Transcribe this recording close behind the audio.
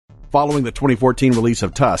Following the 2014 release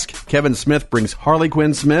of Tusk, Kevin Smith brings Harley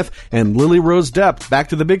Quinn Smith and Lily Rose Depp back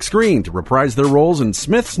to the big screen to reprise their roles in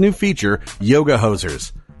Smith's new feature, Yoga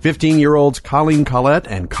Hosers. 15-year-olds Colleen Collette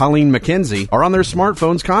and Colleen McKenzie are on their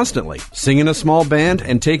smartphones constantly, sing in a small band,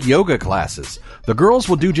 and take yoga classes. The girls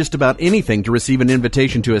will do just about anything to receive an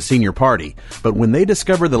invitation to a senior party, but when they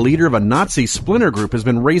discover the leader of a Nazi splinter group has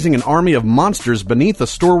been raising an army of monsters beneath the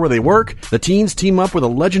store where they work, the teens team up with a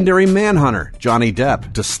legendary manhunter, Johnny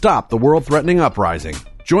Depp, to stop the world-threatening uprising.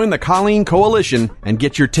 Join the Colleen Coalition and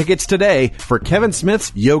get your tickets today for Kevin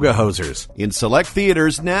Smith's Yoga Hosers in select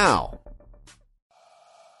theaters now.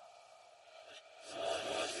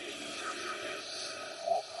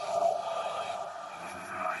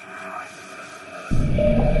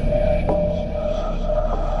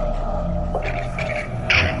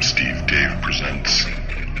 Steve Dave presents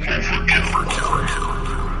Overkill,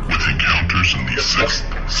 with encounters in the sixth,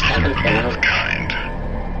 seventh, and of kind,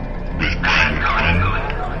 with Brian Quinn,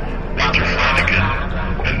 Walter Flanagan,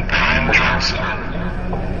 and Brian Johnson.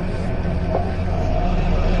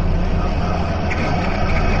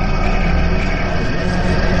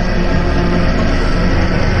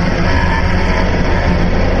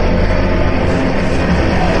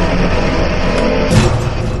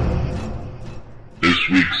 This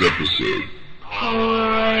week's episode.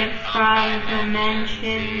 Polaroid from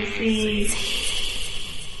Dimension Z.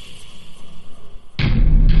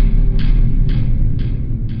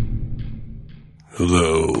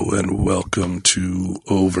 Hello and welcome to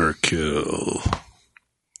Overkill.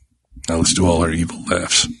 Now let's do all our evil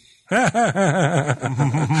laughs. You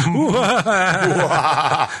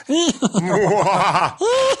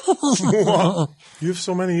have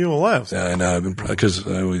so many evil laughs. Yeah, I know. Because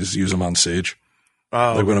I always use them on stage.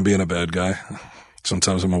 Oh. Like when I'm being a bad guy.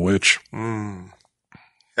 Sometimes I'm a witch.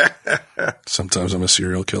 Sometimes I'm a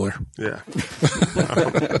serial killer. Yeah.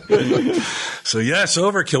 So yes,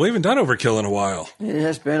 Overkill. We haven't done Overkill in a while. It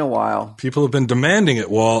has been a while. People have been demanding it,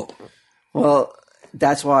 Walt. Well,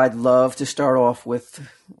 that's why I'd love to start off with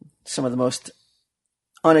some of the most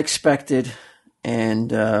unexpected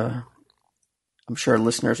and I'm sure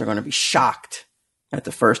listeners are going to be shocked at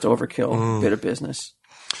the first Overkill bit of business.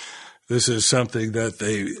 This is something that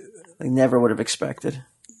they never would have expected.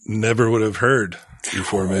 Never would have heard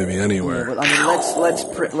before, maybe anywhere. Yeah, I mean,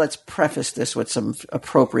 let's preface this with some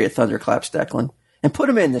appropriate thunderclaps, Declan, and put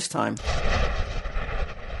them in this time.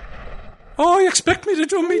 Oh, you expect me to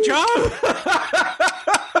do my job?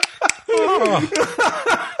 Oh,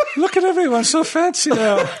 look at everyone, so fancy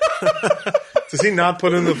now. Does he not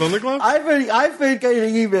put in the thunderclap? I've been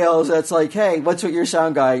getting emails that's like, hey, what's with your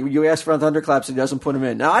sound guy? You ask for thunderclaps and he doesn't put them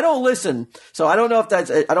in. Now I don't listen, so I don't know if that's.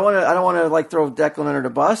 I don't want to like throw Declan under the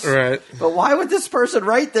bus. Right. But why would this person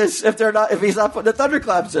write this if he's not putting the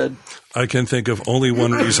thunderclaps in? I can think of only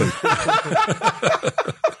one reason.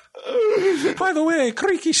 By the way,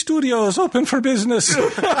 Creaky Studios open for business. Take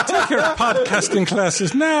your podcasting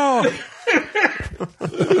classes now.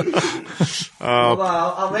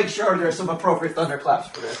 I'll make sure there's some appropriate thunderclaps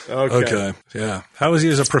for this. Okay. Yeah. How is he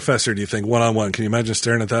as a professor, do you think, one-on-one? Can you imagine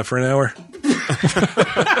staring at that for an hour?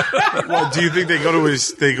 Well, do you think they go to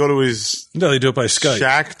his No, they do it by Skype.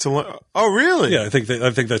 shack to learn? Oh, really? Yeah, I think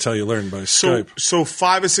that's how you learn, by Skype. So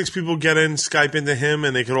 5 or 6 people get in, Skype into him,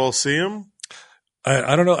 and they could all see him?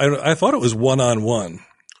 I don't know. I thought it was one-on-one.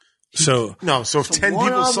 So if 10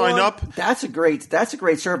 people sign up, that's a great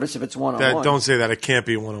service if it's one-on-one. Don't say that. It can't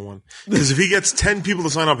be one-on-one. Because if he gets 10 people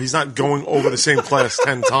to sign up, he's not going over the same class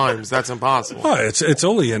 10 times. That's impossible. oh, it's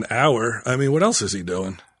only an hour. I mean, what else is he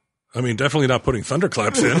doing? I mean, definitely not putting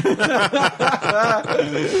thunderclaps in. Do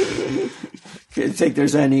you think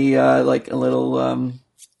there's any like a little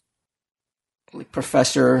like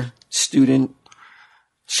professor-student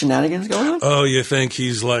shenanigans going on? Oh, you think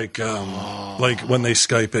he's like when they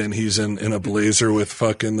Skype in, he's in a blazer with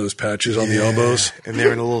fucking those patches on the elbows. And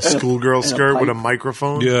they're in a little schoolgirl skirt with a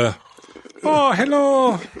microphone. Yeah. Oh,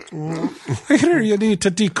 hello. I hear you need to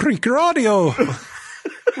decrease your audio.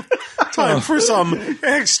 Time for some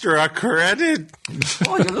extra credit.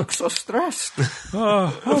 Oh, you look so stressed. Oh,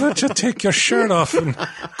 why don't you take your shirt off and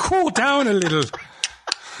cool down a little?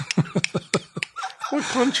 What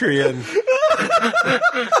country in?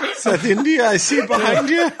 Is that India I see behind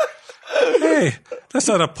you? Hey, that's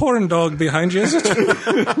not a porn dog behind you, is it?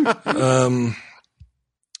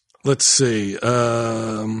 Let's see.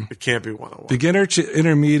 It can't be 101. Beginner to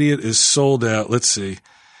intermediate is sold out. Let's see.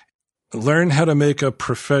 Learn how to make a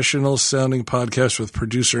professional sounding podcast with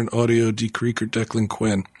producer and audio D. Creek or Declan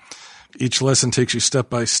Quinn. Each lesson takes you step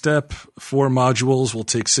by step. 4 modules will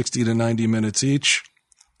take 60 to 90 minutes each.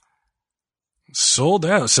 Sold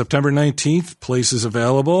out. September 19th. Places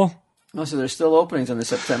available. Oh, so there's still openings on the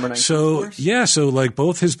September 19th course? Yeah, so like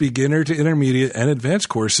both his beginner to intermediate and advanced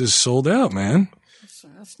courses sold out, man.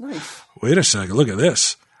 That's nice. Wait a second. Look at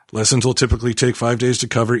this. Lessons will typically take 5 days to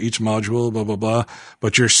cover each module, blah, blah, blah.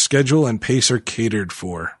 But your schedule and pace are catered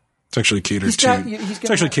for. It's actually catered to. It's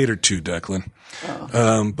actually catered to, Declan.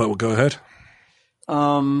 Oh. But we'll go ahead.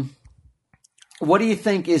 What do you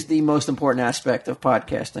think is the most important aspect of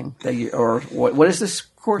podcasting? What is this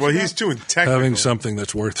course? Well, about? he's doing technical. Having something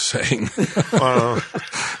that's worth saying.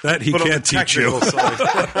 That he can't teach you.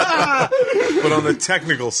 But on the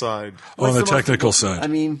technical side. On the technical side. I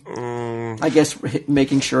mean, I guess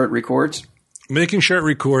making sure it records. Making sure it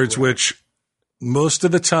records, which most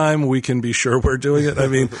of the time we can be sure we're doing it. I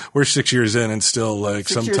mean, we're 6 years in and still like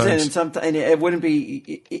 6 sometimes. years in and sometimes and it wouldn't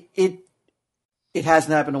be it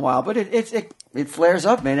hasn't happened in a while, but it flares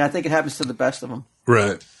up, man. I think it happens to the best of them.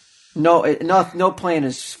 Right. No plan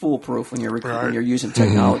is foolproof when you're using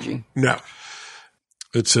technology. No.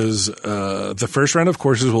 It says the first round of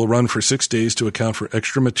courses will run for 6 days to account for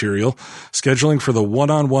extra material. Scheduling for the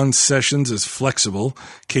one-on-one sessions is flexible,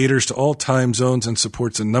 caters to all time zones, and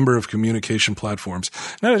supports a number of communication platforms.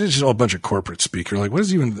 Now it's just all a bunch of corporate speak. Like, what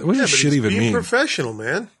does this shit even mean? Professional,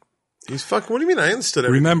 man. He's fucking. What do you mean? I understood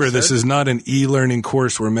everything. Remember, this is not an e-learning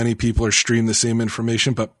course where many people are streamed the same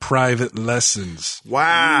information, but private lessons.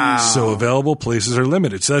 Wow. So available places are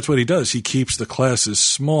limited. So that's what he does. He keeps the classes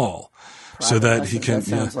small. So that he can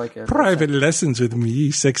private lessons with me,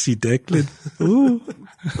 sexy Declan. Ooh.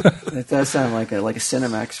 It does sound like a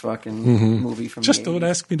Cinemax fucking movie from. Just don't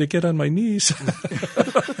ask me to get on my knees.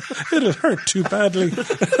 It'll hurt too badly.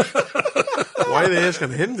 Why are they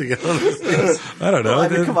asking him to get on his knees? I don't know. Well, I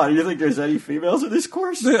mean, come on. You think there's any females in this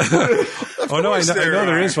course? I know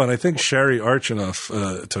there is one. I think Sherry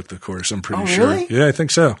Archinoff took the course. I'm pretty sure. Really? Yeah, I think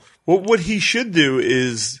so. Well, what he should do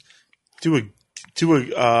is do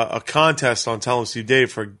a contest on Tell 'em Steve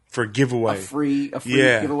Dave for a giveaway. A free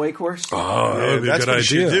giveaway course? Oh, that would be a good idea. That's what he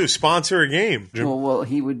should do. Sponsor a game. Well,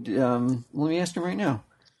 he would. Let me ask him right now.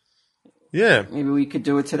 Yeah. Maybe we could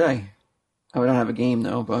do it today. Oh, we don't have a game,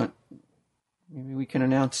 though, but maybe we can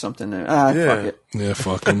announce something there. Fuck it. Yeah,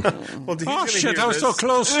 fuck him. Well, oh, shit, that was so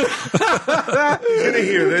close. He's going to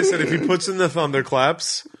hear this, and if he puts in the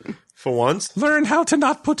thunderclaps for once. Learn how to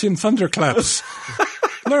not put in thunderclaps.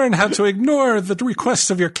 Learn how to ignore the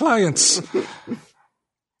requests of your clients.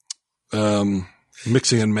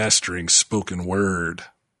 Mixing and mastering spoken word.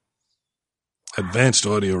 Advanced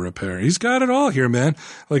audio repair. He's got it all here, man.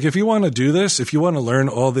 Like, if you want to do this, if you want to learn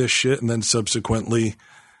all this shit and then subsequently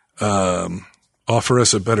offer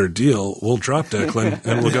us a better deal, we'll drop Declan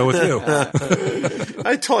and we'll go with you.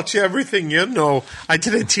 I taught you everything you know. I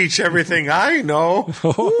didn't teach everything I know.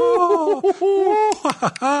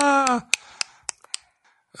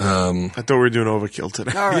 I thought we were doing overkill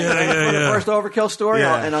today. All right. Yeah. The first overkill story,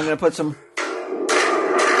 and I'm going to put some.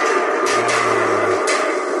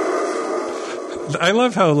 I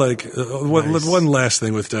love how, like, one last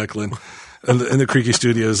thing with Declan in the Creaky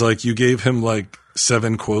Studios, like, you gave him like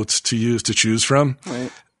 7 quotes to choose from,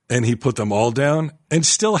 right. And he put them all down and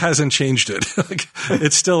still hasn't changed it. Like,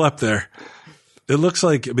 it's still up there. It looks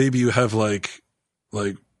like maybe you have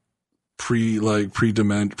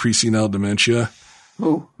pre-senile dementia.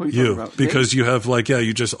 Who are you talking about? Because you have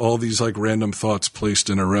you just all these like random thoughts placed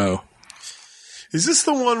in a row. Is this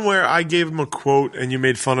the one where I gave him a quote and you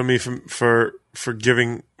made fun of me for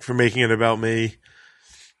making it about me?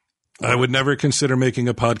 I would never consider making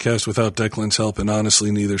a podcast without Declan's help, and honestly,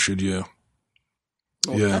 neither should you.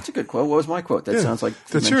 Well, that's a good quote. What was my quote? That sounds like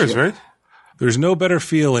that's yours, right? There's no better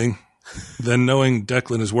feeling than knowing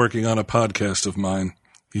Declan is working on a podcast of mine.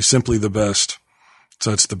 He's simply the best. So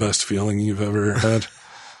that's the best feeling you've ever had.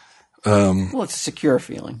 Well, it's a secure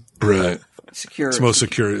feeling. Right. Secure. It's most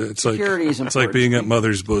secure. It's security is important. It's like being at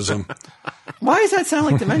mother's bosom. Why does that sound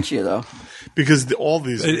like dementia, though? Because all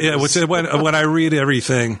these. When I read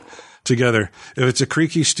everything together, if it's a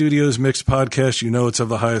Creaky Studios mixed podcast, you know it's of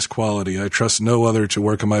the highest quality. I trust no other to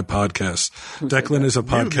work on my podcast. Declan is a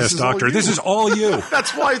podcast doctor. This is all you.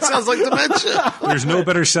 That's why it sounds like dementia. There's no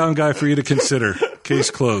better sound guy for you to consider. Case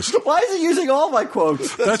closed. Why is he using all my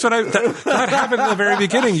quotes? That's what that happened at the very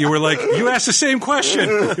beginning. You were like, you asked the same question.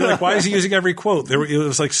 You're like, why is he using every quote? It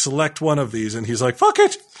was like, select one of these, and he's like, fuck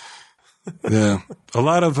it. Yeah, a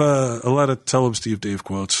lot of Tell 'em Steve Dave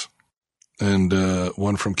quotes, and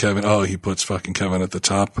one from Kevin. Oh, he puts fucking Kevin at the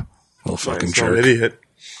top. Little fucking jerk. Idiot.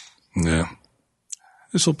 Yeah,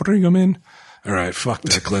 this will bring him in. All right, fuck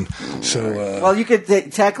Declan. So, well, you could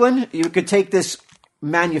take Declan. You could take this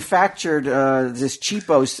manufactured this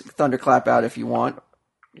cheapos thunderclap out if you want.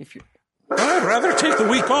 I'd rather take the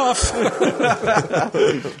week off.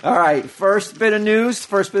 All right, first bit of news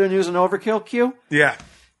on Overkill, Q. Yeah.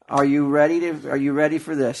 Are you ready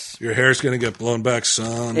for this? Your hair's going to get blown back,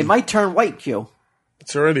 son. It might turn white, Q.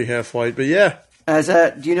 It's already half white, but yeah.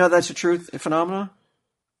 Do you know that's a truth phenomenon?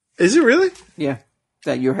 Is it really? Yeah.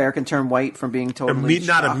 That your hair can turn white from being totally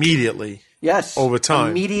Not shocked. immediately. Yes. Over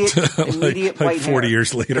time. Immediate like white 40 hair.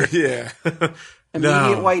 years later. Yeah.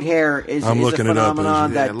 Immediate white hair is a looking it up.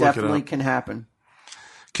 phenomenon Yeah, that look it definitely up. can happen.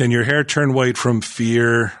 Can your hair turn white from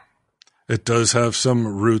fear? It does have some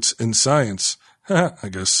roots in science. I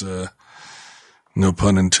guess no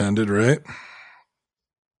pun intended, right?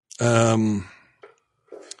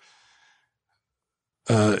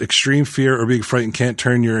 Extreme fear or being frightened can't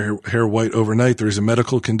turn your hair white overnight. There is a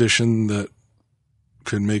medical condition that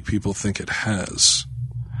could make people think it has.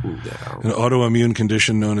 An autoimmune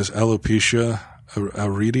condition known as alopecia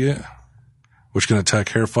areata, which can attack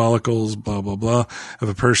hair follicles, blah, blah, blah. If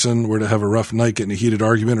a person were to have a rough night, get in a heated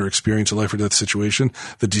argument, or experience a life or death situation,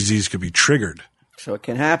 the disease could be triggered. So it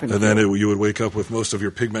can happen. And then you would wake up with most of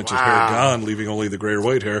your pigmented hair gone, leaving only the gray or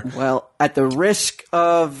white hair. Well, at the risk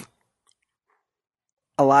of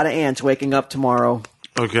a lot of ants waking up tomorrow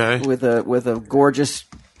Okay. with a gorgeous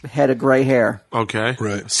head of gray hair, Okay.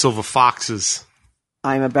 Right. Silver foxes.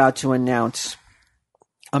 I'm about to announce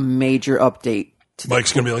a major update.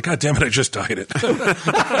 Mike's going to be like, God damn it, I just dyed it.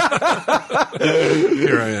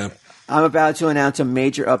 Here I am. I'm about to announce a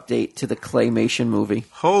major update to the Claymation movie.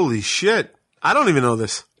 Holy shit. I don't even know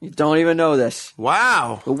this. You don't even know this.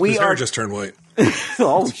 Wow. But we His are hair just turned white.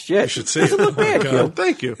 oh shit! You should see it. Oh, bad, God. Gil.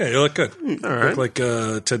 Thank you. Yeah, you look good. All right. Look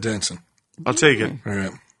like Ted Danson. I'll take it. All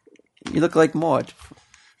right. You look like Maud.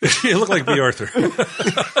 You look like B. Arthur.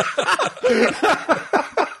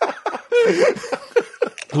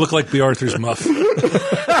 You look like B. Arthur's muff.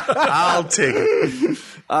 I'll take it.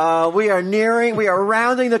 We are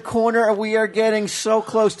rounding the corner, and we are getting so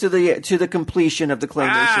close to the completion of the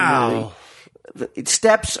Claymation movie.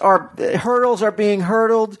 Hurdles are being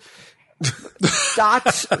hurdled,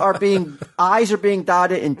 I's are being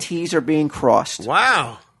dotted, and T's are being crossed.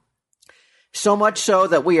 Wow. So much so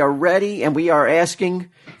that we are ready, and we are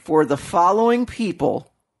asking for the following people.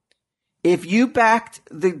 If you backed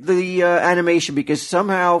the animation, because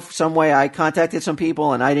somehow, some way, I contacted some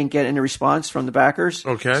people and I didn't get any response from the backers.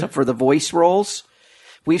 Okay. So for the voice roles,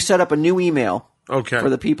 we've set up a new email. Okay. For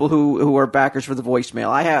the people who are backers for the voicemail,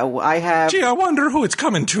 I have. Gee, I wonder who it's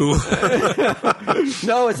coming to.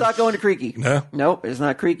 No, it's not going to Creaky. No? Nope, it's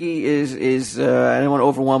not. Creaky is I don't want to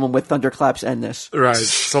overwhelm them with thunderclaps. End this. Right.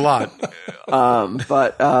 It's a lot.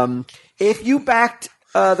 But if you backed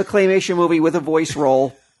the Claymation movie with a voice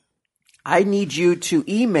role, I need you to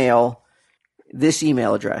email this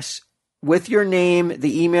email address with your name,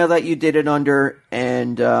 the email that you did it under,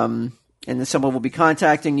 and then someone will be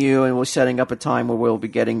contacting you, and we're setting up a time where we'll be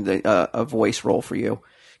getting a voice role for you.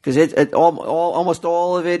 Because almost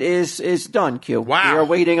all of it is done, Q. Wow. We are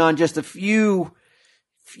waiting on just a few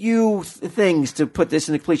things to put this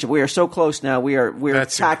in the completion. We are so close now. We're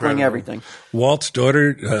That's tackling incredible. everything. Walt's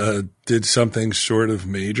daughter did something sort of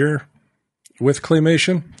major with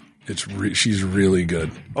Claymation. She's really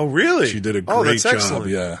good. Oh, really? She did a Oh, great that's job. excellent.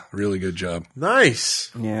 Yeah, really good job.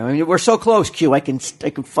 Nice. Yeah, I mean, we're so close, Q. I can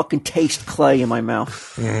fucking taste clay in my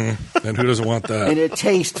mouth. And who doesn't want that? And it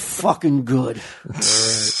tastes fucking good.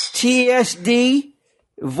 TSD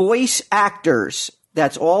voice actors.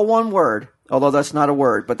 That's all one word, although that's not a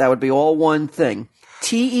word, but that would be all one thing.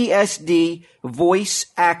 TESD voice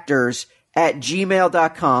actors at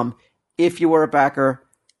gmail.com if you were a backer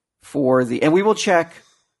for the, and we will check.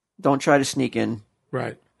 Don't try to sneak in.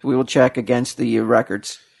 Right. We will check against the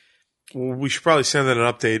records. Well, we should probably send out an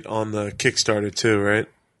update on the Kickstarter too, right?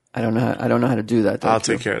 I don't know how to do that. I'll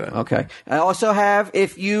take care of that. Okay. I also have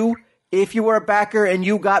if you were a backer and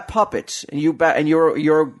you got puppets and you're going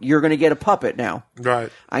to get a puppet now.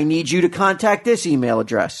 Right. I need you to contact this email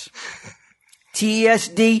address.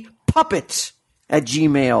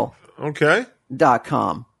 TSDpuppets@gmail.com. Okay.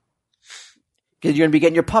 Because you're going to be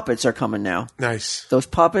getting your puppets are coming now. Nice. Those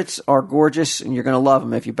puppets are gorgeous, and you're going to love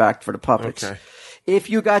them if you backed for the puppets. Okay. If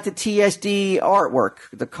you got the TSD artwork,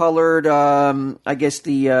 the colored, I guess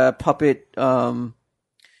the puppet,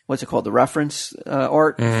 what's it called? The reference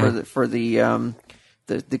art for the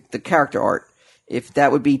character art. If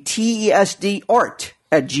that would be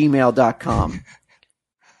TESDart@gmail.com.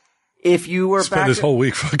 If you were Spend this whole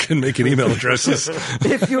week fucking making email addresses.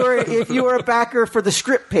 if you were a backer for the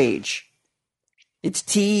script page, it's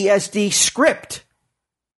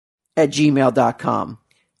TESDscript@gmail.com.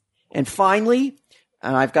 And finally,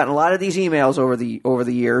 and I've gotten a lot of these emails over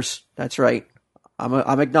the years. That's right.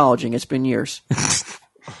 I'm acknowledging it's been years.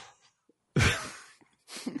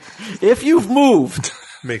 If you've moved,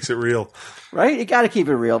 Makes it real. right? You got to keep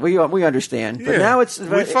it real. We understand, but Yeah, now we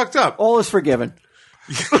fucked up. All is forgiven.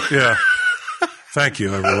 Yeah. Thank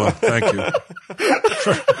you, everyone. Thank you.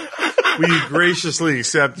 We graciously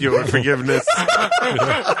accept your forgiveness.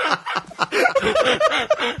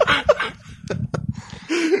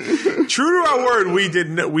 True to our word,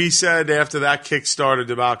 we said after that Kickstarter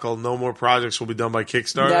debacle, no more projects will be done by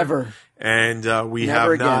Kickstarter. Never. And we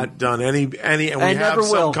Never have not again. done any, and we And have never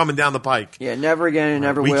some will. coming down the pike. Yeah, never again, and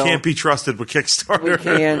never We will. can't be trusted with Kickstarter. We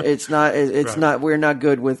can't. It's not. It's not. We're not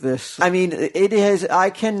good with this. I mean, it is.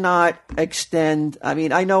 I cannot extend. I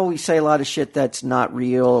mean, I know we say a lot of shit that's not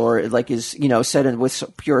real or like is said with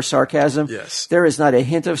pure sarcasm. Yes. There is not a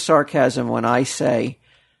hint of sarcasm when I say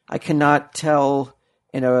I cannot tell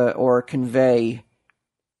or convey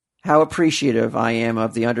how appreciative I am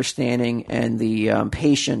of the understanding and the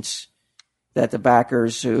patience that the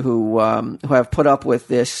backers who have put up with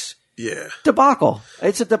this debacle.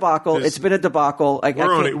 It's a debacle. It's been a debacle.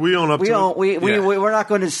 We own up to it. We're not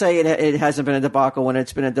going to say it hasn't been a debacle when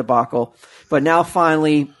it's been a debacle. But now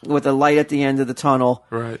finally, with the light at the end of the tunnel,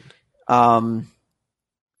 Right.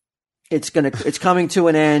 it's coming to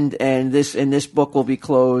an end, and this book will be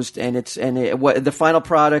closed, and the final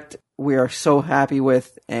product we are so happy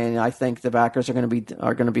with, and I think the backers are going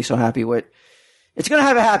to be so happy with. It's going to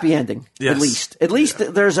have a happy ending, Yes. At least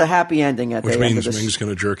there's a happy ending at Which the end of means this. Ming's going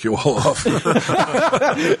to jerk you all off.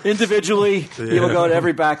 Individually, you will go to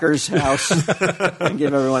every backer's house and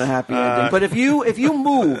give everyone a happy ending. But if you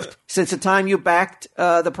moved since the time you backed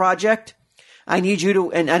the project, I need you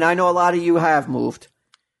to, and I know a lot of you have moved.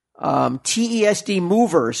 TESD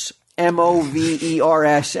Movers,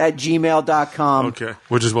 MOVERS @gmail.com. Okay.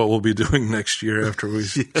 Which is what we'll be doing next year after we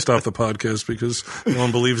stop the podcast because no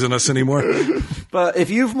one believes in us anymore. But if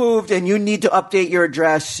you've moved and you need to update your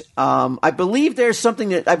address, I believe there's something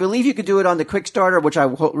that I believe you could do it on the Quickstarter, which I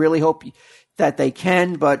really hope that they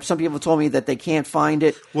can. But some people told me that they can't find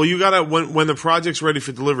it. Well, you gotta when the project's ready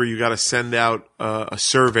for delivery, you gotta send out a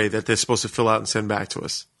survey that they're supposed to fill out and send back to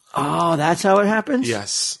us. Oh, that's how it happens?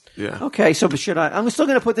 Yes. Yeah. Okay, so should I? I'm still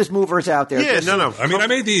going to put this movers out there. Yeah. No. I mean, I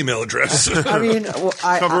made the email address. I mean,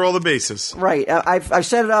 Cover all the bases. right. I've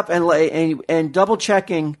set it up and double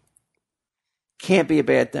checking can't be a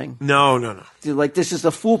bad thing. No. Like this is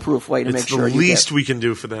the foolproof way to It's make sure the you least get. we can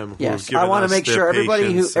do for them. Yes, I want to make sure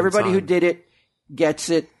everybody who did it gets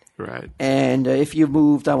it. Right. And if you've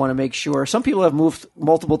moved, I want to make sure. Some people have moved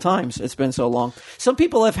multiple times. It's been so long. Some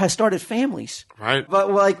people have started families. Right.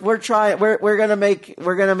 But like we're trying, we're gonna make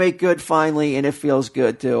good finally, and it feels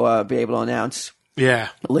good to be able to announce Yeah.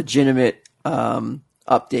 a legitimate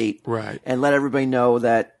update, Right. and let everybody know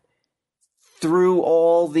that through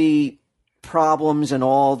all the problems and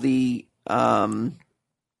all the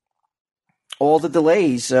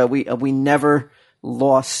delays, we never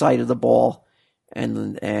lost sight of the ball.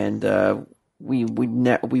 And we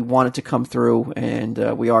wanted to come through,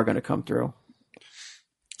 and we are going to come through.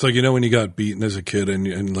 It's like, when you got beaten as a kid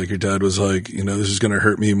and like your dad was like, this is going to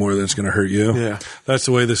hurt me more than it's going to hurt you. Yeah. That's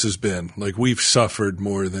the way this has been. Like we've suffered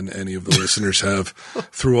more than any of the listeners have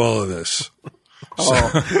through all of this.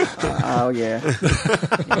 Oh yeah.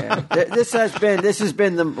 This has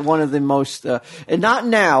been one of the most, and not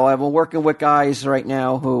now. I'm working with guys right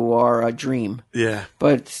now who are a dream. Yeah.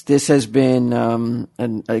 But this has been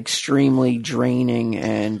an extremely draining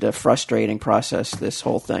and frustrating process. This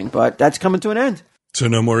whole thing, but that's coming to an end. So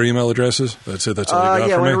no more email addresses? That's it? That's all you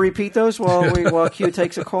got for want me? to repeat those while Q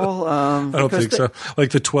takes a call? I don't think so.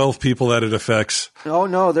 Like the 12 people that it affects. Oh,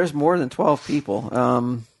 no, there's more than 12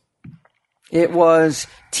 people. It was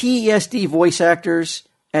TESDvoiceactors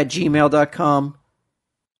 @gmail.com.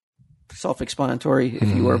 Self-explanatory.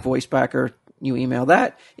 If you are a voice backer, you email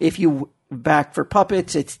that. If you back for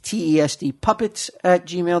puppets, it's TESDpuppets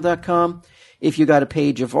 @gmail.com. If you got a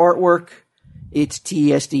page of artwork, it's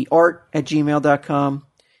TESDart @gmail.com.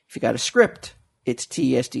 If you got a script, it's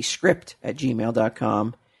TESDscript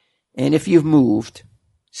 @gmail.com. And if you've moved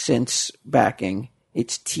since backing,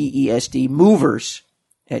 it's TESDmovers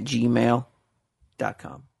 @gmail.com.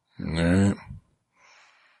 All right.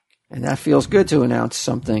 And that feels good to announce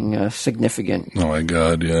something significant. Oh my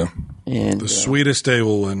God, yeah. And The sweetest day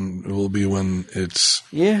will be when it's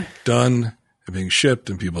done and being shipped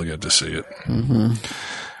and people get to see it. Mm-hmm.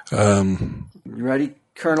 You ready,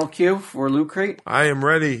 Colonel Q, for Loot Crate? I am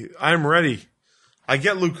ready. I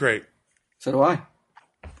get Loot Crate. So do I.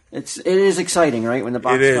 It is exciting, right? When the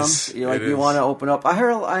box comes, you want to open up. I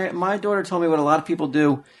heard my daughter told me what a lot of people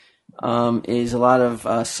do is a lot of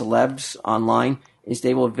celebs online is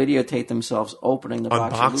they will videotape themselves opening the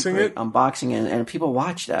box, Unboxing it? unboxing it, and people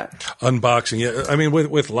watch that. Unboxing, yeah. I mean,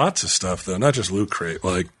 with lots of stuff, though, not just Loot Crate,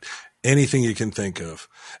 like anything you can think of.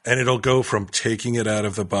 And it'll go from taking it out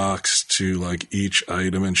of the box to, like, each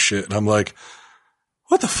item and shit. And I'm like,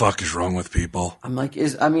 what the fuck is wrong with people? I'm like,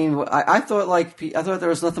 I thought there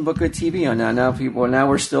was nothing but good TV on that. Now we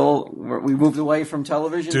moved away from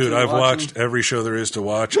television. Dude, I've watched every show there is to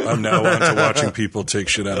watch. I'm now on to watching people take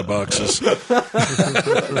shit out of boxes.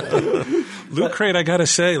 Loot Crate, I gotta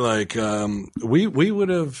say, like, we would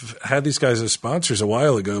have had these guys as sponsors a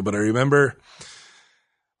while ago, but I remember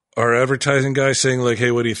our advertising guy saying, like,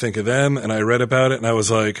 hey, what do you think of them? And I read about it, and I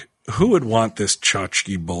was like, who would want this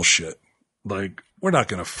tchotchke bullshit? Like, we're not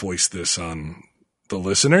going to foist this on the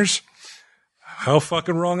listeners. How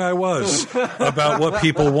fucking wrong I was about what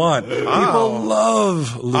people want. People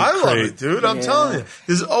love Loot Crate. I love it, dude. I'm telling you.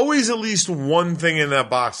 There's always at least one thing in that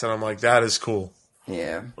box that I'm like, that is cool.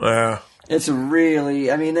 Yeah. Yeah. It's really,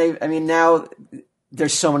 now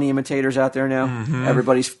there's so many imitators out there now. Mm-hmm.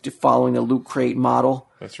 Everybody's following the Loot Crate model.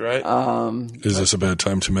 That's right. Is this a bad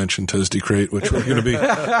time to mention Tesdy Crate, which we're going to be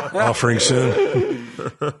offering soon?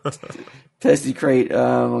 Testy Crate,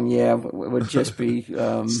 would just be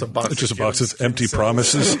just a box of empty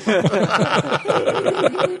promises.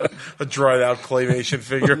 A dried out claymation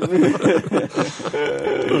figure.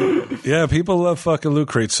 Yeah, people love fucking Loot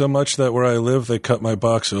Crate so much that where I live, they cut my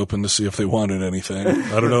box open to see if they wanted anything.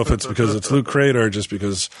 I don't know if it's because it's Loot Crate or just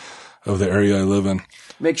because of the area I live in.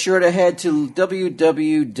 Make sure to head to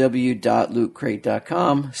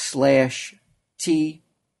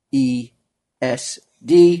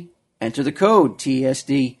www.lootcrate.com/TESD. Enter the code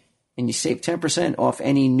TSD, and you save 10% off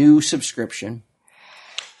any new subscription.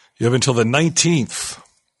 You have until the 19th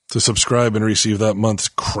to subscribe and receive that month's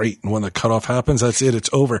crate. And when the cutoff happens, that's it. It's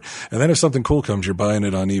over. And then if something cool comes, you're buying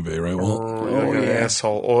it on eBay, right? Well, you're an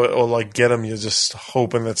asshole. Or like get them, you're just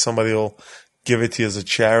hoping that somebody will give it to you as a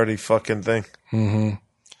charity fucking thing. Mm-hmm.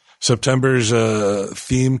 September's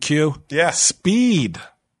theme cue. Yeah. Speed.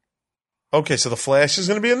 Okay, so the Flash is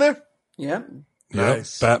going to be in there? Yeah.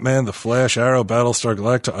 Nice. Yep. Batman, The Flash, Arrow, Battlestar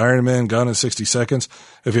Galactica, Iron Man, Gone in 60 Seconds.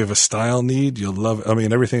 If you have a style need, you'll love it. I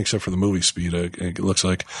mean, everything except for the movie Speed. It looks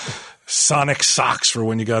like Sonic socks for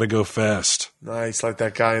when you got to go fast. Nice, like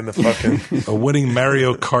that guy in the fucking... A winning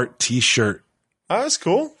Mario Kart t-shirt. Oh, that's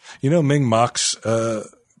cool. You know, Ming mocks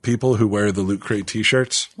people who wear the Loot Crate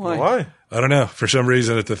t-shirts. Why? I don't know. For some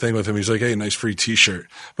reason, at the thing with him, he's like, hey, nice free t-shirt.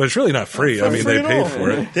 But it's really not free. I mean, they paid for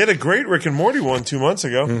it. They had a great Rick and Morty one 2 months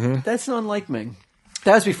ago. Mm-hmm. That's unlike Ming.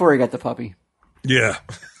 That was before he got the puppy. Yeah.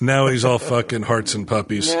 Now he's all fucking hearts and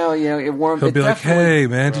puppies. Now, it warmed. He'll be like, hey,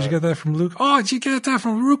 man, did you get that from Luke? Oh, did you get that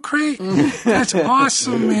from Loot Crate? That's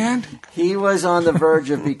awesome, man. He was on the verge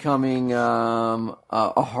of becoming a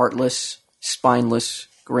heartless, spineless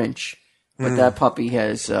Grinch. But that puppy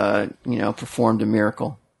has, performed a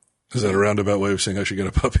miracle. Is that a roundabout way of saying I should get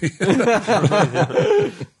a puppy?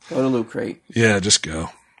 Go to Loot Crate. Yeah, just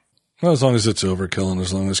go. Well, as long as it's overkill and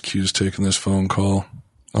as long as Q's taking this phone call,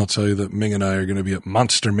 I'll tell you that Ming and I are going to be at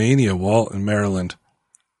Monster Mania, Walt, in Maryland.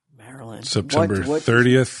 September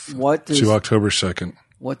 30th to October 2nd.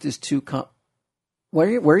 What does where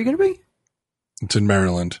are you going to be? It's in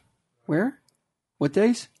Maryland. Where? What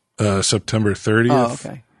days? September 30th. Oh,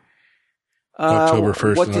 okay. October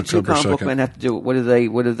 1st what and did October 2nd. Two Comic Book Men have to do? What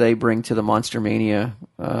do they bring to the Monster Mania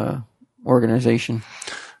organization?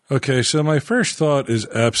 Okay, so my first thought is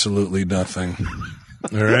absolutely nothing.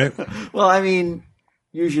 All right. Well, I mean,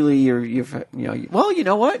 usually you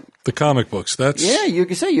know what? The comic books. That's you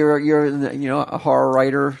can say you're a horror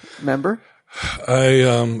writer member.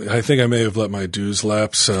 I think I may have let my dues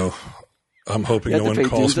lapse, so I'm hoping no one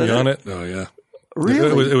calls me on it. Oh yeah,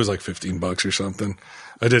 really? It was like $15 or something.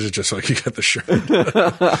 I did it just so I could get the shirt.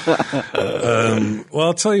 Well,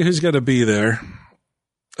 I'll tell you who's got to be there.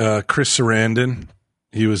 Chris Sarandon.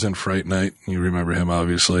 He was in Fright Night. You remember him,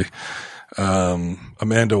 obviously.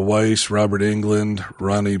 Amanda Weiss, Robert Englund,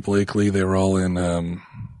 Ronnie Blakely. They were all in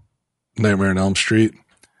Nightmare on Elm Street.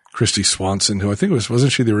 Christy Swanson, who I think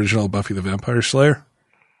wasn't she the original Buffy the Vampire Slayer?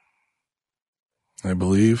 I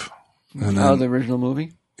believe. And then, the original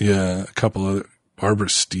movie? Yeah, a couple other. Barbara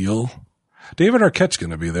Steele. David Arquette's going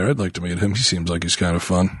to be there. I'd like to meet him. He seems like he's kind of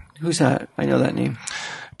fun. Who's that? I know that name.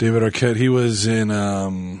 David Arquette. He was in,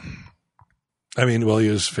 he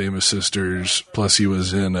was Famous Sisters. Plus he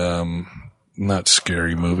was in, not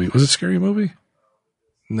Scary Movie. Was it Scary Movie?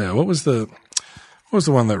 No. What was the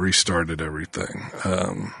one that restarted everything?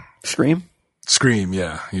 Scream? Scream,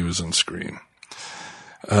 yeah. He was in Scream.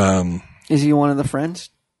 Is he one of the Friends?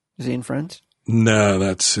 Is he in Friends? No,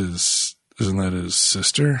 that's his Isn't that his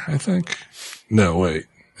sister, I think? No, wait.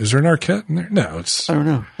 Is there an Arquette in there? No, it's... I don't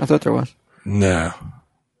know. I thought there was. No.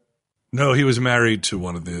 No, he was married to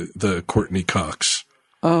one of the Courtney Cox.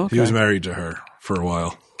 Oh, okay. He was married to her for a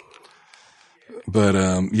while. But,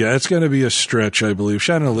 yeah, it's going to be a stretch, I believe.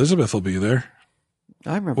 Shannon Elizabeth will be there.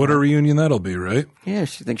 I remember. What a reunion that'll be, right? Yeah,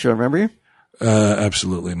 she thinks she'll remember you?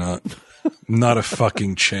 Absolutely not. Not a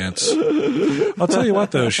fucking chance. I'll tell you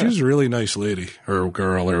what, though. She's a really nice lady, or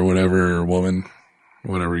girl, or whatever, or woman,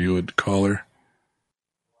 whatever you would call her.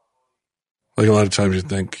 Like, a lot of times you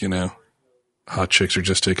think, you know, hot chicks are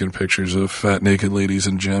just taking pictures of fat, naked ladies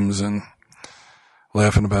in gyms and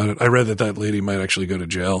laughing about it. I read that lady might actually go to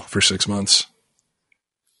jail for 6 months.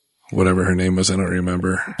 Whatever her name was, I don't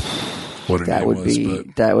remember what her name was.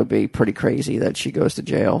 But that would be pretty crazy that she goes to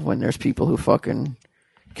jail when there's people who fucking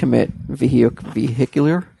commit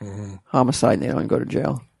vehicular homicide and they don't go to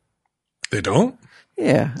jail. They don't?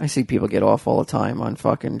 Yeah, I see people get off all the time on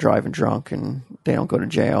fucking driving drunk and they don't go to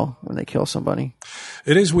jail when they kill somebody.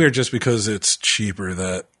 It is weird just because it's cheaper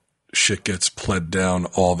that shit gets pled down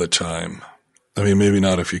all the time. I mean, maybe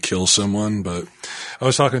not if you kill someone, but I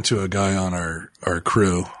was talking to a guy on our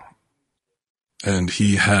crew, and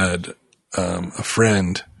he had a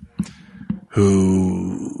friend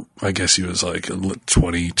who, I guess he was like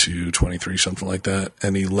 22, 23, something like that.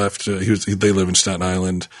 And he left, they live in Staten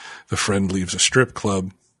Island. The friend leaves a strip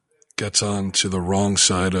club, gets on to the wrong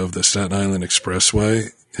side of the Staten Island Expressway,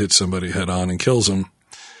 hits somebody head on and kills him,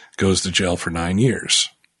 goes to jail for 9 years.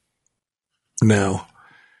 Now,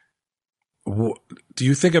 do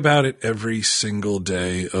you think about it every single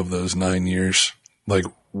day of those 9 years? Like,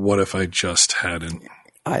 what if I just hadn't?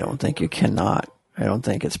 I don't think you cannot. I don't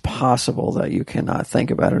think it's possible that you cannot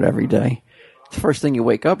think about it every day. The first thing you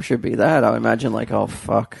wake up should be that. I imagine like, oh,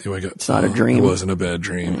 fuck. It's not a dream. It wasn't a bad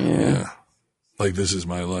dream. Yeah. Like, this is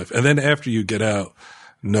my life. And then after you get out,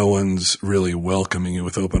 no one's really welcoming you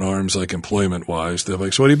with open arms, like employment-wise. They're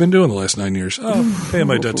like, so what have you been doing the last 9 years? Oh, paying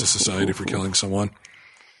my debt to society for killing someone.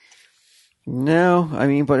 No, I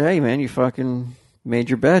mean, but hey, man, you fucking made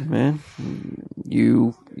your bed, man.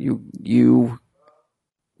 You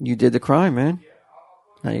did the crime, man.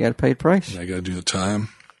 Now you got to pay the price. I got to do the time.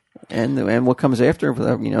 And what comes after,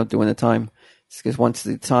 doing the time? Because once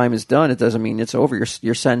the time is done, it doesn't mean it's over.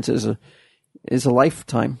 Your sentence is a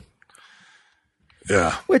lifetime.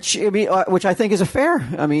 Yeah. Which I think is a fair.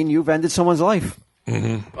 I mean, you've ended someone's life.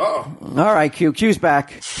 Mm-hmm. Oh. All right, Q's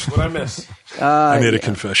back. What'd I miss? I made a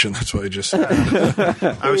confession. That's why I just...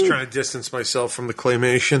 I was trying to distance myself from the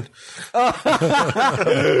claymation.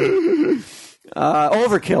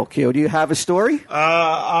 Overkill, Q. Do you have a story?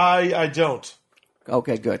 I don't.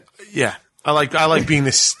 Okay, good. Yeah. I like being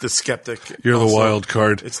the skeptic. You're also the wild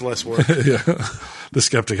card. It's less work. Yeah. The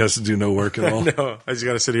skeptic has to do no work at all. No, I just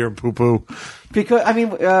got to sit here and poo-poo. Because, I mean,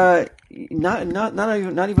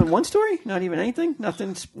 not even one story? Not even anything?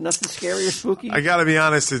 Nothing scary or spooky? I got to be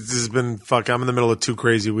honest. This has been, I'm in the middle of 2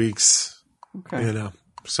 crazy weeks. Okay.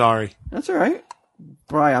 Sorry. That's all right.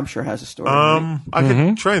 Brian, I'm sure, has a story. I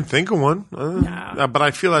could try and think of one. But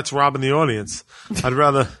I feel that's robbing the audience. I'd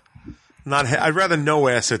rather no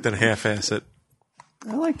ass it than half ass it.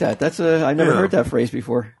 I like that. I never heard that phrase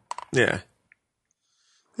before. Yeah.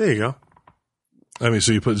 There you go. I mean,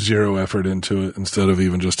 so you put zero effort into it instead of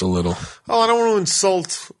even just a little. Oh, I don't want to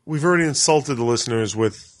insult. We've already insulted the listeners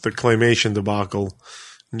with the claymation debacle.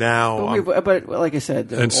 Now, but like I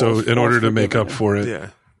said, and so in order to make up for it, yeah,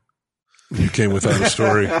 you came without a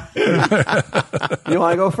story. You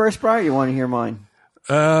want to go first, Brian? Or you want to hear mine?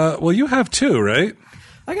 Well, you have 2, right?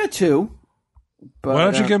 I got 2. But, why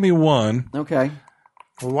don't you give me one? Okay.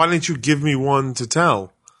 Well, why didn't you give me one to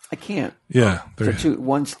tell? I can't. Yeah.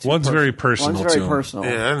 One's very personal. One's very personal.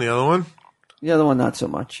 Yeah, and the other one? The other one, not so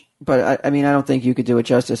much. But, I mean, I don't think you could do it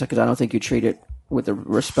justice because I don't think you treat it with the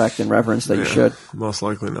respect and reverence that you should. Most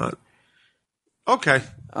likely not. Okay.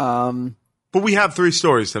 But we have 3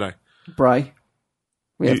 stories today. Bri,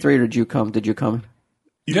 we have 3, or did you come?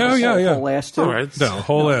 Yeah. Whole ass too? All right. No,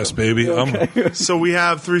 whole ass, baby. Okay. So we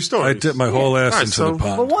have 3 stories. I dip my whole ass into the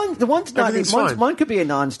pot. But one's not. One could be a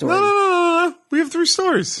non-story. No. We have 3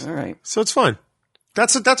 stories. All right. So it's fine.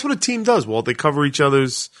 That's what a team does, Walt. They cover each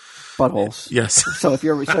other's buttholes. Yes. So if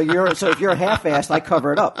you're half-assed, I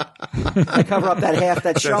cover it up. I cover up that half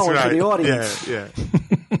that's showing for the audience. Yeah.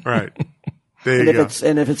 Right. There you go.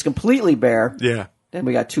 If it's completely bare, yeah. Then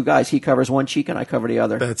we got 2 guys. He covers one cheek and I cover the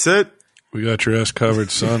other. That's it. We got your ass covered,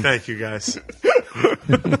 son. Thank you, guys.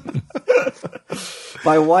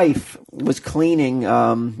 My wife was cleaning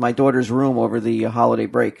my daughter's room over the holiday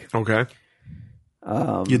break. Okay.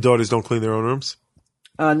 Your daughters don't clean their own rooms?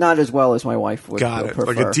 Not as well as my wife would. Got it.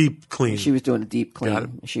 Prefer. Like a deep clean. She was doing a deep clean. Got it.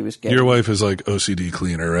 She was getting, Your wife is like OCD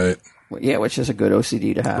cleaner, right? yeah, which is a good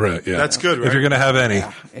OCD to have. Right. Yeah. That's good, right? If you're going to have any,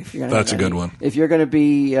 If you're gonna that's a have good any- one. If you're going to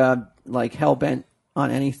be like hell bent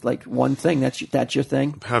on any like one thing, that's your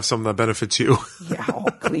thing. Have something that benefits you. Yeah,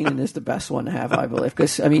 cleaning is the best one to have, I believe.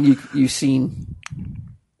 Because I mean, you've seen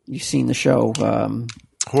the show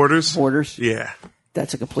Hoarders? Hoarders. Yeah.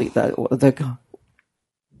 That's a complete the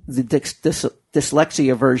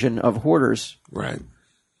dyslexia version of Hoarders Right.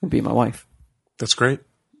 would be my wife. That's great.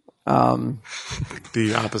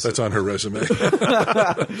 The opposite. That's on her resume.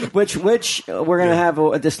 Which we're going to have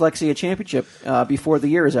a dyslexia championship before the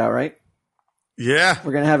year is out, right? Yeah.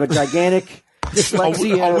 We're going to have a gigantic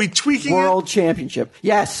dyslexia Are we tweaking world championship.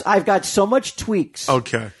 Yes, I've got so much tweaks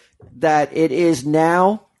Okay. that it is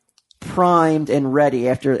now primed and ready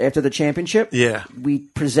after the championship. Yeah. We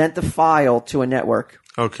present the file to a network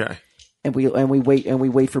Okay. and we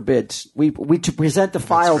wait for bids. We to present the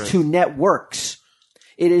file great. to networks.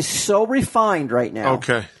 It is so refined right now.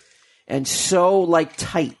 Okay. And so like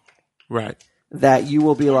tight Right. that you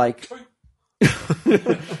will be like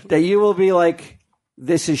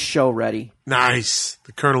this is show ready. Nice.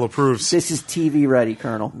 The Colonel approves. This is TV ready,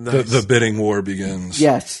 Colonel. The bidding war begins.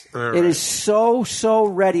 Yes. All It is so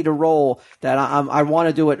ready to roll that I want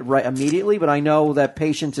to do it right immediately, but I know that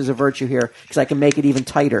patience is a virtue here because I can make it even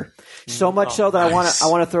tighter. So much so that nice. I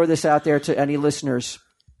want to throw this out there to any listeners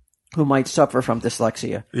who might suffer from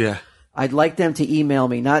dyslexia. Yeah. I'd like them to email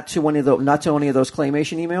me, not to any of those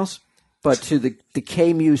claymation emails, but to the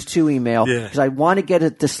KMuse2 email Yeah. because I want to get a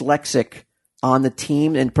dyslexic on the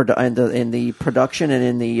team in the production and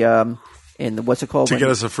in the what's it called? To get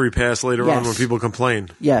us a free pass later on Yes. when people complain.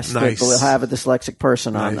 Yes, Nice. we'll have a dyslexic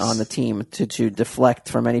person Nice. on the team to deflect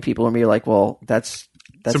from any people who are like, well, that's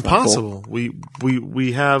It's not cool. impossible.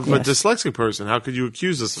 We have a Yes. dyslexic person. How could you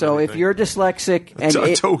accuse us of So if anything? you're dyslexic and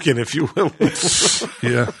a token, if you will.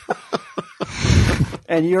 Yeah.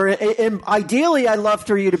 and you're ideally, I'd love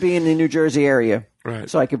for you to be in the New Jersey area, Right.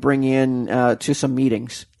 so I could bring you in to some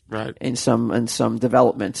meetings. Right. In some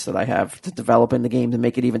developments that I have to develop in the game to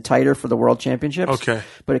make it even tighter for the World Championships. Okay.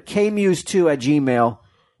 But at KMuse2 at Gmail,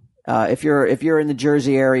 if you're in the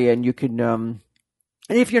Jersey area and you can, and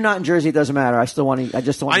if you're not in Jersey, it doesn't matter. I just don't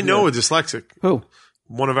want I know a dyslexic. who.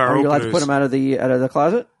 One of our Are you allowed openers. to put him out of the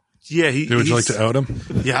closet? Yeah, Would you like to out him?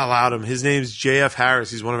 Yeah, I allowed him. His name's JF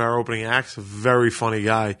Harris. He's one of our opening acts. A very funny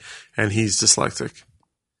guy, and he's dyslexic.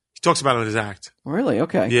 He talks about it in his act. Really?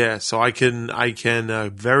 Okay. Yeah, so I can,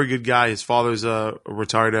 very good guy. His father's a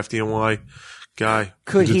retired FDNY guy.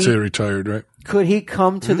 Could You did say he retired, right?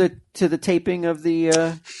 come to the taping of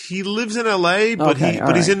the? He lives in LA, but Okay,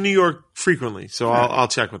 all he's right. in New York frequently. So I'll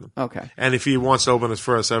check with him. Okay. And if he wants to open us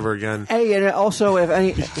for us ever again, Hey, and also if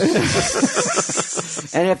any,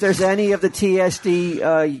 and if there's any of the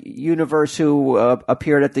TSD universe who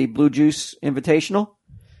appeared at the Blue Juice Invitational,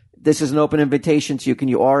 this is an open invitation, so you can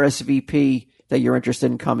RSVP that you're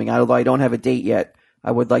interested in coming. Although I don't have a date yet,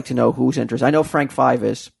 I would like to know who's interested. I know Frank 5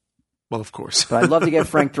 is, well, of course. but I'd love to get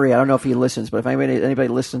Frank 3. I don't know if he listens, but if anybody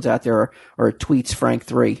listens out there or tweets Frank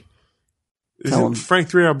 3, tell him. Isn't Frank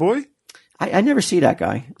 3 our boy? I never see that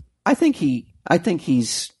guy. I think he's I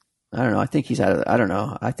don't know. I think he's I don't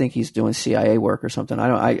know. I think he's doing CIA work or something.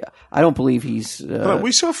 I don't believe he's. But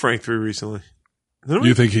we saw Frank 3 recently. Didn't we?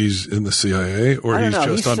 You think he's in the CIA, or I don't he's know.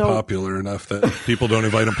 just He's so- unpopular enough that people don't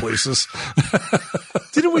invite him places?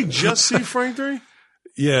 Didn't we just see Frank 3?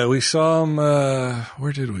 Yeah, we saw him.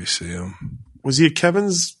 Where did we see him? Was he at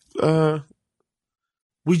Kevin's?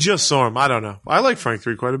 We just saw him. I don't know. I like Frank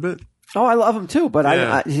 3 quite a bit. Oh, I love him too, but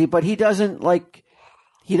Yeah. but he doesn't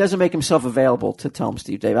he doesn't make himself available to tell him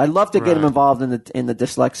Steve Davis. I'd love to get him Right. involved in the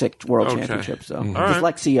dyslexic world Okay. championship. So right.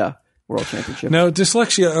 dyslexia world championship. No,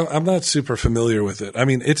 dyslexia, I'm not super familiar with it. I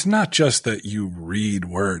mean, it's not just that you read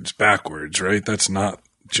words backwards, right? That's not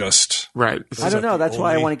just. Right. I don't know. That's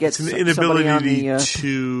why I want to get It's an somebody inability on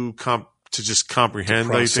the. to just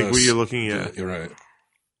comprehend. I think what process. you're looking at. Yeah, you're right.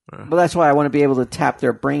 But that's why I want to be able to tap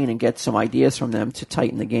their brain and get some ideas from them to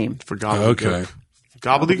tighten the game. For gobbledygook. Okay.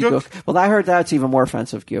 Gobbledygook? Well, I heard that's even more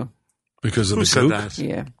offensive, Q. Because of Who the said gook? that?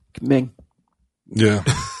 Yeah, Ming. Yeah.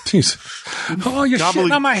 Jeez. Oh, you're Gobbly-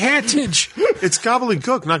 shitting on my heritage. It's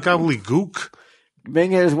gobbledygook, not gobbledygook.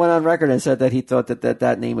 Ming has went on record and said that he thought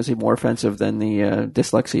that name was more offensive than the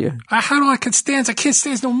dyslexia. How do I can stand? I can't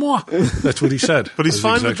stand no more. That's what he said. But he's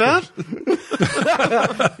fine with that?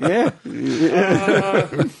 Yeah.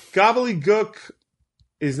 Gobbledygook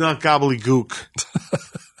is not gobbledygook.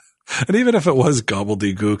 And even if it was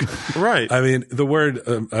gobbledygook, Right. I mean, the word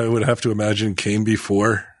I would have to imagine came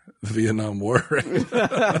before the Vietnam War. Right?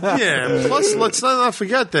 Yeah. Plus, let's not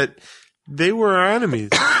forget that they were our enemies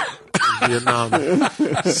in Vietnam,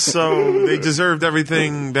 so they deserved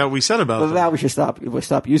everything that we said about But them. now we should stop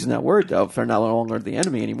using that word, though, if they're no longer the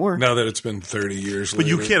enemy anymore. Now that it's been 30 years But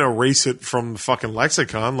later. you can't erase it from the fucking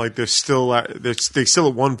lexicon. Like they still at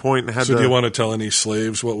one point had. So do you want to tell any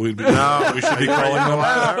slaves what we should be calling them?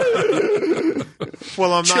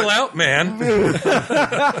 Well, I'm Chill not. out, man.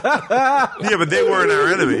 Yeah, but they weren't our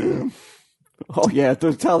enemy. Oh, yeah,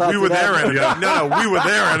 tell that We to were them. their enemy. No, we were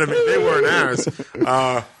their enemy. They weren't ours.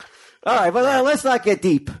 All right, but let's not get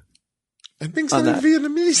deep. I think so.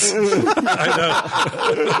 Vietnamese. I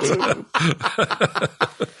know.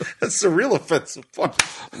 That's the real offensive part.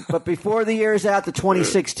 But before the year is out, the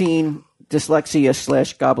 2016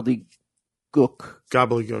 dyslexia/gobbledygook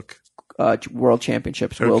Gobbledygook. World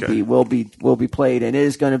Championships Okay. will be played, and it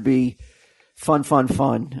is going to be fun.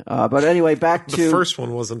 But anyway, back to The first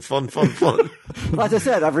one wasn't fun. As I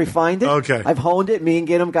said, I've refined it. Okay. I've honed it. Me and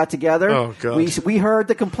Gidim got together. Oh, God. We heard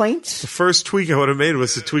the complaints. The first tweak I would have made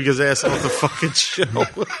was to tweak his ass off the fucking show.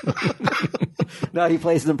 No, he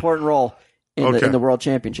plays an important role in the World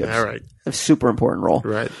Championships. All right. A super important role.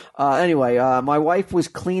 Right. Anyway, my wife was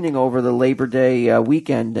cleaning over the Labor Day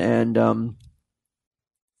weekend and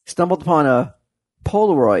stumbled upon a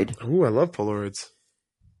Polaroid Ooh, I love Polaroids.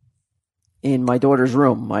 in my daughter's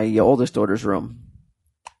room, my oldest daughter's room.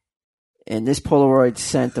 And this Polaroid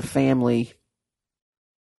sent the family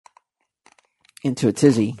into a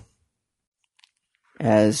tizzy,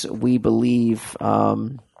 as we believe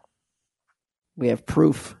we have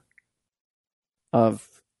proof of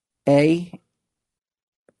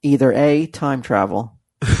either time travel.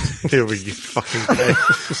 Here we go. Fucking day.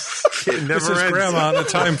 It never This is ends. Grandma on the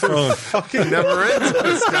time phone. Fucking never ends with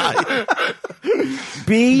this guy.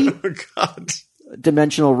 B, Oh, God.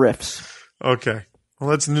 dimensional rifts. Okay. Well,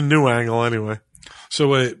 that's the new angle anyway. So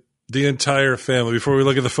wait, the entire family, before we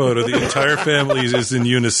look at the photo, the entire family is in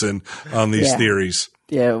unison on these Yeah. theories.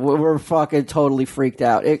 Yeah, we're fucking totally freaked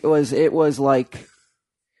out. It was like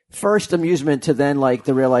first amusement to then like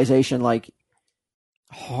the realization, like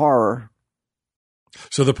horror.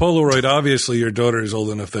 So the Polaroid, obviously your daughter is old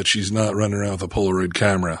enough that she's not running around with a Polaroid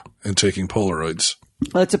camera and taking Polaroids.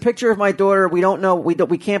 It's a picture of my daughter. We don't know. We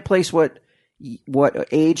can't place what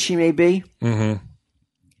age she may be. Mm-hmm.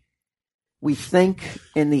 We think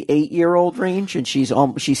in the 8-year-old range, and she's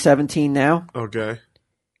 17 now. Okay.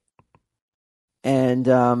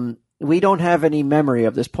 And we don't have any memory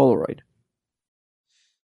of this Polaroid,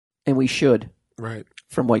 and we should. Right.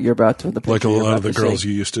 From what you're about to the picture Like a you're lot about of the to girls see.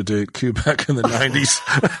 you used to date, Q, back in the 90s.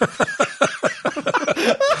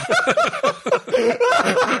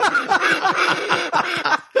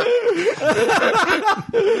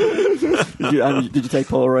 Did you take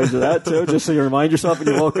Polaroids of that too, just so you remind yourself when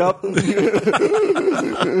you woke up?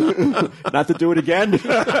 Not to do it again.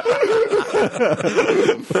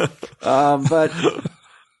 But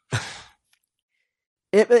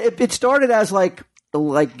it started as like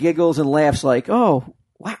giggles and laughs, like, oh,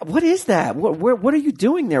 wow, what is that? What are you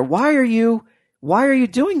doing there? Why are you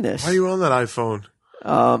doing this? Why are you on that iPhone?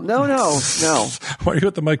 No. Why are you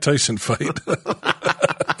at the Mike Tyson fight?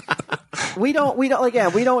 We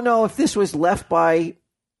don't know if this was left by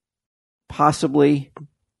possibly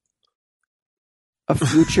a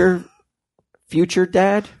future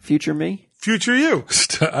dad, future me. Future you.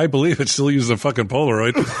 I believe it still uses a fucking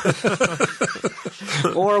Polaroid.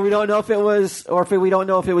 Or we don't know if it was, we don't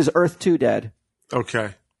know if it was Earth 2 dad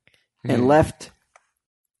Okay. and left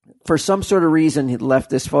for some sort of reason. He left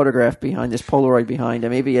this photograph behind, this Polaroid behind,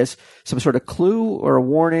 and maybe as some sort of clue or a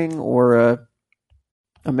warning or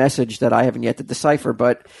a message that I haven't yet to decipher.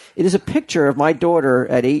 But it is a picture of my daughter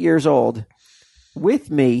at 8 years old with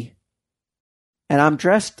me, and I'm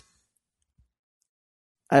dressed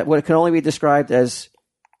at what can only be described as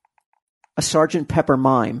a Sergeant Pepper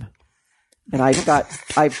mime. And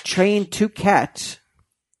I've trained 2 cats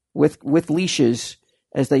with leashes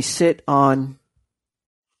as they sit on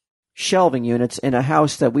shelving units in a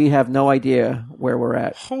house that we have no idea where we're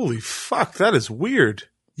at. Holy fuck, that is weird.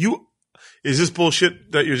 Is this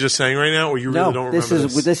bullshit that you're just saying right now, or you really don't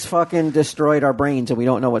remember this fucking destroyed our brains, and we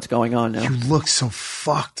don't know what's going on now. You look so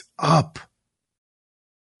fucked up.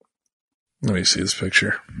 Let me see this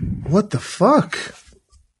picture. What the fuck?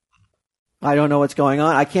 I don't know what's going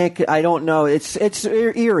on. I don't know. It's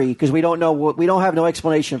eerie because we don't know. We don't have no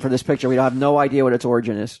explanation for this picture. We don't have no idea what its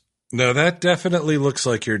origin is. No, that definitely looks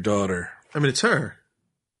like your daughter. I mean, it's her.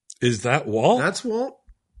 Is that Walt? That's Walt.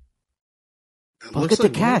 Look at the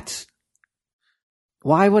cats.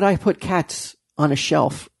 Why would I put cats on a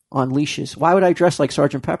shelf on leashes. Why would I dress like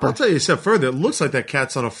Sergeant Pepper? I'll tell you a step further. It looks like that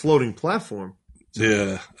cat's on a floating platform.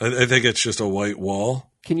 Yeah, I think it's just a white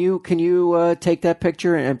wall. Can you take that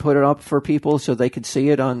picture and put it up for people so they can see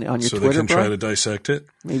it on your so Twitter? They can bro? try to dissect it.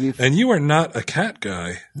 Maybe. And you are not a cat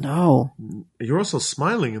guy. No. You're also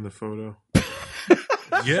smiling in the photo.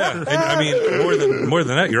 Yeah, and I mean more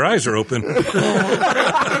than that, your eyes are open.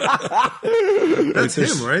 That's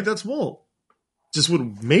him, right? That's Walt. Just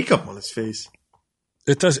with makeup on his face.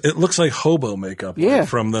 It does. It looks like hobo makeup. Yeah, like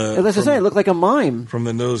from the. That's what I say. It looked like a mime from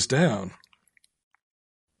the nose down.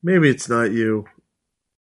 Maybe it's not you.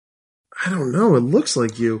 I don't know. It looks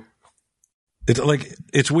like you.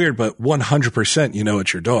 It's weird, but 100%, you know,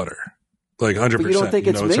 it's your daughter. Like 100%. But you don't think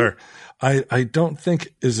it's me? her. I don't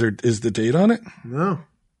think is the date on it? No.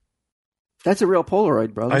 That's a real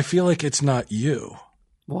Polaroid, brother. I feel like it's not you.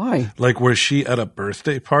 Why? Like, was she at a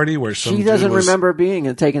birthday party where some she doesn't remember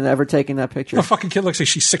ever taking that picture? A fucking kid looks like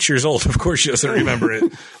she's 6 years old. Of course she doesn't remember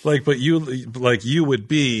it. But you would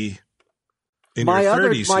be in your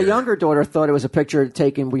 30s. My younger daughter thought it was a picture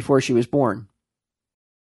taken before she was born.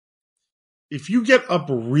 If you get up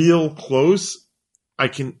real close,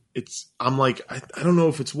 I'm like, I don't know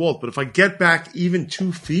if it's Walt, but if I get back even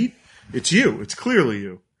 2 feet, it's you. It's clearly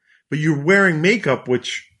you. But you're wearing makeup,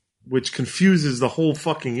 which confuses the whole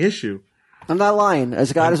fucking issue. I'm not lying.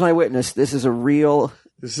 As God is my witness, this is a real.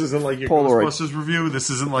 This isn't like your Polaroid. Ghostbusters review. This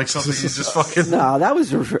isn't like something you just fucking. No, that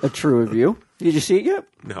was a true review. Did you see it yet?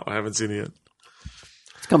 No, I haven't seen it yet.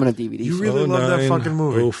 It's coming on DVD. You really love that fucking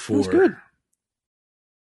movie. It was good.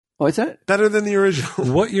 What's that? Better than the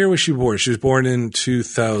original. What year was she born? She was born in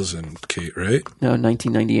 2000, Kate, right? No,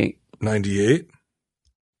 1998. 98?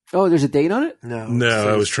 Oh, there's a date on it? No,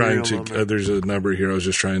 I was trying to. There's a number here. I was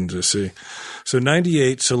just trying to see. So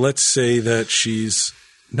 98. So let's say that she's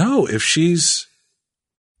if she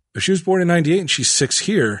was born in 98 and she's 6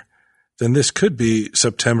 here, then this could be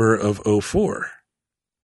September of 04.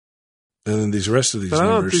 And then these rest of these numbers.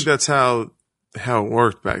 I don't think that's how it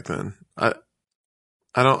worked back then. I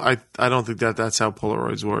don't think that's how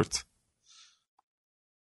Polaroids worked.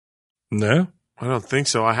 No. I don't think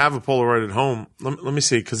so. I have a Polaroid at home. Let me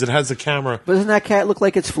see, because it has the camera. But doesn't that cat look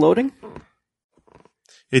like it's floating?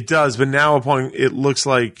 It does, but now it looks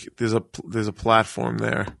like there's a platform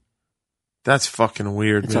there. That's fucking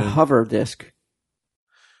weird. It's man. a hover disc.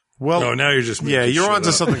 Well, no, now you're just you're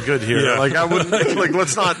onto something good here. Yeah. Like I wouldn't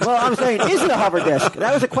let's not. Well, I'm saying, is it a hover disc?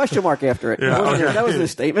 That was a question mark after it. Yeah, that wasn't a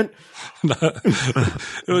statement.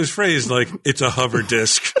 It was phrased like it's a hover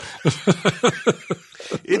disc.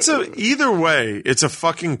 Either way, it's a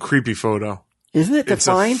fucking creepy photo. Isn't it to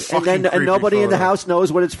find? And nobody in the house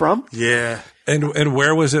knows what it's from? Yeah. And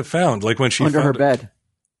where was it found? Like when she under her bed.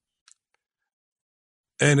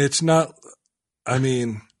 And it's not. I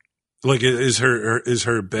mean, like is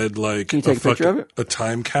her bed like? Can you take a picture of it? A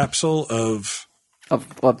time capsule of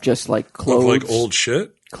just like clothes, of like old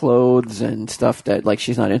shit, clothes and stuff that like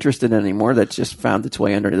she's not interested in anymore. That's just found its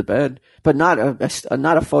way under the bed, but not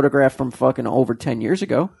a photograph from fucking over 10 years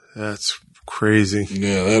ago. That's crazy.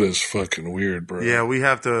 Yeah, that is fucking weird, bro. Yeah, we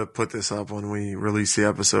have to put this up when we release the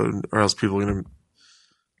episode, or else people are gonna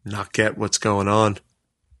not get what's going on.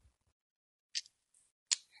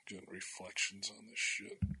 Getting reflections on this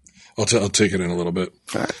shit. I'll take it in a little bit,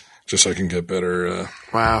 just so I can get better.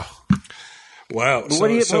 Wow. So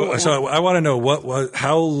I want to know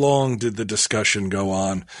how long did the discussion go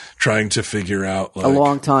on trying to figure out? Like, a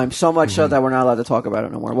long time, so much so that we're not allowed to talk about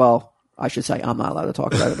it no more. Well, I should say I'm not allowed to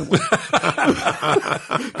talk about it anymore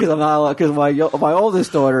because I'm not allowed. Because my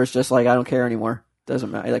oldest daughter is just like, I don't care anymore.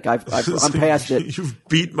 Doesn't matter. Like I'm past it. You've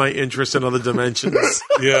beat my interest in other dimensions.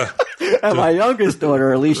 Yeah. And my youngest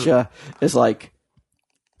daughter, Alicia, is like,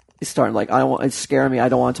 it's starting like, it's scaring me. I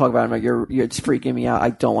don't want to talk about it anymore. It's freaking me out.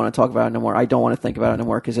 I don't want to talk about it anymore. I don't want to think about it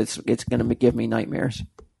anymore because it's going to give me nightmares.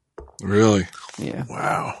 Really? Yeah.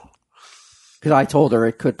 Wow. Because I told her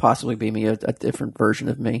it could possibly be me, a different version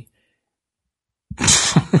of me.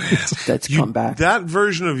 That's come back. That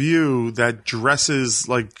version of you that dresses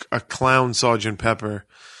like a clown Sergeant Pepper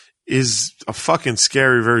is a fucking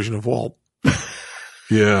scary version of Walt.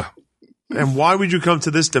 Yeah. And why would you come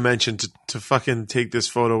to this dimension to fucking take this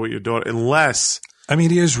photo with your daughter? Unless, I mean,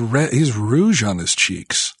 he has rouge on his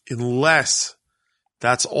cheeks. Unless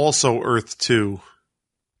that's also Earth 2.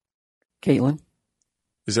 Caitlin?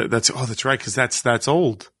 That's right, because that's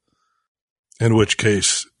old. In which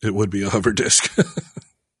case, it would be a hover disc.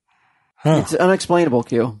 Huh. It's unexplainable,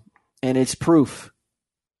 Q, and it's proof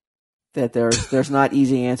that there's not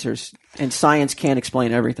easy answers, and science can't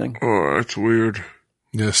explain everything. Oh, that's weird.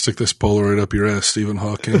 Yeah, stick this Polaroid up your ass, Stephen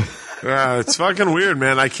Hawking. Yeah, it's fucking weird,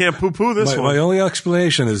 man. I can't poo-poo this one. My only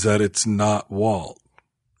explanation is that it's not Walt.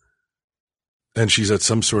 And she's at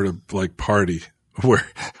some sort of like party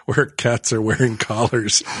where cats are wearing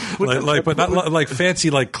collars, but not like fancy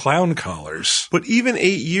like clown collars. But even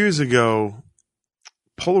 8 years ago,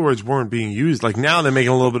 Polaroids weren't being used. Like now they're making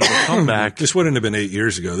a little bit of a comeback. This wouldn't have been 8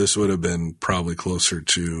 years ago. This would have been probably closer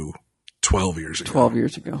to 12 years ago. 12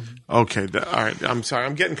 years ago. Okay, all right. I'm sorry.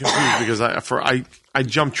 I'm getting confused because I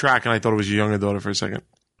jumped track and I thought it was your younger daughter for a second.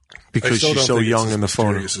 Because she's so young in the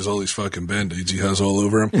photo. There's all these fucking Band-Aids he has all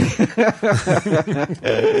over him. You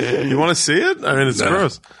want to see it? I mean, it's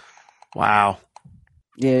gross. Wow.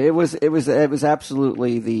 Yeah, it was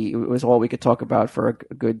absolutely it was all we could talk about for a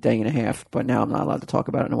good day and a half. But now I'm not allowed to talk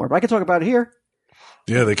about it anymore. But I can talk about it here.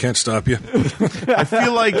 Yeah, they can't stop you. I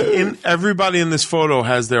feel like everybody in this photo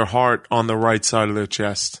has their heart on the right side of their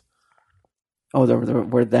chest. Oh,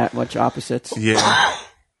 we're that much opposites. Yeah.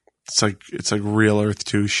 It's like real Earth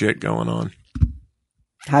 2 shit going on.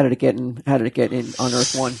 How did it get in on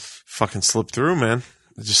Earth 1? Fucking slipped through, man.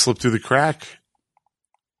 It just slipped through the crack.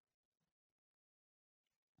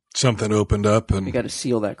 Something opened up and We got to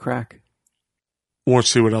seal that crack. Or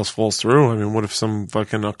see what else falls through. I mean, what if some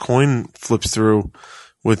fucking a coin flips through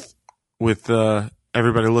with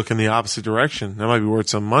everybody looking the opposite direction? That might be worth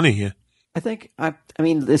some money here. I think I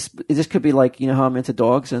mean this could be like, you know how I'm into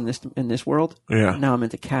dogs in this world? Yeah. Now I'm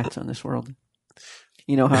into cats on this world.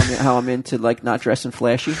 You know how I'm into like not dressing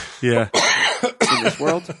flashy Yeah. in this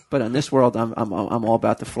world, but in this world I'm all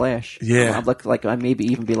about the flash. Yeah. I look like I maybe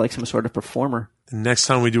even be like some sort of performer. The next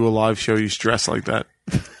time we do a live show, you dress like that.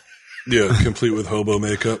 yeah, complete with hobo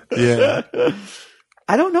makeup. Yeah.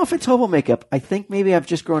 I don't know if it's hobo makeup. I think maybe I've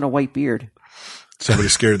just grown a white beard. Somebody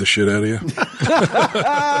scared the shit out of you.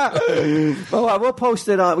 Well, I will post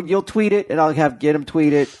it on. You'll tweet it, and I'll get him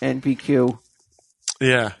tweet it. And PQ.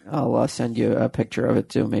 Yeah. I'll send you a picture of it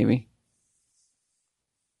too, maybe.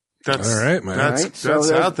 That's all right, man. That's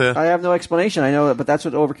So out there. I have no explanation. I know that, but that's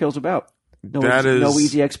what Overkill's about. No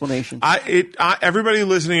easy explanation. Everybody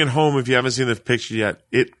listening at home, if you haven't seen the picture yet,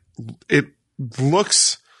 it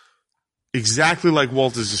looks exactly like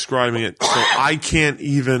Walt is describing it. So I can't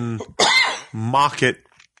even mock it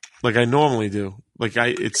like I normally do. Like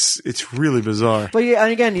it's really bizarre. But yeah,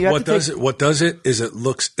 and again, you have What does it is it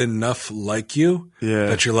looks enough like you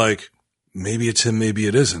that you're like, maybe it's him, maybe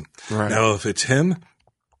it isn't. Right. Now, if it's him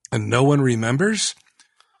and no one remembers,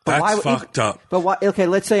 that's fucked up. But why? Okay,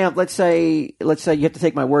 let's say you have to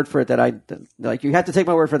take my word for it that you have to take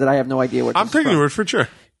my word for it that I have no idea what. I'm taking your word for it, sure.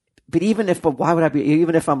 But why would I be?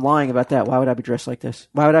 Even if I'm lying about that, why would I be dressed like this?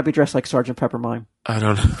 Why would I be dressed like Sergeant Pepper Mime? I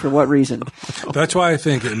don't know. For what reason? That's why I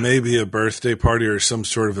think it may be a birthday party or some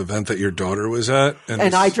sort of event that your daughter was at.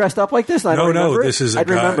 And I dressed up like this? No, this is a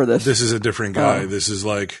guy. Remember this. This is a different guy. This is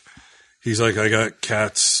like, he's like, I got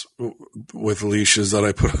cats with leashes that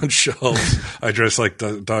I put on shelves. I dress like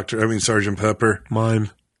Sergeant Pepper. Mime.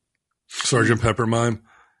 Sergeant Pepper Mime.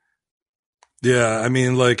 Yeah, I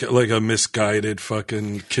mean, like a misguided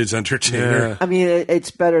fucking kids entertainer. Yeah. I mean,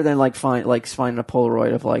 it's better than finding a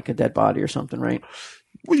Polaroid of like a dead body or something, right?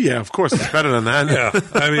 Well, yeah, of course, it's better than that. Yeah,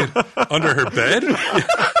 I mean, under her bed.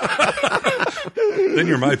 Then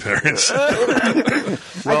you're my parents.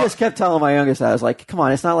 I just kept telling my youngest, I was like, "Come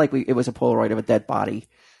on, it's not like it was a Polaroid of a dead body.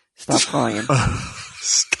 Stop crying."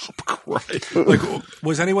 Stop crying. Like,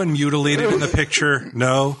 was anyone mutilated in the picture?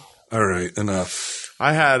 No. All right, enough.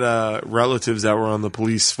 I had relatives that were on the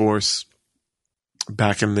police force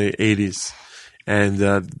back in the 80s, and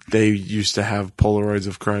they used to have Polaroids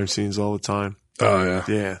of crime scenes all the time. Oh, yeah.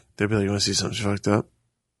 Yeah. They'd be like, "You want to see something fucked up?"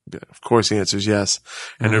 Yeah, of course the answer is yes.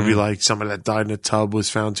 And there'd be like somebody that died in a tub was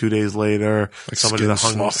found 2 days later. Like somebody that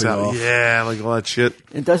hung themselves. Yeah, like all that shit.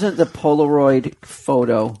 And doesn't the Polaroid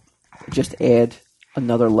photo just add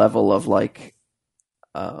another level of like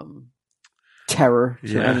terror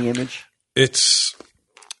to any image? It's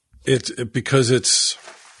because it's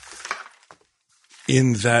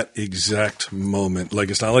in that exact moment.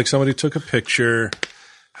 Like, it's not like somebody took a picture,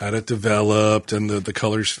 had it developed, and the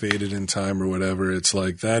colors faded in time or whatever. It's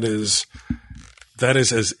like that is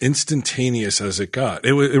as instantaneous as it got.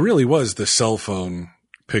 It really was the cell phone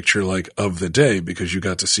picture like of the day because you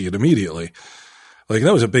got to see it immediately. Like,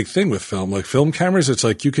 that was a big thing with film. Like, film cameras, it's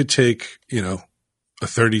like you could take, a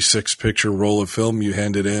 36 picture roll of film, you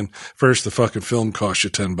hand it in. First, the fucking film costs you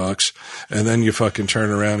 $10, and then you fucking turn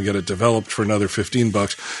around and get it developed for another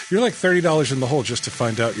 $15. You're like $30 in the hole just to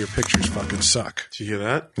find out your pictures fucking suck. Did you hear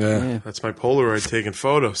that? Yeah. That's my Polaroid taking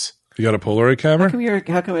photos. You got a Polaroid camera?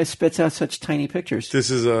 How come it spits out such tiny pictures? This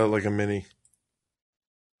is like a mini.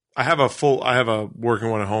 I have a working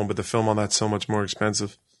one at home, but the film on that's so much more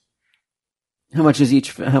expensive. How much is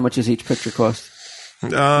each picture cost?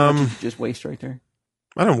 How much did you just waste right there?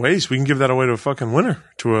 I don't waste. We can give that away to a fucking winner.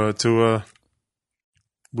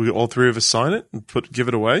 We all three of us sign it and give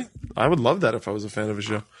it away. I would love that if I was a fan of a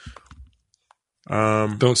show.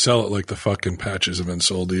 Don't sell it like the fucking patches have been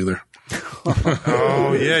sold either.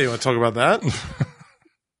 Oh yeah, you want to talk about that?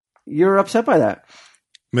 You're upset by that?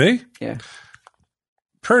 Me? Yeah.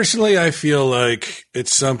 Personally, I feel like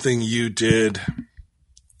it's something you did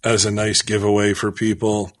as a nice giveaway for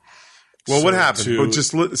people. Well, what happened?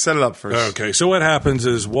 Just set it up first. Okay, so what happens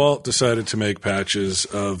is Walt decided to make patches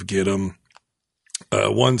of Get 'em.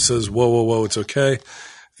 One says, whoa, whoa, whoa, it's okay.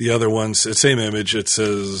 The other one, same image, it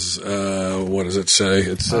says, what does it say?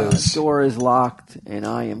 It says... door is locked and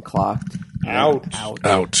I am clocked. Out.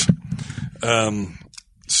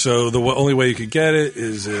 So the only way you could get it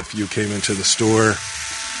is if you came into the store.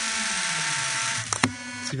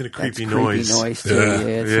 It's even a creepy noise. Too. Yeah,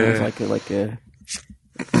 it sounds like a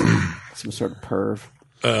some sort of perv.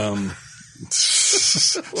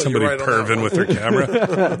 Somebody perving with their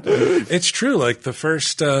camera. It's true. Like the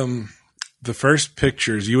first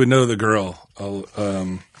pictures, you would know the girl.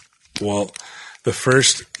 Well, the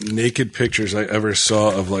first naked pictures I ever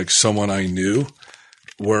saw of like someone I knew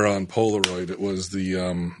were on Polaroid. It was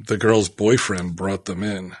the girl's boyfriend brought them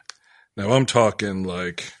in. Now I'm talking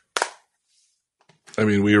like, I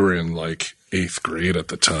mean, we were in like 8th grade at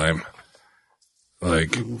the time.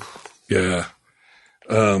 Like, yeah.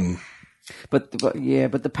 But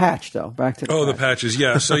the patch though. Back to the patches.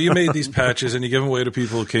 Yeah. So you made these patches and you give them away to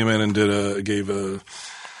people who came in and gave a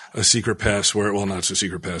secret password. Well, not a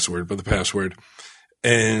secret password, but the password.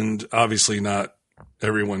 And obviously not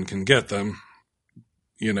everyone can get them.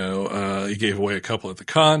 You know, you gave away a couple at the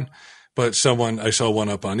con, but I saw one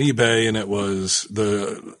up on eBay and it was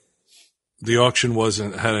the auction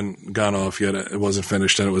hadn't gone off yet. It wasn't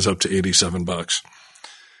finished and it was up to $87.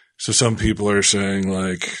 So some people are saying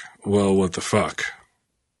like, well, what the fuck?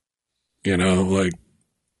 You know, like.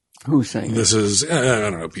 Who's saying this? Is, I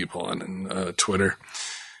don't know, people on Twitter.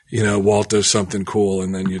 You know, Walt does something cool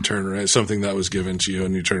and then you turn around, something that was given to you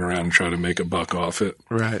and you turn around and try to make a buck off it.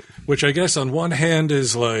 Right. Which I guess on one hand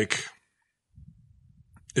is like,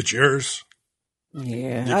 it's yours.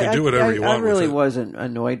 Yeah. You can do whatever you want. I really with it. wasn't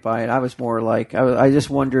annoyed by it. I was more like, I just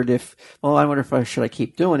wondered if should I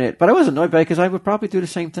keep doing it? But I wasn't annoyed by it because I would probably do the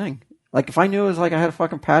same thing. Like if I knew it was like I had a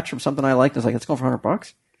fucking patch from something I liked, I was like, let's go for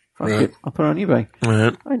 $100. Fuck it, I'll put it on eBay.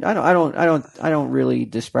 Right. I don't really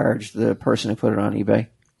disparage the person who put it on eBay.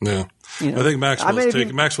 No. You know, I think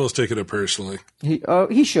Maxwell's taking it personally.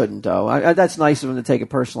 He shouldn't though. That's nice of him to take it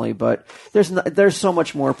personally, but there's so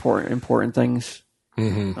much more important things.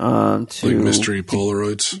 Mm-hmm. Like mystery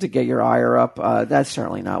Polaroids to get your ire up. That's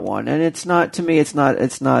certainly not one, and it's not to me. It's not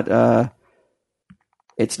a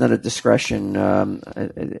discretion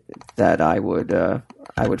that I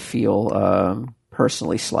would feel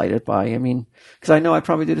personally slighted by. I mean, because I know I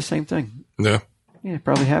probably do the same thing. Yeah,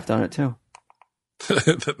 probably have done it too.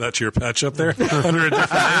 That's your patch up there under a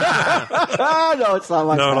different name? No, it's not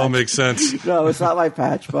my. No, patch. It all makes sense. No, it's not my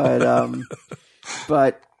patch, but.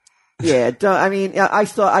 Yeah, I mean,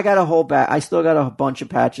 I got a whole I still got a bunch of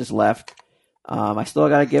patches left. I still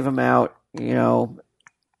got to give them out, you know,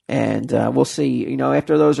 and we'll see. You know,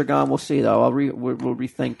 after those are gone, we'll see though. We'll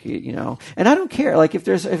rethink, you know. And I don't care. Like if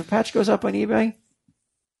a patch goes up on eBay,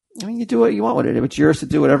 I mean, you do what you want with it. It's yours to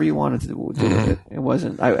do whatever you wanted to do with it. It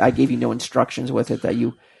wasn't. I gave you no instructions with it that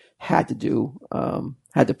you had to do.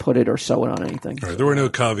 Had to put it or sew it on anything. Right, there were no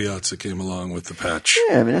caveats that came along with the patch.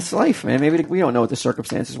 Yeah, I mean, that's life, man. Maybe we don't know what the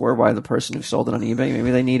circumstances were by the person who sold it on eBay.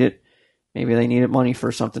 Maybe they needed money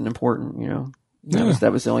for something important, you know.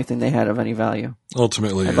 That was the only thing they had of any value.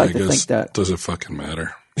 Ultimately, I guess does it fucking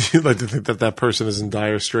matter? You'd like to think that person is in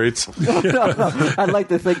dire straits? No. I'd like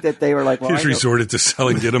to think that they were like, well, he's resorted to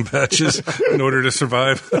selling Get 'em patches in order to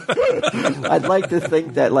survive. I'd like to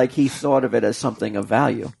think that like he thought of it as something of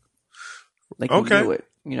value. Like he knew it,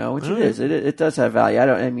 you know, which it is. It does have value. I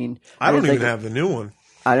don't even have the new one.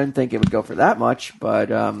 I didn't think it would go for that much,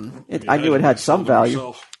 but I knew it had some value.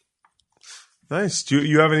 Myself. Nice. Do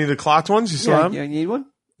you have any of the clocked ones? You still have? You need one?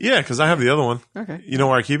 Yeah, because I have the other one. Okay. You know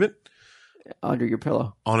where I keep it? Under your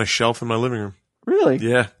pillow. On a shelf in my living room. Really?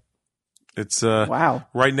 Yeah. It's wow.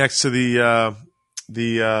 Right next to the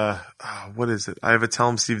what is it? I have a Tell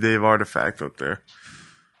 'em Steve Dave artifact up there.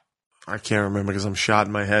 I can't remember because I'm shot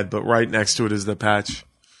in my head, but right next to it is the patch.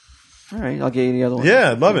 All right, I'll get you the other one.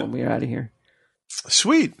 Yeah, I'd love it. When we're out of here.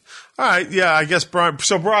 Sweet. All right, yeah, I guess Brian.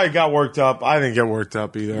 So Brian got worked up. I didn't get worked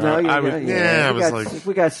up either. No, I was like,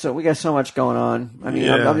 we got so much going on. I mean,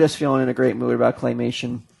 I'm just feeling in a great mood about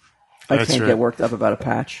claymation. I can't get worked up about a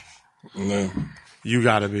patch. No. You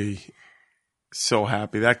got to be so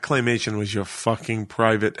happy. That claymation was your fucking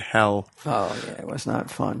private hell. Oh, yeah, it was not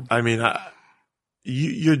fun. I mean,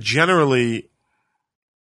 you're generally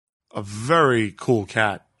a very cool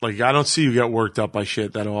cat. Like, I don't see you get worked up by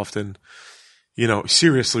shit that often. You know,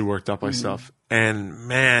 seriously worked up by stuff. And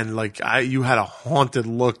man, like you had a haunted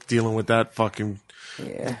look dealing with that fucking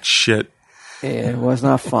shit. Yeah, it was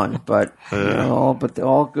not fun, but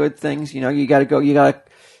all good things. You know, you got to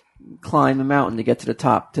climb the mountain to get to the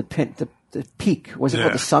top, to the peak. Was it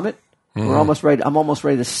called the summit? We're almost ready. I'm almost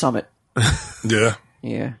ready to summit. Yeah.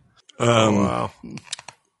 Yeah. Wow.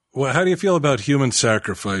 Well, how do you feel about human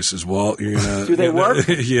sacrifices, Walt? You're gonna, Do they work?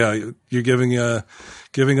 Yeah, you're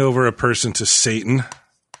giving over a person to Satan.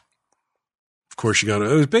 Of course, it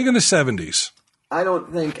was big in the 70s. I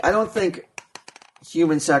don't think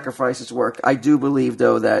human sacrifices work. I do believe,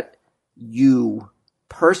 though, that you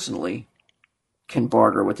personally can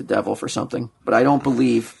barter with the devil for something, but I don't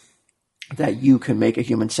believe that you can make a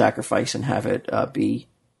human sacrifice and have it be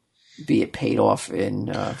it paid off by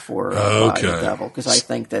the devil. Because I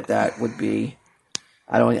think that would be.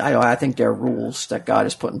 I think there are rules that God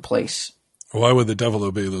has put in place. Why would the devil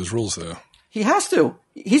obey those rules, though? He has to.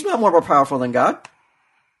 He's not more powerful than God.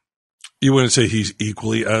 You wouldn't say he's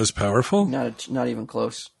equally as powerful? Not even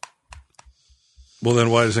close. Well, then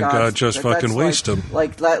why doesn't God just fucking waste him?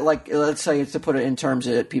 Like let's say, to put it in terms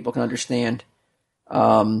that people can understand.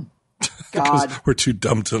 God, we're too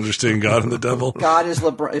dumb to understand God and the devil. God is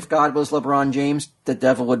if God was LeBron James, the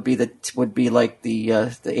devil would be like the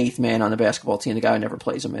eighth man on the basketball team, the guy who never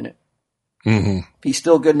plays a minute. Mm-hmm. He's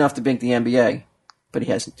still good enough to make the NBA, but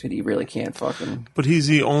he really can't fucking. But he's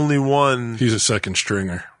the only one. He's a second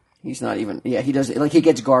stringer. He's not even. Yeah, he doesn't. Like, he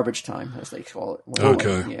gets garbage time, as they call it.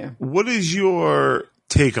 Okay. Yeah. What is your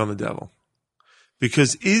take on the devil?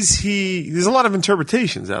 Because there's a lot of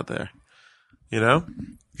interpretations out there, you know?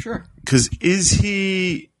 Sure. Because is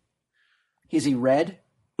he red?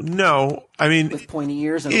 No. I mean, with pointy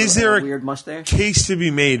ears and is there a weird mustache? Case to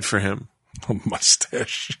be made for him? A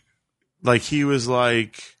mustache. Like, he was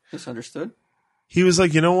like. Misunderstood? He was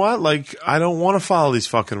like, you know what? Like, I don't want to follow these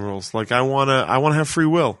fucking rules. Like, I want to have free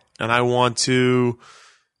will. And I want to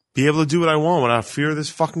be able to do what I want without fear of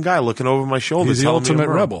this fucking guy looking over my shoulder. He's the ultimate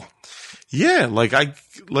rebel. Yeah. But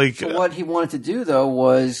what he wanted to do, though,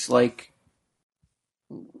 was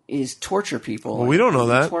torture people. Well, we don't know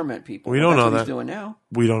that. Torment people. We don't know that. What he's doing now.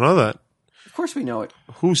 We don't know that. Of course we know it.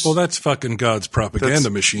 Well, that's fucking God's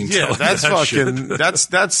propaganda machine. Yeah, that's that fucking.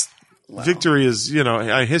 Shit. That's Wow. Victory is,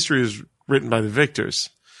 history is written by the victors.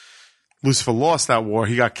 Lucifer lost that war.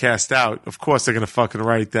 He got cast out. Of course, they're going to fucking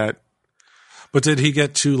write that. But did he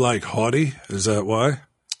get too haughty? Is that why?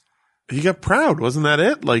 He got proud. Wasn't that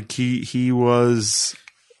it? Like he was.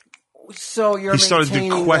 So you're started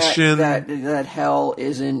to question that hell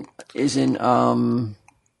isn't is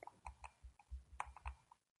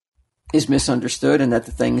misunderstood, and that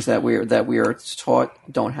the things that we are taught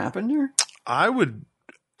don't happen there. I would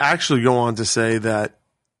actually go on to say that.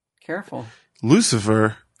 Careful,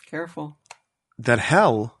 Lucifer. Careful. That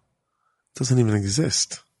hell doesn't even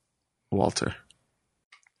exist, Walter.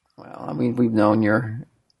 Well, I mean, we've known your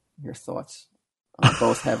thoughts on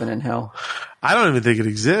both heaven and hell. I don't even think it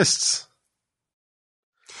exists.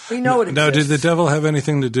 We know it exists. Now, did the devil have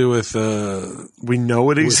anything to do with? We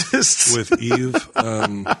know it exists with Eve.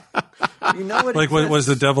 You know it exists. Was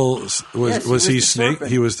the devil? Was he snake?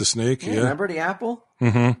 Serpent. He was the snake. Yeah. Remember the apple?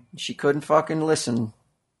 Mm-hmm. She couldn't fucking listen.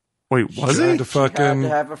 Wait, was he? he? Had to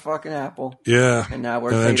have a fucking apple. Yeah. And now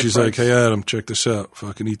we're. And then she's like, "Hey, Adam, check this out.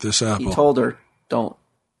 Fucking eat this apple." He told her, "Don't.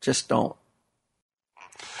 Just don't."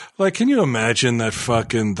 Like, can you imagine that?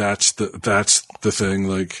 Fucking that's the thing.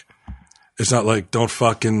 Like, it's not like don't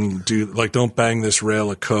fucking don't bang this rail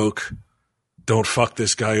of Coke. Don't fuck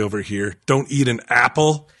this guy over here. Don't eat an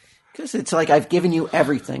apple. Because it's like, I've given you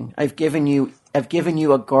everything. I've given you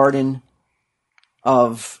a garden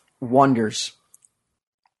of wonders.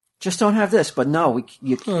 Just don't have this. But no,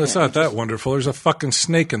 you can't. Well, it's not that wonderful. There's a fucking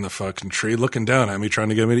snake in the fucking tree looking down at me, trying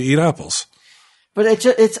to get me to eat apples. But I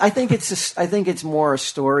think it's more a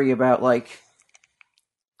story about, like,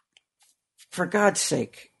 for God's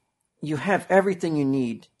sake, you have everything you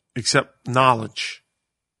need except knowledge.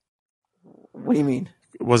 What do you mean?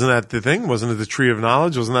 Wasn't that the thing? Wasn't it the tree of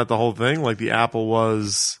knowledge? Wasn't that the whole thing? Like, the apple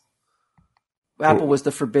was... Apple was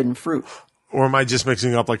the forbidden fruit. Or am I just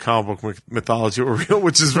mixing up, like, comic book mythology or real,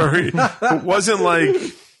 which is very... It wasn't like...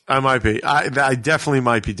 I might be. I definitely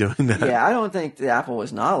might be doing that. Yeah, I don't think the apple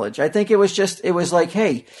was knowledge. I think it was like,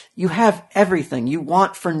 hey, you have everything you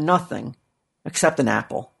want for nothing except an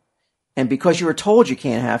apple. And because you were told you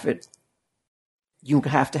can't have it, you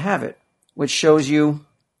have to have it, which shows you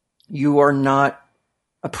are not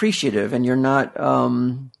appreciative and you're not,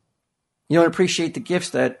 you don't appreciate the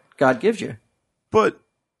gifts that God gives you. But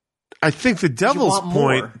I think the devil's want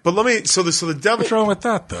point. more. But let me. So the devil. What's wrong with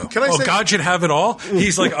that, though? Can I say- God should have it all?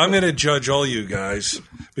 He's like, I'm going to judge all you guys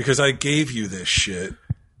because I gave you this shit,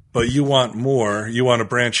 but you want more. You want to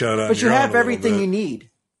branch out on But you your own have a everything little you bit. need.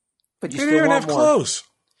 But you They still didn't even want have more. clothes.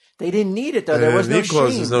 They didn't need it though. There was no need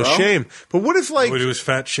clothes. shame. There's no bro. shame. But what if like? What, it was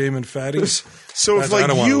fat shaming fatties? So if I like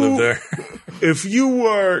don't want to live you, there. if you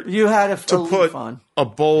were You had a to leaf put on. a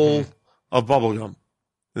bowl of bubble gum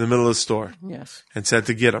in the middle of the store Yes. and said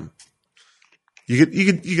to get them, you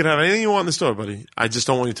could have anything you want in the store, buddy. I just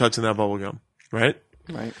don't want you touching that bubble gum, right?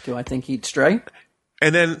 Right. Do I think he'd stray?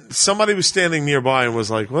 And then somebody was standing nearby and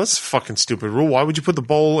was like, "Well, that's a fucking stupid rule. Why would you put the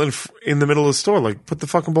bowl in the middle of the store? Like, put the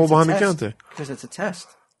fucking bowl behind the counter." Because it's a test.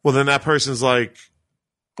 Well, then that person's like,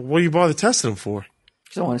 "What do you bother testing him for?"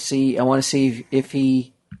 Because I want to see if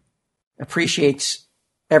he appreciates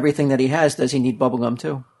everything that he has. Does he need bubblegum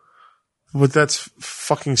too? But that's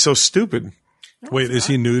fucking so stupid. Wait, is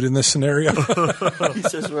he nude in this scenario? He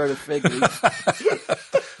says we're at a fig leaf.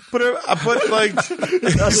 But like,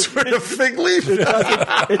 it's with a fig leaf.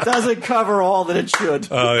 It doesn't cover all that it should.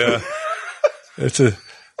 Oh, yeah. It's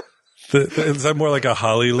is that more like a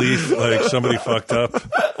holly leaf? Like somebody fucked up?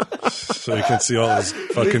 So you can see all his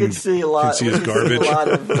fucking. You can see a lot. Can see his we can see garbage. a lot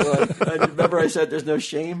of, remember I said there's no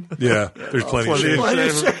shame? Yeah, there's plenty of shame. Plenty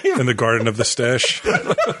of shame. In the garden of the stash.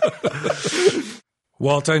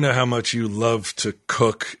 Walt, I know how much you love to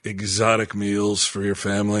cook exotic meals for your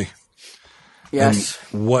family. Yes.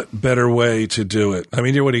 And what better way to do it? I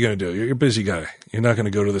mean, what are you going to do? You're a busy guy. You're not going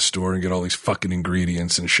to go to the store and get all these fucking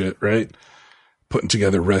ingredients and shit, right? Putting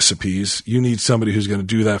together recipes. You need somebody who's going to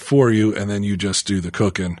do that for you, and then you just do the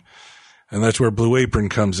cooking. And that's where Blue Apron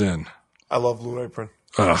comes in. I love Blue Apron.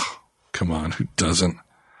 Ugh, come on. Who doesn't?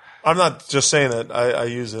 I'm not just saying it. I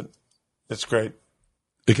use it. It's great.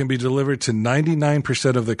 It can be delivered to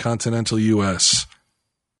 99% of the continental U.S.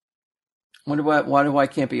 Wonder why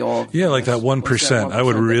can't be all? Yeah, like that 1%. What's that I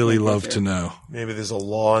would 1% that really can't get love there? to know. Maybe there's a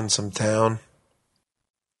law in some town.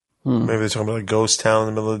 Maybe they're talking about a ghost town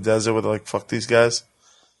in the middle of the desert where they're like, fuck these guys.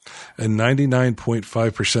 And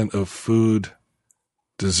 99.5% of food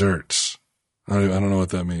desserts. I don't know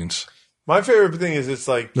what that means. My favorite thing is it's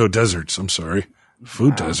like No, deserts. I'm sorry.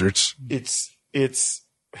 Food deserts. it's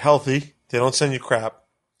healthy. They don't send you crap.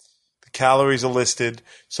 The calories are listed.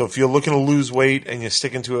 So if you're looking to lose weight and you're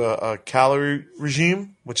sticking to a calorie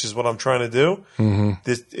regime, which is what I'm trying to do,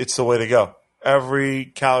 it's the way to go. Every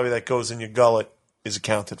calorie that goes in your gullet is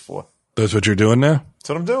accounted for. That's what you're doing now? That's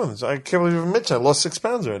what I'm doing. I can't believe I mentioned I lost 6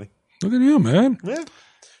 pounds already. Look at you, man. Yeah.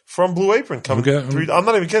 From Blue Apron. Coming Okay. I'm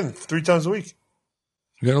not even kidding. 3 times a week.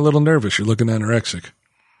 You got a little nervous. You're looking anorexic.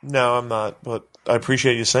 No, I'm not. But I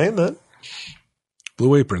appreciate you saying that.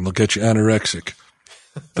 Blue Apron, they'll get you anorexic.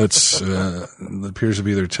 That's appears to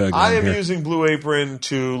be their tagline I am here. using Blue Apron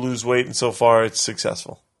to lose weight, and so far it's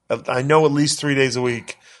successful. I know at least 3 days a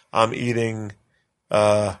week I'm eating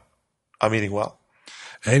well.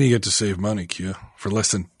 And you get to save money, Q, for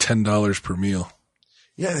less than $10 per meal.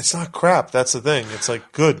 Yeah, and it's not crap. That's the thing. It's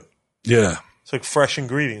like good. Yeah. It's like fresh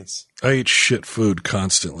ingredients. I eat shit food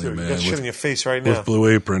constantly, Dude, you man. got shit in your face right now. With Blue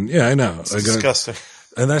Apron. Yeah, I know. It's disgusting.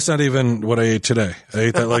 And that's not even what I ate today. I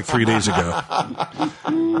ate that like 3 days ago.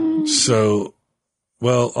 So,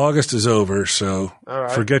 well, August is over, so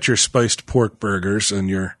forget your spiced pork burgers and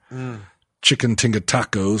your chicken tinga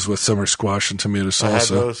tacos with summer squash and tomato salsa. I had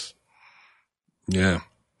those. Yeah.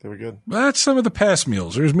 They were good. That's some of the past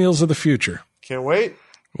meals. There's meals of the future. Can't wait.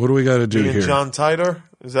 What do we got to do Being here? John Titor.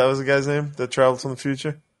 Is that was the guy's name that traveled from the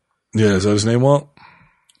future? Yeah, is that his name, Walt?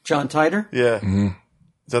 John Titor, Yeah. Mm-hmm. Is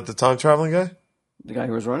that the time traveling guy? the guy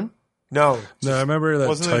who was running. No. No, I remember that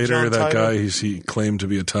Wasn't it Titor, John that Titor? guy, he claimed to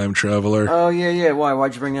be a time traveler. Oh yeah.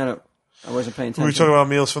 Why'd you bring that up? I wasn't paying We were attention. talking about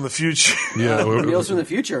meals from the future. Yeah, Meals from the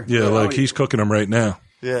future. yeah, Oh, like he's cooking them right now.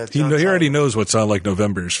 Yeah. He John already Titor. knows what's on like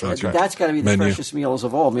November's fucking That's got to be the menu. freshest meals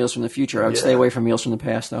of all. Meals from the future. I would stay away from meals from the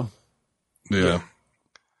past, though. Yeah.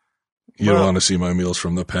 You don't want to see my meals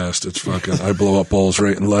from the past. It's fucking, I blow up bowls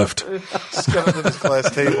right and left. Just come to this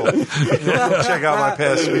glass table. Check out my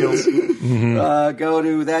past meals. Go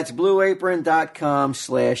to that's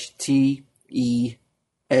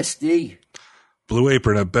blueapron.com/TESD. Blue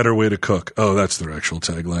Apron, a better way to cook. Oh, that's their actual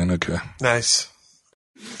tagline. Okay. Nice.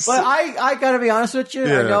 But I got to be honest with you.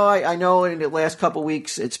 Yeah. I know in the last couple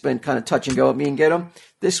weeks it's been kind of touch and go at me and get them.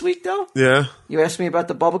 This week, though, Yeah. you asked me about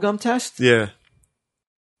the bubblegum test. Yeah.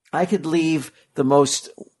 I could leave the most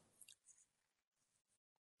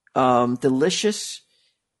delicious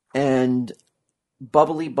and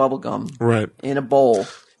bubbly bubble gum Right. in a bowl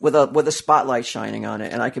with a spotlight shining on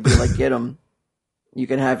it, and I could be like, get him. You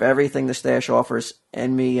can have everything the stash offers,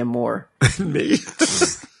 and me, and more. Me?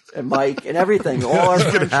 And Mike, and everything. All our You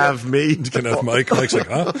can friendship, have me. You can have Mike. Mike's like,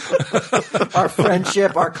 huh? our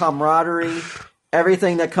friendship, our camaraderie,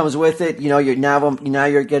 everything that comes with it. You're now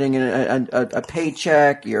you're getting a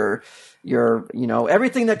paycheck. You're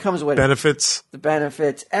everything that comes with Benefits. the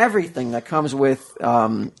benefits, everything that comes with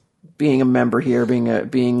being a member here,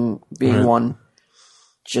 being Right. one.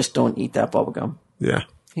 Just don't eat that bubblegum. Yeah.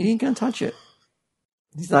 He ain't gonna touch it.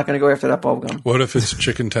 He's not gonna go after that bubblegum. What if it's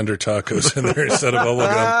chicken tender tacos in there instead of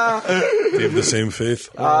bubblegum? Do you have the same faith?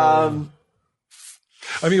 I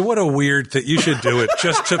mean, what a weird thing. You should do it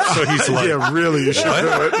just so he's like, Yeah, really, you should do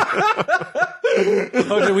it.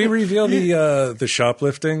 oh, did we reveal the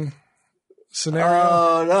shoplifting scenario?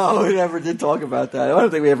 Oh no, we never did talk about that. I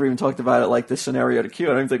don't think we ever even talked about it like this scenario to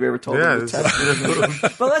Q. I don't think we ever told him the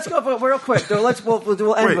test. But let's go real quick. Though.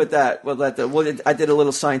 We'll end Wait. with that. I did a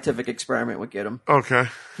little scientific experiment with Get him. Okay.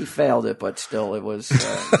 He failed it, but still, it was.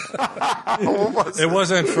 It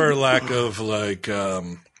wasn't for lack of like.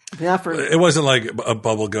 Not for. It wasn't like a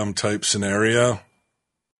bubblegum type scenario.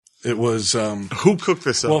 It was. Who cooked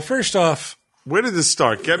this up? Uh, Well, first off, Where did this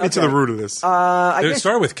start? Get me to the root of this. I it guess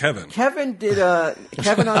started with Kevin. Kevin did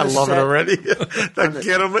Kevin on I the love set. it already. That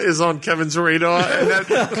Get Him is on Kevin's radar, and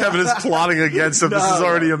that Kevin is plotting against him. This is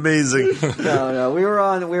already amazing. No, we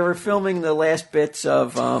were filming the last bits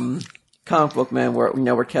of Comic Book Man,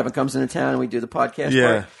 where Kevin comes into town and we do the podcast.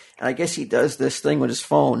 Yeah. part. And I guess he does this thing with his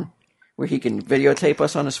phone where he can videotape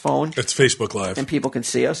us on his phone, It's Facebook Live. and people can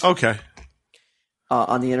see us Okay,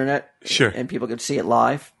 on the internet. Sure. And people can see it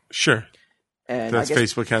live. sure. And That's I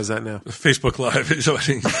guess, Facebook has that now. Facebook Live is what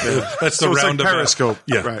that's the So it's like roundabout. Periscope.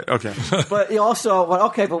 Yeah. Right. Okay. But you also,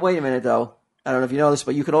 but wait a minute though. I don't know if you know this,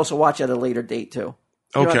 but you could also watch it at a later date too.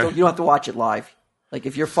 You Okay. don't have to watch it live. Like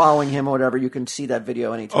if you're following him or whatever, you can see that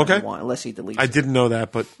video anytime Okay. you want, unless he deletes I it. didn't know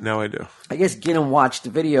that, but now I do. I guess Ginnam watched the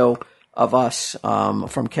video of us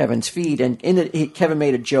from Kevin's feed, and Kevin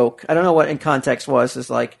made a joke. I don't know what in context was. It's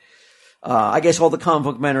like, I guess all the comic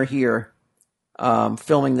book men are here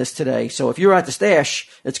filming this today. So if you're at the stash,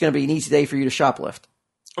 it's going to be an easy day for you to shoplift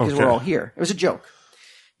because Okay. we're all here. It was a joke.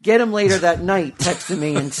 Get him later that night texted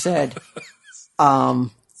me and said,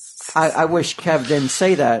 I wish Kev didn't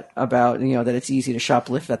say that about, that it's easy to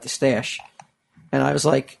shoplift at the stash. And I was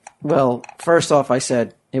like, well, first off, I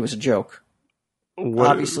said it was a joke. What-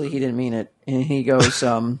 Obviously, he didn't mean it. And he goes,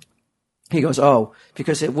 oh,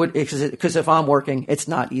 because if I'm working, it's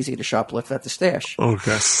not easy to shoplift at the stash.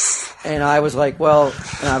 Okay. And I was like, well,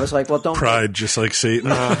 don't. Pride, just like Satan.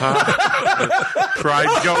 Pride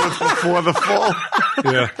goeth before the fall.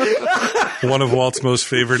 Yeah. One of Walt's most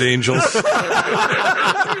favorite angels.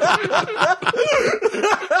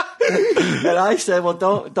 And I said, well,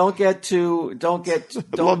 don't Love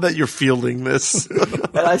that you're fielding this.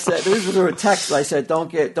 And I said, this was a text. I said,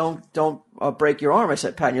 don't break your arm. I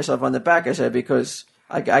said, patting yourself on the back. I said, because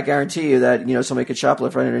I guarantee you that, somebody could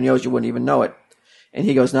shoplift right under your nose. You wouldn't even know it. And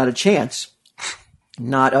he goes, not a chance.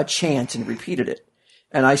 Not a chance. And repeated it.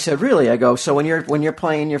 And I said, really? I go, so when you're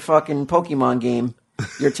playing your fucking Pokemon game,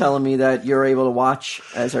 you're telling me that you're able to watch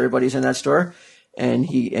as everybody's in that store? And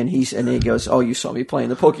he goes, oh, you saw me playing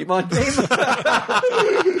the Pokemon game?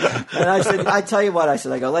 And I said, I tell you what, I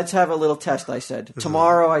said, let's have a little test. I said,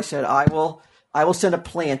 tomorrow, I said, I will send a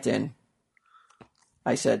plant in.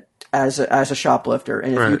 I said, as a shoplifter.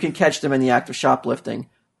 And if you can catch them in the act of shoplifting,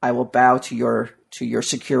 I will bow to your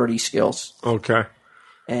security skills. Okay.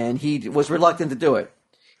 And he was reluctant to do it.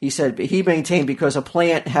 He said he maintained because a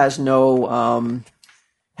plant has no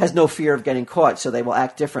fear of getting caught, so they will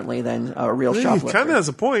act differently than a real He shoplifter. kind of has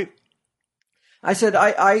a point. I said,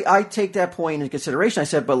 I take that point into consideration. I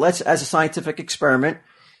said, but as a scientific experiment,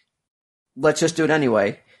 let's just do it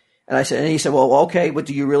anyway. And he said, well, okay, but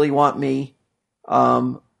do you really want me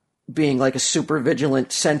being like a super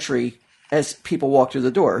vigilant sentry as people walk through the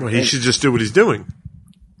door? Well, he should just do what he's doing.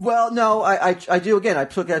 Well, no, I do again. I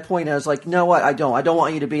took that point and I was like, no, I don't. I don't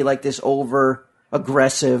want you to be like this over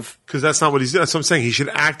aggressive. Because that's not what he's doing. That's what I'm saying. He should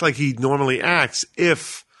act like he normally acts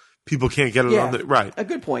if people can't get it on the right. A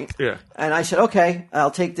good point. Yeah. And I said, okay, I'll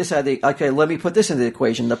take this out of the. Okay, let me put this into the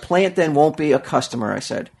equation. The plant then won't be a customer. I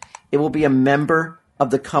said it will be a member of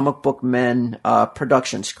the Comic Book Men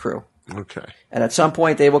productions crew. Okay. And at some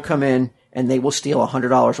point, they will come in and they will steal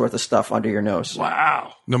 $100 worth of stuff under your nose.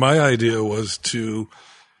 Wow. Now, my idea was to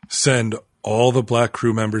send all the black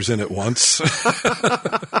crew members in at once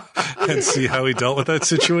and see how he dealt with that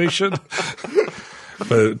situation.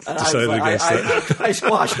 but decided against that. I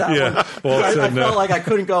squashed that Yeah, one. Walt I said no. felt like I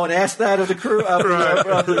couldn't go and ask that of the crew.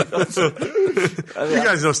 You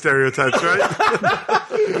guys know stereotypes, right?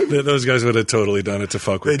 Those guys would have totally done it to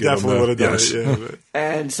fuck with They Gil, definitely though. would have done Yes. it. Yeah, but-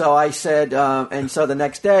 And so I said, and so the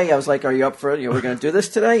next day I was like, "Are you up for it? We're going to do this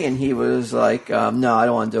today?" And he was like, "No, I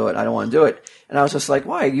don't want to do it. I don't want to do it." And I was just like,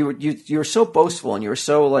 "Why? You were so boastful and you were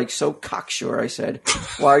so cocksure." I said,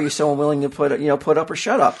 "Why are you so unwilling to put up or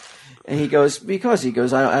shut up?" And he goes, "Because," he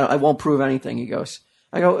goes, I won't prove anything." He goes,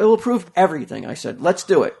 I go, "It will prove everything." I said, "Let's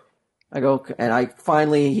do it." I go, and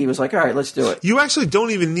he was like, "All right, let's do it." You actually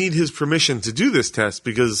don't even need his permission to do this test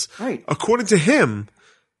because, Right. according to him,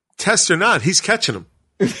 test or not, he's catching them.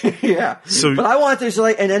 Yeah. So- but I wanted to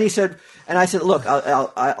and then he said, and I said, "Look,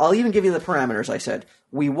 I'll even give you the parameters." I said,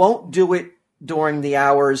 "We won't do it during the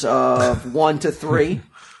hours of 1 to 3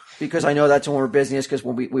 because I know that's when we're busiest because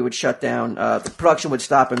when we would shut down, the production would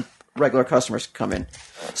stop and regular customers could come in.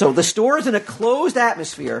 So the store is in a closed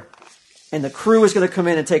atmosphere and the crew is going to come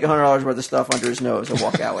in and take $100 worth of stuff under his nose and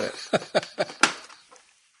walk out with it."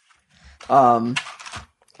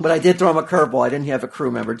 But I did throw him a curveball. I didn't have a crew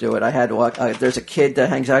member do it. I had there's a kid that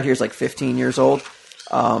hangs out here. He's like 15 years old.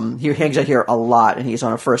 He hangs out here a lot, and he's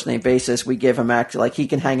on a first name basis. We give him he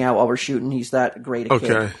can hang out while we're shooting. He's that great a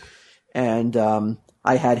kid. Okay. And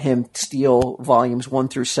I had him steal volumes 1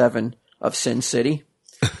 through 7 of Sin City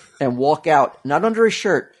and walk out, not under his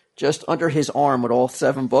shirt, just under his arm with all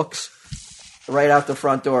 7 books. Right out the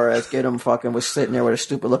front door as Gidim fucking was sitting there with a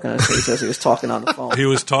stupid look on his face as he was talking on the phone. He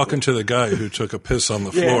was talking to the guy who took a piss on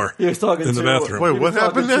the floor he was talking in the to, bathroom. Wait, he what was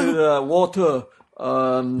talking happened to, Walter.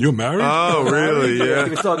 You married? Oh, really? He Yeah.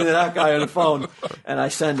 was talking to that guy on the phone, and I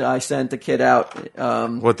sent the kid out.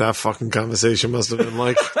 What that fucking conversation must have been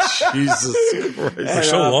like. Jesus Christ. For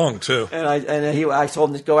so long, too. And I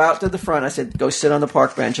told him to go out to the front. I said, "Go sit on the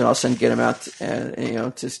park bench, and I'll get him out,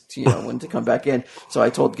 when to come back in." So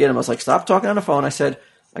I told Gidim, I was like, "Stop talking on the phone."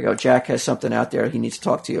 I go, "Jack has something out there he needs to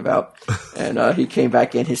talk to you about." And he came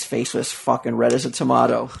back in. His face was fucking red as a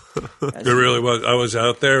tomato. It really was. I was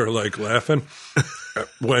out there, laughing.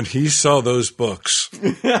 When he saw those books,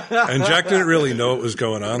 and Jack didn't really know what was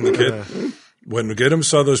going on, the kid. When Gidim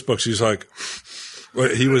saw those books, he's like,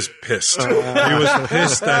 he was pissed. He was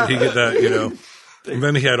pissed that he did that, And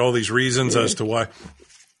then he had all these reasons as to why.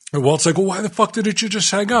 And Walt's like, "Well, why the fuck didn't you just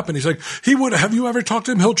hang up?" And he's like, "He would. Have you ever talked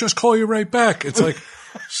to him? He'll just call you right back." It's like,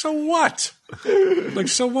 so what?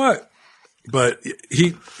 So what? But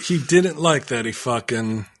he didn't like that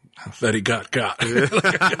that he got.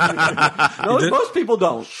 No, most people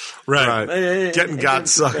don't. Right. Getting got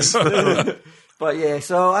sucks. But yeah,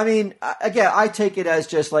 so I mean, again, I take it as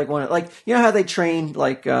just like how they train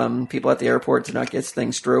people at the airport to not get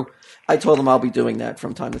things through. I told him I'll be doing that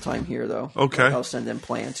from time to time here, though. Okay. I'll send him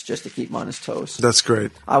plants just to keep him on his toes. That's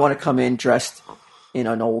great. I want to come in dressed in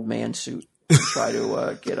an old man suit and try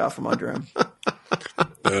to get out from under him.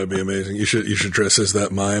 That'd be amazing. You should dress as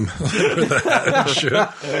that mime with the hat and shit.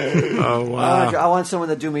 Oh, wow. I want someone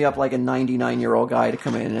to do me up like a 99-year-old guy to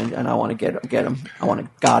come in and I want to get him. I want to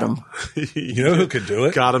got him. You know who could do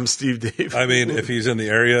it? Got him, Steve Dave. I mean, if he's in the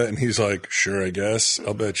area and he's like, "Sure, I guess,"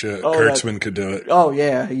 I'll bet you Kurtzman could do it. Oh,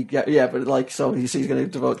 yeah. But he's going to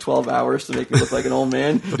devote 12 hours to make me look like an old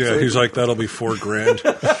man. Yeah, So he's like, "That'll be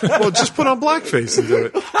 $4,000." Well, just put on blackface and do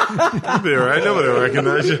it. You'll be all right. Nobody will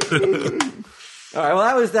recognize you. All right.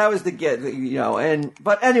 Well, that was the get,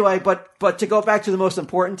 but anyway, but to go back to the most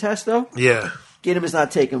important test though, Yeah. Gidim is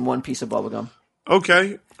not taking one piece of bubblegum.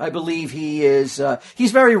 Okay. I believe he is.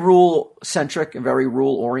 He's very rule centric and very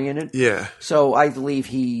rule oriented. Yeah. So I believe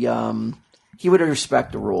he would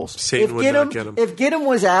respect the rules. Satan would not get him. If Gidim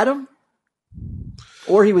was Adam,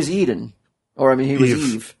 or he was Eden, or he was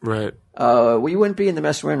Eve, Right. we wouldn't be in the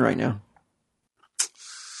mess we're in right now.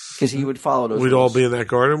 Because he would follow those We'd rules. all be in that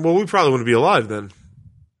garden. Well, we probably wouldn't be alive then.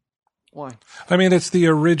 Why? I mean, it's the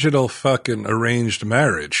original fucking arranged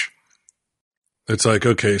marriage. It's like,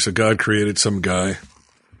 okay, so God created some guy,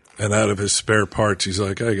 and out of his spare parts, he's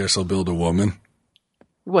like, "I guess I'll build a woman."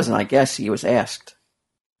 It wasn't, I guess. He was asked.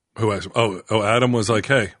 Who asked him? Oh, Adam was like,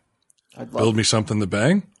 "Hey, build me something to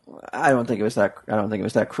bang." I don't think it was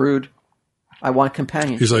that crude. I want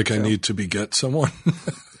companionship. He's like, "I so. need to beget someone."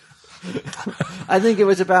 I think it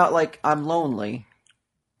was about I'm lonely.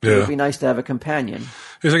 It would be nice to have a companion.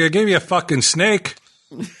 He's like, "I gave you a fucking snake.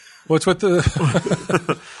 What's with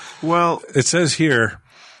the?" Well, it says here,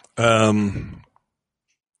 why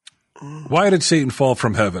did Satan fall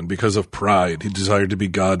from heaven? Because of pride. He desired to be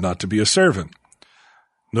God, not to be a servant.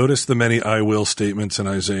 Notice the many "I will" statements in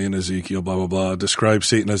Isaiah and Ezekiel, blah, blah, blah, describe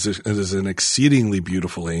Satan as an exceedingly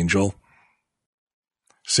beautiful angel.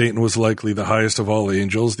 Satan was likely the highest of all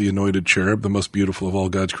angels, the anointed cherub, the most beautiful of all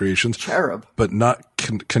God's creations. Cherub. But not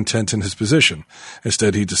content in his position.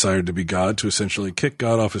 Instead, he desired to be God, to essentially kick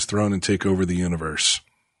God off his throne and take over the universe.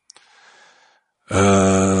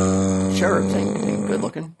 Cherubs ain't good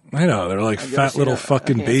looking. I know. They're like fat little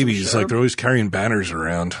fucking babies. cherub? Like they're always carrying banners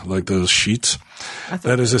around, like those sheets. I thought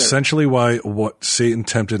That is they were- essentially what Satan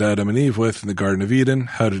tempted Adam and Eve with in the Garden of Eden.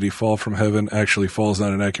 How did he fall from heaven? Actually, fall is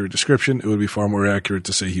not an accurate description. It would be far more accurate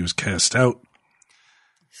to say he was cast out.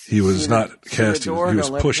 He was not cast. He was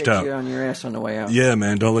pushed out. You on your ass on the way out. Yeah,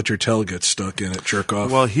 man. Don't let your tail get stuck in it. Jerk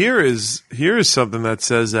off. Well, here is something that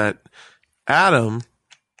says that Adam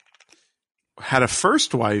had a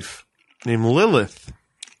first wife named Lilith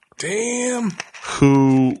Damn.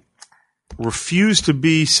 who refused to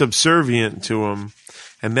be subservient to him,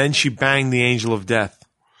 and then she banged the angel of death.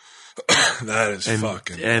 That is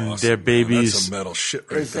fucking and awesome, their man. babies- That's some metal shit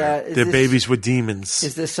right Is there. that is Their this, babies were demons.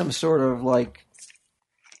 Is this some sort of like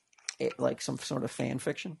some sort of fan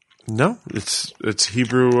fiction? No, it's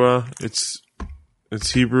Hebrew. It's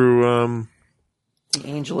Hebrew. The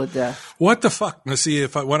angel of death. What the fuck? Now, see,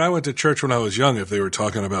 when I went to church when I was young, if they were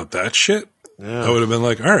talking about that shit, I would have been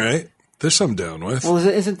like, all right, there's some down with. Well,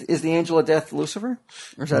 is the angel of death Lucifer?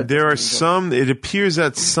 Or is that There are just an some. It appears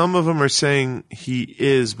that some of them are saying he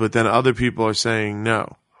is, but then other people are saying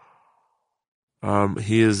no.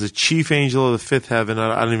 He is the chief angel of the fifth heaven.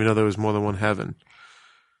 I don't even know there was more than one heaven.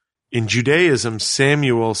 In Judaism,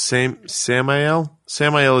 Samael is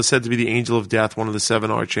said to be the angel of death, one of the seven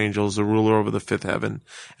archangels, the ruler over the fifth heaven,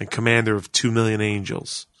 and commander of 2 million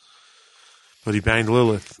angels. But he banged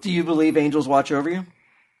Lilith. Do you believe angels watch over you?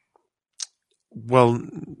 Well,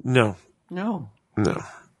 no, No. of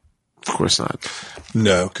course not.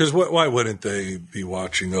 No, because why wouldn't they be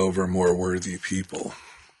watching over more worthy people?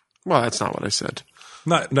 Well, that's not what I said.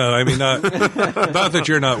 Not that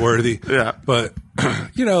you're not worthy. Yeah. But,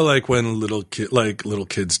 like when little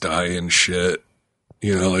kids die and shit,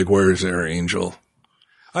 like where's their angel?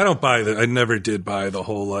 I don't buy that. I never did buy the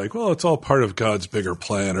whole it's all part of God's bigger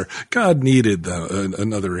plan, or God needed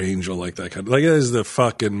another angel like that kind of, that is the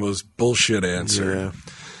fucking most bullshit answer. Yeah.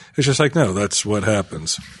 It's just like, no, that's what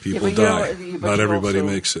happens. People die. Not everybody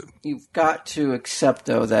makes it. You've got to accept,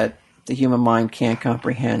 though, that the human mind can't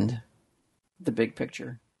comprehend the big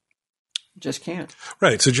picture. Just can't.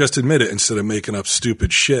 Right. So just admit it instead of making up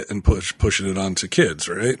stupid shit and pushing it onto kids,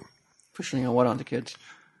 right? Pushing what onto kids?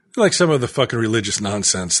 Like some of the fucking religious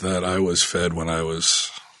nonsense that I was fed when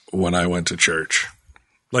I went to church.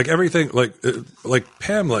 Like everything, like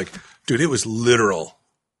Pam, dude, it was literal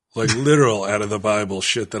out of the Bible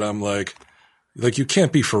shit that I'm like you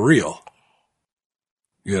can't be for real.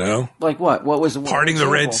 Like what? What was Parting the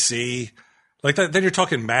Red Sea. Like that, then you're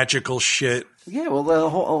talking magical shit. Yeah, well, the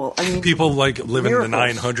whole, People living miracles. to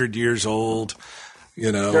 900 years old,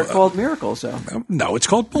 They're called miracles, though. No, it's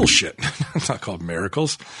called bullshit. It's not called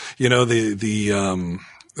miracles. The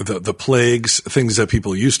plagues, things that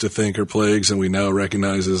people used to think are plagues and we now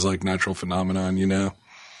recognize as like natural phenomenon,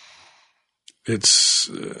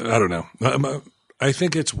 It's, I don't know. I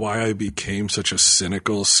think it's why I became such a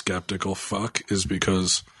cynical, skeptical fuck is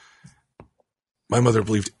because my mother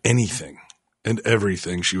believed anything and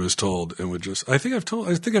everything she was told and would just, I think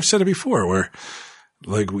I've said it before where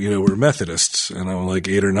we're Methodists and I'm like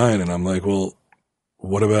 8 or 9 and I'm like, well,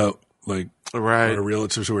 what about our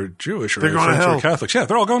relatives who are Jewish or They're going to friends who hell. are Catholics? Yeah,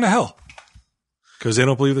 they're all going to hell because they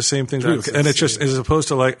don't believe the same things we do. And it's just, as opposed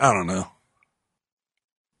to I don't know.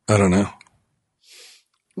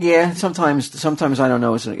 Yeah, sometimes I don't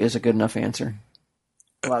know is a good enough answer.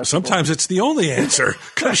 Sometimes it's the only answer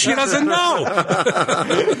because she doesn't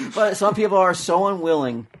know. But some people are so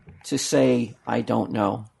unwilling to say, I don't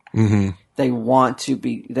know. Mm-hmm. They want to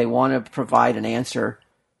provide an answer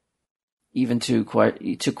even to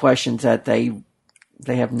questions that they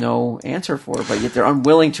have no answer for, but yet they're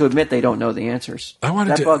unwilling to admit they don't know the answers.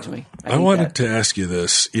 That bugs me. I wanted to ask you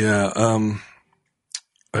this. Yeah.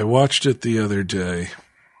 I watched it the other day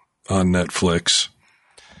on Netflix.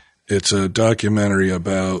 It's a documentary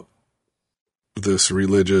about this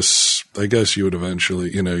religious, I guess you would eventually,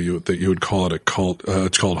 that you would call it a cult.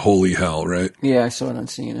 It's called Holy Hell, right? Yeah, I saw it on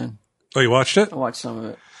CNN. Oh, you watched it? I watched some of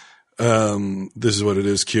it. This is what it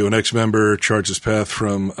is, Q. An ex-member charts his path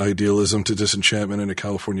from idealism to disenchantment in a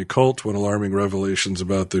California cult when alarming revelations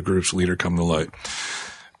about the group's leader come to light.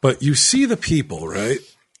 But you see the people, right?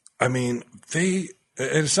 I mean, and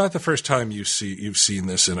it's not the first time you've seen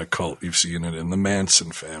this in a cult. You've seen it in the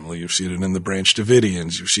Manson family. You've seen it in the Branch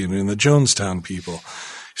Davidians. You've seen it in the Jonestown people. You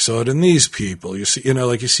saw it in these people. You see,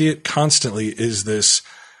 you see it constantly is this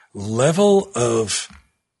level of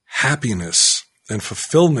happiness and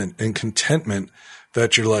fulfillment and contentment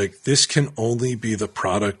that you're like, this can only be the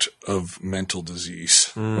product of mental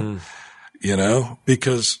disease, you know,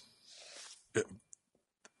 because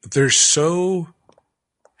they're so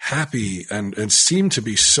happy and seem to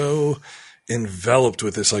be so enveloped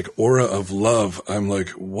with this like aura of love. I'm like,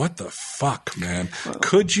 what the fuck, man?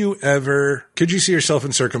 Could you see yourself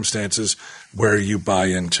in circumstances where you buy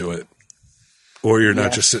into it? Or you're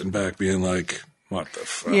not just sitting back being like, what the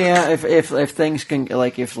fuck? Yeah, if things can,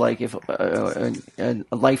 like, if a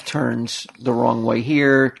life turns the wrong way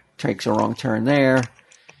here, takes a wrong turn there,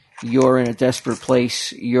 you're in a desperate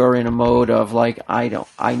place. You're in a mode of like,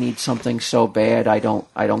 I need something so bad. I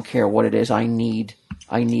don't care what it is. I need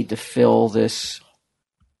to fill this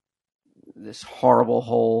horrible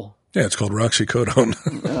hole. Yeah, it's called roxycodone.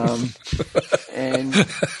 And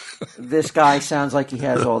this guy sounds like he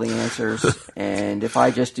has all the answers. And if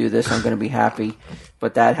I just do this, I'm going to be happy.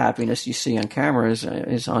 But that happiness you see on camera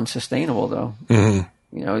is unsustainable, though.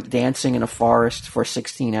 Mm-hmm. You know, dancing in a forest for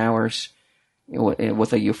 16 hours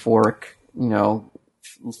with a euphoric, you know,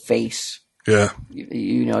 face. Yeah.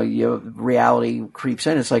 You know, your reality creeps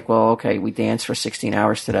in. It's like, well, okay, we danced for 16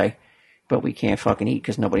 hours today, but we can't fucking eat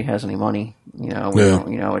because nobody has any money. You know,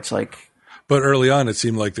 you know, it's like. But early on, it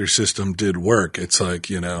seemed like their system did work. It's like,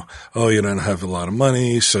 you know, oh, you don't have a lot of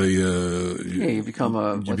money, so you become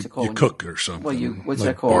what's it called? You cook or something. Well, what's like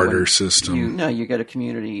that called? Barter system. You get a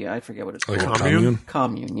community. I forget what it's like called. A commune?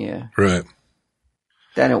 Commune, yeah. Right.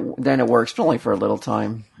 Then it works, but only for a little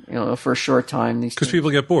time. You know, for a short time. Because people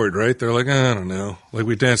get bored, right? They're like, I don't know. Like,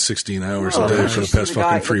 we danced 16 hours a day for the past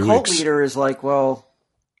fucking 3 weeks. The cult leader is like, well,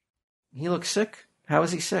 he looks sick. How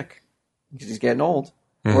is he sick? Because he's getting old.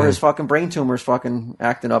 Mm-hmm. Or his fucking brain tumor is fucking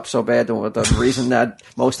acting up so bad. The reason that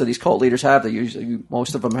most of these cult leaders have,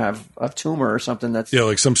 most of them have a tumor or something that's... Yeah,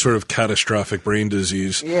 like some sort of catastrophic brain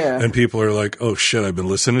disease. Yeah. And people are like, oh shit, I've been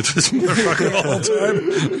listening to this motherfucker the whole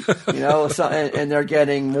time. You know, and they're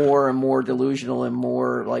getting more and more delusional and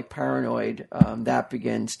more like paranoid. That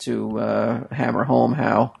begins to hammer home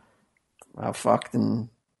how fucked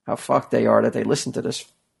they are that they listen to this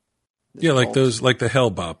yeah, like cult. Like the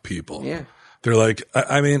Hellbop people. Yeah. They're like,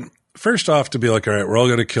 I mean, first off, to be like, all right, we're all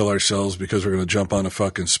going to kill ourselves because we're going to jump on a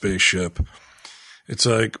fucking spaceship. It's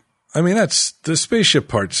like, I mean, the spaceship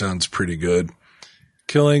part sounds pretty good.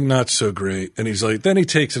 Killing, not so great. And he's like, then he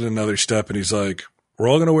takes it another step and he's like, we're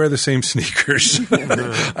all going to wear the same sneakers.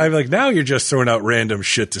 I'm like, now you're just throwing out random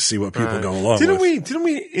shit to see what people go along with. Didn't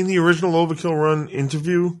we, in the original Overkill run,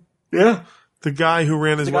 interview? Yeah. The guy who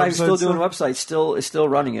ran his website? The guy who's still doing websites, is still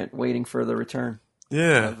running it, waiting for the return.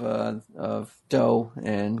 Yeah. Of Doe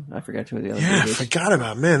and I forgot who the other. Yeah, I forgot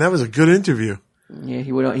about man. That was a good interview. Yeah,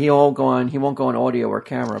 he won't go on audio or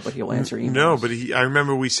camera, but he'll answer emails. No, but I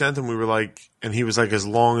remember we sent him. We were like, and he was like, as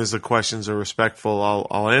long as the questions are respectful,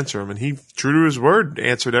 I'll answer them. And he, true to his word,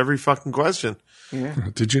 answered every fucking question. Yeah.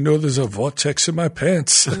 Did you know there's a vortex in my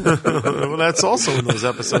pants? Well, that's also in those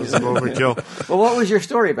episodes of Overkill. Well, what was your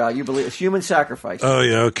story about? You believe it's human sacrifice? Oh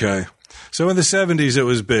yeah, okay. So in the 70s, it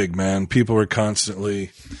was big, man. People were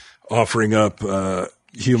constantly offering up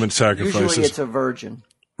human sacrifices. Usually it's a virgin.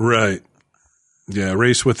 Right. Yeah,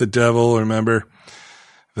 Race with the Devil, remember?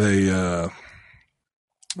 They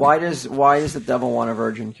Why does the devil want a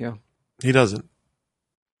virgin, Q? He doesn't.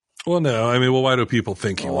 Well, no. I mean, why do people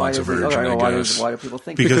think he wants a virgin, I guess? Why do people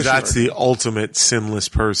think because that's the ultimate sinless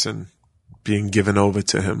person being given over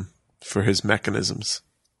to him for his mechanisms.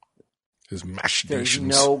 His machinations.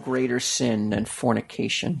 There's no greater sin than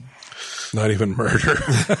fornication. Not even murder.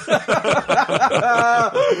 Is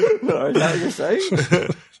that what you're saying?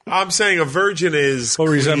 I'm saying a virgin is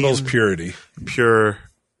resembles purity. Pure,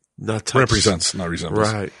 not touched. Represents, not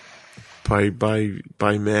resembles. Right.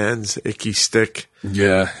 By man's icky stick.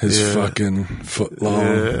 Yeah, his fucking foot long.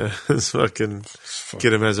 Yeah, his fucking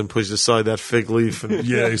get him hasn't pushed aside that fig leaf. And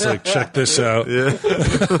yeah, he's like, check this out. Yeah.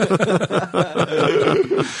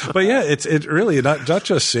 But yeah, it really not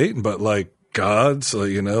just Satan, but like gods,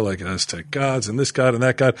 like, you know, like Aztec gods and this god and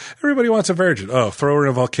that god. Everybody wants a virgin. Oh, throw her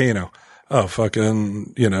in a volcano. Oh,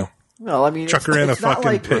 fucking, you know. Well, I mean, chuck her in a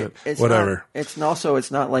fucking pit. Whatever. It's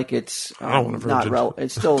not like it's I don't want a virgin.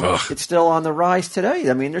 It's still on the rise today.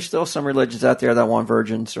 I mean, there's still some religions out there that want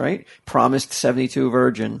virgins, right? Promised 72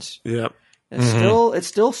 virgins. Yep. It's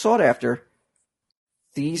still sought after.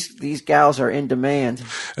 These gals are in demand.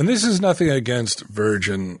 And this is nothing against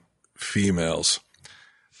virgin females.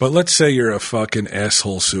 But let's say you're a fucking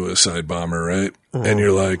asshole suicide bomber, right? And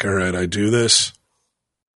you're like, all right, I do this.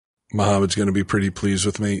 Muhammad's going to be pretty pleased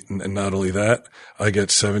with me. And not only that, I get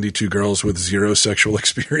 72 girls with zero sexual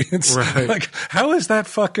experience. Right. Like, how is that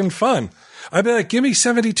fucking fun? I'd be like, give me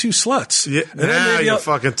 72 sluts. Yeah, And then now maybe you're I'll-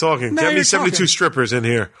 fucking talking. Now Get me you're 72 talking. strippers in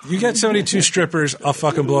here. You get 72 strippers, I'll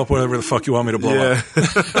fucking blow up whatever the fuck you want me to blow up.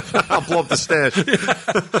 Yeah. I'll blow up the stash.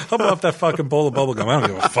 I'll blow up that fucking bowl of bubblegum. I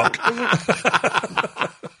don't give a fuck.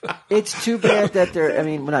 It's too bad that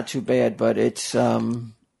well, not too bad, but it's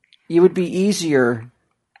it would be easier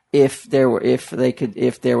if there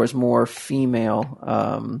was more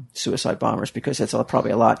female suicide bombers, because it's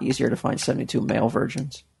probably a lot easier to find 72 male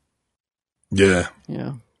virgins. Yeah.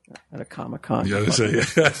 Yeah, at a Comic-Con. Yeah, I was saying,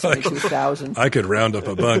 72,000. I could round up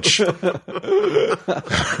a bunch.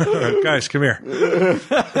 Guys, come here.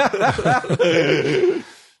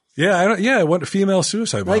 I want female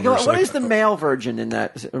suicide bombers. Like, what is the male virgin in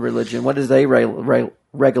that religion? What is they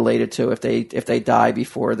regulated to if they die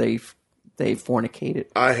before they fornicated?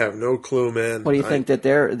 I have no clue, man. What do you think that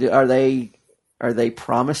are they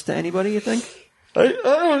promised to anybody? You think? I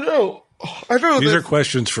don't know. I don't know. These are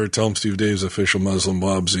questions for Tell 'em Steve Dave's official Muslim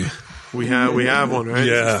Wabsy. We have one, right?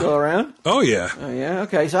 Yeah. Still around? Oh, yeah. Oh yeah.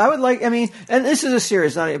 Okay. So I would and this is a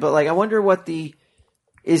serious, but I wonder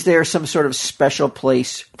is there some sort of special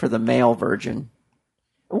place for the male virgin?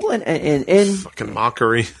 Well, and Fucking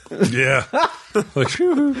mockery. Yeah. Like,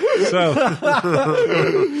 so,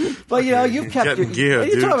 but you've kept Getting gear, what are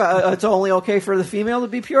you dude. talking about? It's only okay for the female to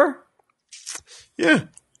be pure. Yeah.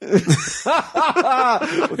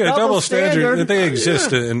 double standard. They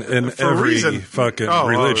exist in every reason. fucking Oh,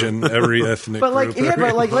 religion, every ethnic But group.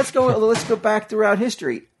 let's go back throughout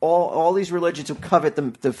history. All these religions who covet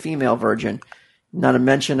the female virgin, not a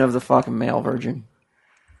mention of the fucking male virgin.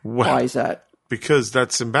 Well, Why is that? because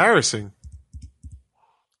that's embarrassing.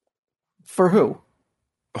 For who?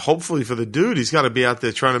 Hopefully for the dude, he's got to be out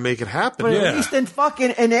there trying to make it happen. But Yeah. at least in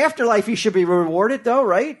afterlife, he should be rewarded, though,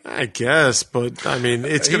 right? I guess, but I mean,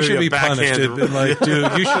 it's You going should to be be a punished. backhand. It'd been like,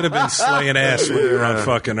 dude, you should have been slaying ass when you were on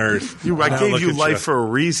fucking Earth. I Now gave look you at life for a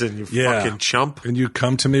reason, you Yeah. fucking chump. And you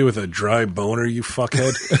come to me with a dry boner, you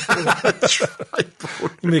fuckhead.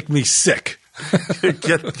 Make me sick.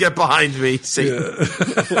 Get behind me, Satan.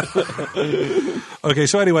 Okay,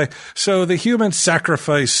 so anyway, the human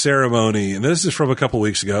sacrifice ceremony, and this is from a couple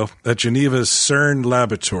weeks ago, at Geneva's CERN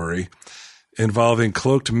laboratory, involving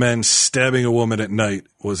cloaked men stabbing a woman at night,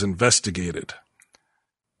 was investigated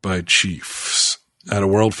by chiefs at a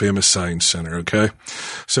world-famous science center, okay?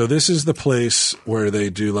 So this is the place where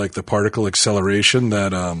they do, like, the particle acceleration,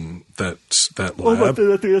 that lab. That's going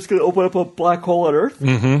to open up a black hole on Earth?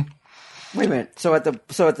 Mm-hmm. Wait a minute. So at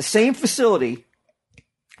the same facility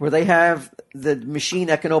where they have the machine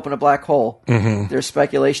that can open a black hole, there's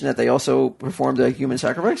speculation that they also performed a human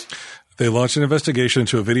sacrifice? They launched an investigation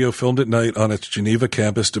into a video filmed at night on its Geneva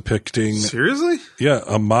campus depicting, Seriously?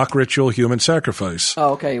 a mock ritual human sacrifice.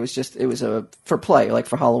 Oh, okay. It was for play, like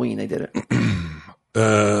for Halloween they did it.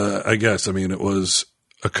 I guess. I mean, it was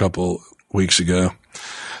a couple weeks ago.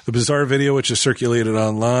 The bizarre video, which is circulated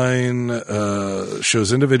online,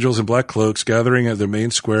 shows individuals in black cloaks gathering at their main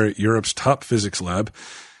square at Europe's top physics lab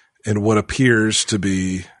in what appears to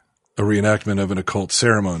be a reenactment of an occult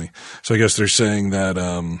ceremony. So I guess they're saying that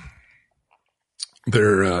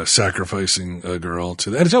they're sacrificing a girl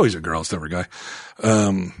and it's always a girl, it's never a guy,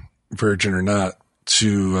 virgin or not,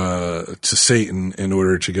 to Satan in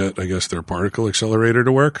order to get, I guess, their particle accelerator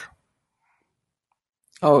to work.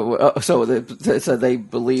 Oh, so they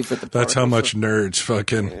believe that That's how much nerds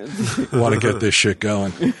fucking want to get this shit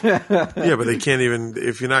going. Yeah, but they can't even,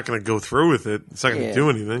 if you're not going to go through with it, it's not going to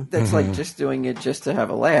do anything. That's like just doing it just to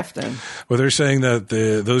have a laugh then. Well, they're saying that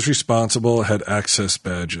those responsible had access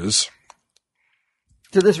badges.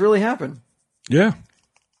 Did this really happen? Yeah.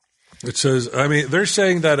 It says, I mean, they're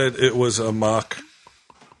saying that it was a mock.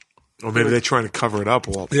 Or maybe they're trying to cover it up,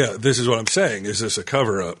 Walt. Yeah, this is what I'm saying. Is this a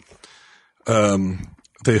cover-up?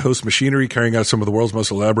 They host machinery carrying out some of the world's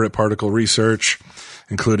most elaborate particle research,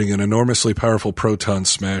 including an enormously powerful proton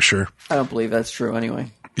smasher. I don't believe that's true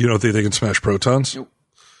anyway. You don't think they can smash protons? Nope.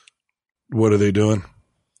 What are they doing?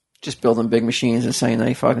 Just building big machines and saying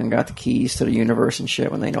they fucking got the keys to the universe and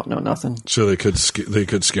shit when they don't know nothing. So they could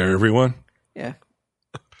scare everyone? Yeah.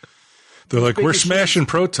 They're like, big we're machines. smashing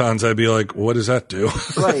protons. I'd be like, what does that do?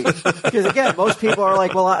 Right. Because again, most people are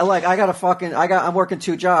like, well, I'm working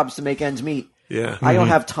 2 jobs to make ends meet. Yeah. I don't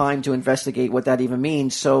have time to investigate what that even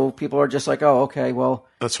means. So people are just like, oh, okay, well,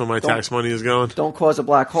 That's where my tax money is going. don't cause a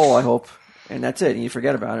black hole, I hope. And that's it. And you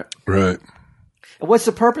forget about it. Right. And what's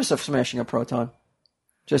the purpose of smashing a proton?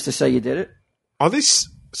 Just to say you did it? Are they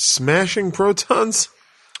smashing protons?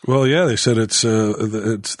 Well, yeah, they said it's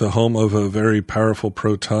the home of a very powerful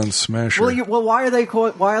proton smasher. Well, why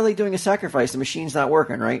are they doing a sacrifice? The machine's not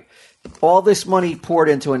working, right? All this money poured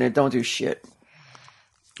into it and it don't do shit.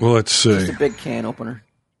 Well, let's see. Just a big can opener.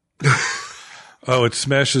 Oh, it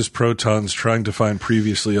smashes protons trying to find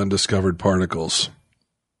previously undiscovered particles.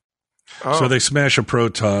 Oh. So they smash a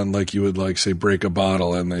proton like you would, like, say, break a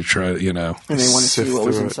bottle, and they try, you know. And they want to see what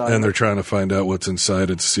was inside. And they're trying to find out what's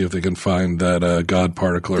inside it to see if they can find that God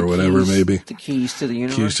particle or whatever, maybe. The keys to the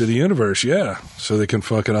universe. Keys to the universe, yeah. So they can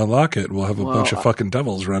fucking unlock it. We'll have a bunch of fucking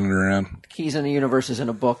devils running around. Keys in the universe is in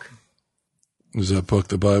a book. Is that book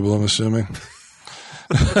the Bible, I'm assuming?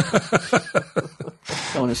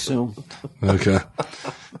 Don't assume. Okay.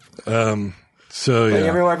 So, yeah.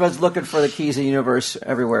 Everyone's looking for the keys of the universe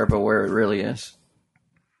everywhere, but where it really is.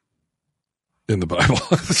 In the Bible.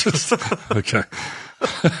 Okay.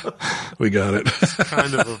 We got it.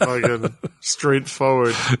 Kind of a fucking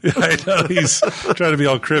straightforward. Yeah, I know. He's trying to be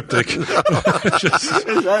all cryptic. Is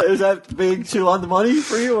that being too on the money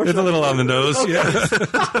for you? Or it's a little on the nose, okay. Yeah.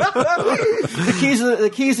 The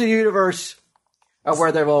keys of the universe are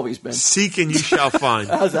where they've always been. Seek and you shall find.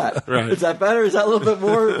 How's that? Right. Is that better? Is that a little bit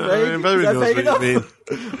more vague? Everybody knows what you mean.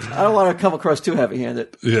 I don't want to come across too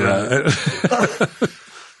heavy-handed. Yeah.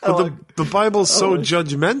 But the Bible's so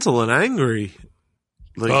judgmental and angry.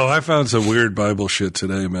 Like, I found some weird Bible shit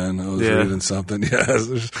today, man. I was reading something. Yeah,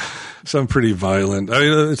 there's some pretty violent. I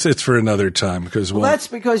mean, it's for another time because that's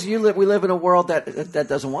because we live in a world that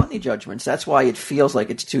doesn't want any judgments. That's why it feels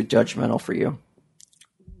like it's too judgmental for you.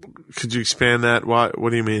 Could you expand that? What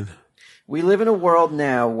do you mean? We live in a world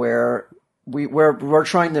now where we're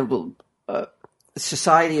trying to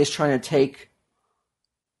society is trying to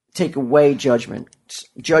take away judgment.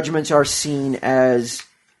 Judgments are seen as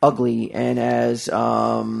ugly and as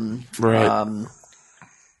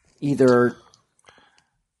either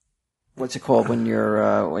what's it called when you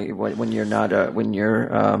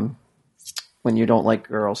don't like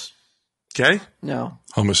girls. Gay? No.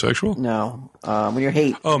 Homosexual? No. When you're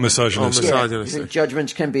hate. Oh, misogynistic. Yeah,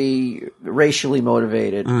 judgments can be racially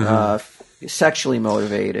motivated, sexually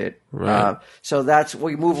motivated. Right. So that's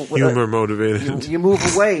where you move. Humor motivated. You move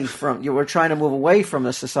away from. We're trying to move away from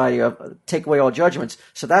the society of take away all judgments.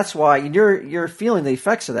 So that's why you're feeling the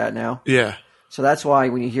effects of that now. Yeah. So that's why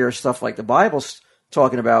when you hear stuff like the Bible's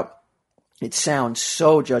talking about, it sounds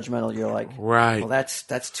so judgmental. You're like, right. Well,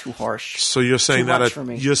 that's too harsh. So you're saying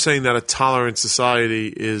you're saying that a tolerant society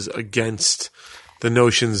is against the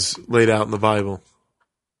notions laid out in the Bible.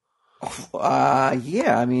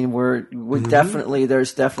 Yeah. I mean, we're definitely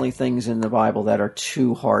there's definitely things in the Bible that are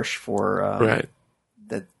too harsh for right.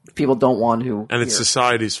 That people don't want to. And it's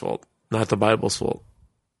society's fault, not the Bible's fault.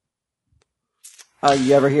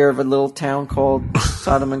 You ever hear of a little town called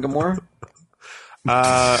Sodom and Gomorrah?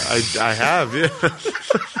 I have, yeah.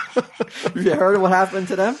 Have you heard of what happened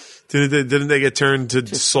to them? Didn't they get turned to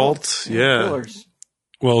salt? Yeah. Pillars.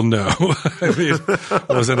 Well, no. I mean,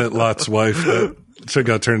 wasn't it Lot's wife that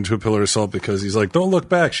got turned into a pillar of salt because he's like, don't look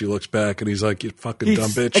back. She looks back and he's like, you fucking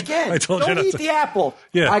dumb bitch. Again, I told don't you eat the apple.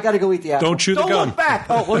 Yeah. I got to go eat the apple. Don't chew the gum. Don't look back.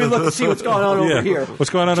 Oh, let me look and see what's going on over here.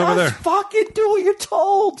 What's going on over there? Just fucking do what you're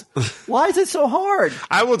told. Why is it so hard?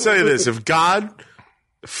 I will tell you this. If God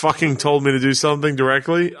fucking told me to do something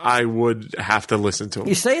directly, I would have to listen to him.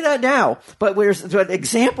 You say that now, but there's an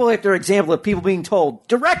example after example of people being told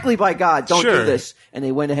directly by God, don't do this, and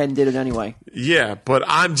they went ahead and did it anyway. Yeah, but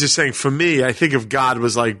I'm just saying, for me, I think if God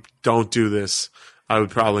was like, don't do this, I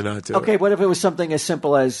would probably not do it. Okay, what if it was something as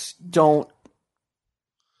simple as don't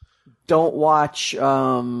watch,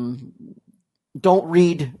 don't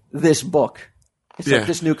read this book. It's like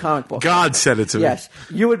this new comic book. God said it to me. Yes.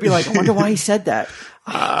 You would be like, I wonder why he said that.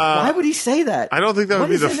 Why would he say that? I don't think that would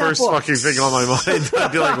be the first fucking thing on my mind.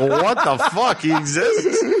 I'd be like, what the fuck? He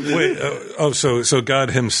exists? Wait, so God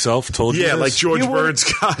himself told you this? Yeah, like George Bird's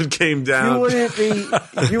God came down.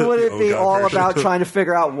 You wouldn't be all about trying to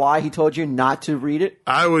figure out why he told you not to read it?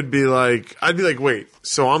 I'd be like, wait,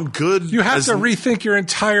 so I'm good? You have to rethink your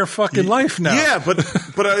entire fucking life now. Yeah,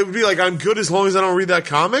 but I would be like, I'm good as long as I don't read that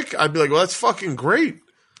comic? I'd be like, well, that's fucking great.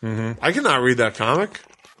 Mm-hmm. I cannot read that comic.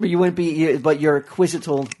 But you wouldn't be, but you're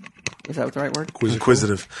inquisitive. Is that the right word?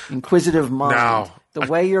 Inquisitive. Inquisitive mind. No. The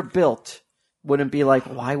way you're built wouldn't be like,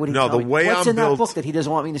 why would he tell me? What's in that book that he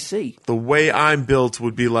doesn't want me to see? The way I'm built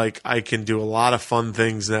would be like, I can do a lot of fun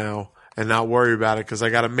things now and not worry about it because I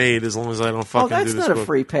got it made as long as I don't fucking do this book. That's not a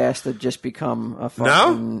free pass to just become a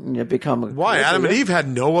fucking... No? Why? Adam and Eve had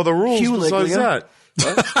no other rules besides that.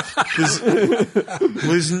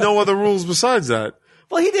 There's no other rules besides that.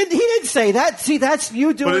 Well, he didn't say that. See, that's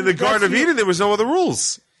you doing. But in the Garden of Eden, there was no other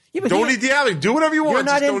rules. Yeah, but Don't eat the apple. Do whatever you want. You're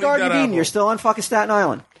not just in don't eat that Gardena. apple. You're still on fucking Staten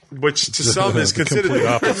Island. Which to some is considered Complete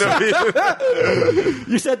opposite.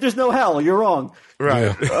 You said there's no hell. You're wrong. right.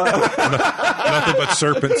 Nothing but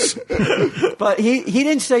serpents. But he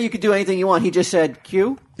didn't say you could do anything you want. He just said,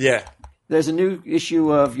 Q, Yeah. there's a new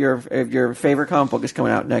issue of your favorite comic book is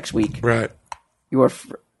coming out next week. Right.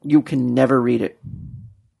 You can never read it.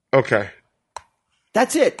 Okay.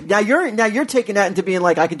 That's it. Now you're taking that into being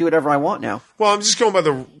like, I can do whatever I want now. Well, I'm just going by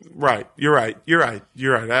the right. You're right.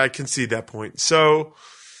 I concede that point. So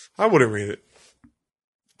I wouldn't read it.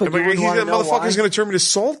 But That motherfucker's going to turn me to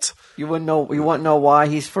salt? You wouldn't know. You want to know why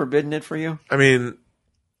he's forbidden it for you? I mean,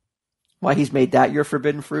 Why he's made that your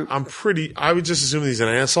forbidden fruit? I would just assume that he's an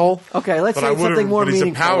asshole. Okay, let's But I say something wouldn't- more but he's a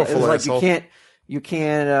meaningful. powerful It's like asshole. you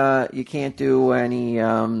can't do any.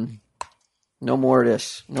 No more of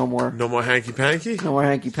this. No more hanky panky? No more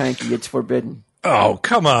hanky panky. It's forbidden. Oh,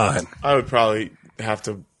 come on. I would probably have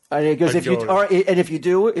to. Because if you go with are, and if you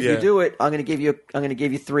do it, Yeah. I'm going to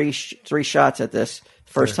give you three shots at this.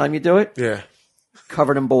 First time you do it, Yeah.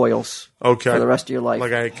 covered in boils. Okay. For the rest of your life.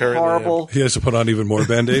 Like I currently horrible, He has to put on even more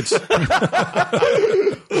Band-Aids.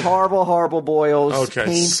 horrible boils. Okay.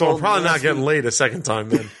 Painful, So I'm probably not nasty. getting laid a second time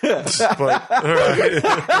then. But, all right.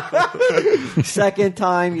 Second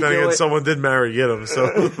time you Then do again, it. someone did marry Gidim,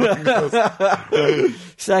 so.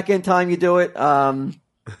 Second time you do it,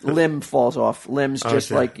 limb falls off. Limbs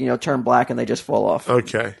just Okay. turn black and they just fall off.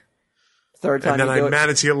 Okay. Third time And then you I do it.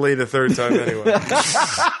 managed to get laid a third time anyway. Yeah,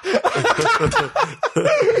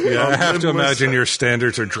 I have to imagine your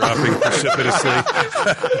standards are dropping precipitously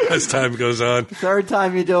as time goes on. Third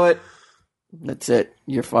time you do it, that's it.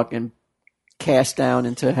 You're fucking cast down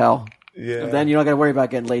into hell. Yeah. Then you don't got to worry about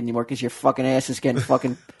getting laid anymore because your fucking ass is getting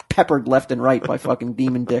fucking peppered left and right by fucking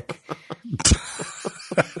demon dick.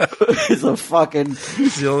 It's a fucking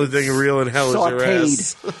The only thing real in hell is your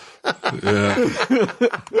ass. sauteed. Yeah.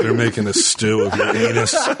 They're making a stew of your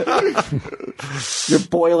anus. Your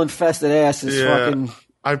boil infested ass is Yeah. fucking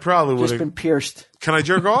I probably just would been have. pierced Can I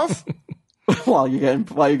jerk off? while you're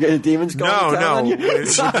getting demons going. No, to town on you. With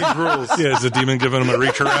these rules. Yeah, is the demon giving him a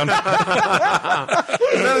reach around? Then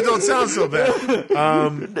it don't sound so bad.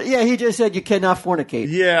 Yeah, he just said you cannot fornicate.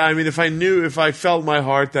 Yeah, I mean, if I felt in my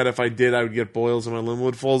heart that if I did, I would get boils and my limb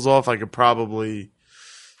would falls off, I could probably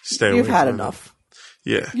stay away You've had from it. enough.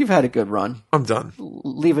 Yeah, You've had a good run. I'm done.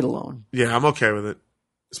 Leave it alone. Yeah, I'm okay with it.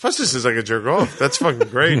 Especially since I could jerk off. That's fucking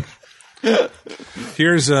great.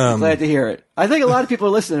 Here's Glad to hear it. I think a lot of people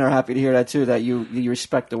listening are happy to hear that too. That you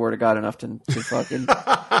respect the word of God enough to fucking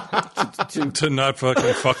to not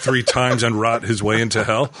fucking fuck 3 times and rot his way into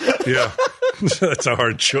hell. Yeah. That's a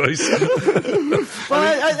hard choice.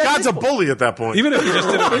 God's a bully at that point. Even if he just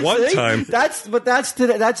did it one See? time.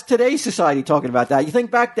 That's today's society talking about that. You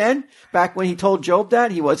think back when he told Job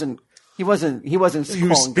that he wasn't. He was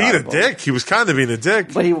calling being God a dick. He was kind of being a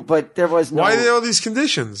dick. But there was no. Why are there all these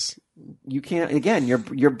conditions? You can't. Again,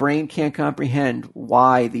 your brain can't comprehend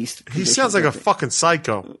why these. He sounds like a fucking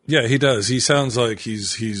psycho. Yeah, he does. He sounds like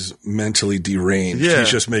he's mentally deranged. Yeah. He's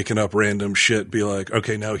just making up random shit. Be like,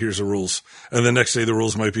 okay, now here's the rules, and the next day the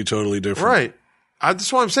rules might be totally different. Right.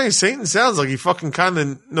 That's what I'm saying. Satan sounds like he fucking kind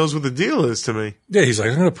of knows what the deal is to me. Yeah, he's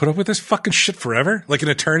like, I'm going to put up with this fucking shit forever, like an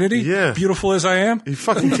eternity. Yeah. Beautiful as I am. You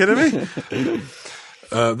fucking kidding me?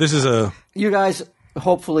 This is a. You guys,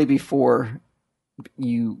 hopefully, before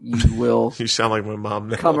you will You sound like my mom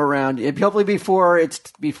now. come around. Hopefully, before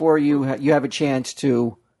you have a chance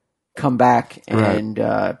to come back and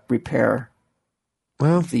repair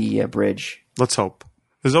Well, the bridge. let's hope.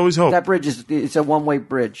 There's always hope. That bridge it's a one-way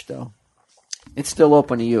bridge, though. It's still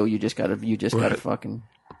open to you. You just gotta Right. fucking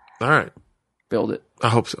All right. build it. I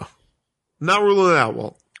hope so. Not ruling it out,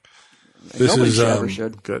 Walt. This Nobody is ever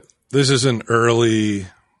should. Good. This is an early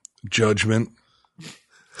judgment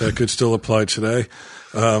that could still apply today.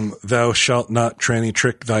 Thou shalt not tranny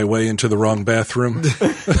trick thy way into the wrong bathroom.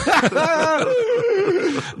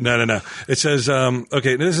 No. It says,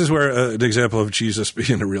 okay, this is where an example of Jesus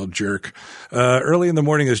being a real jerk. Early in the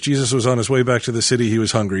morning, as Jesus was on his way back to the city, he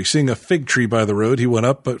was hungry. Seeing a fig tree by the road, he went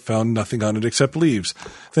up, but found nothing on it except leaves.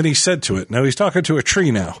 Then he said to it, now he's talking to a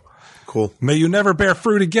tree now, Cool. may you never bear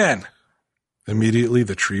fruit again. Immediately,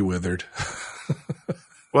 the tree withered.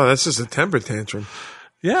 Well, that's just a temper tantrum.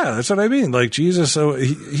 Yeah, that's what I mean. Like Jesus, so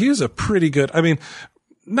he is a pretty good, I mean,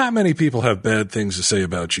 not many people have bad things to say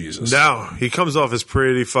about Jesus. No, he comes off as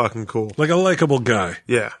pretty fucking cool. Like a likable guy,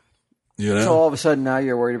 Yeah. you know? So all of a sudden now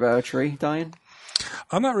you're worried about a tree dying?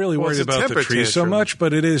 I'm not really Well, worried it's a about the temper tree so tantrum. much,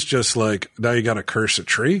 but it is just like, now you got to curse a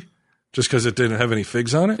tree just because it didn't have any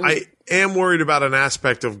figs on it. I am worried about an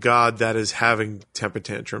aspect of God that is having temper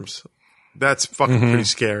tantrums. That's fucking pretty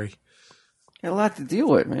scary. Got a lot to deal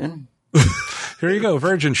with, man. Here you go,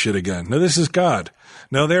 virgin shit again. No, this is God.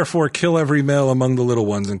 Now, therefore, kill every male among the little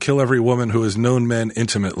ones, and kill every woman who has known men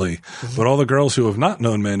intimately. But all the girls who have not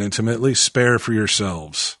known men intimately, spare for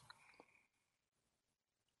yourselves.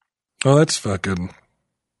 Oh, that's fucking...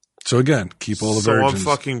 So again, keep all the virgins.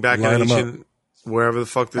 So I'm fucking back Line in 'em Asian, wherever the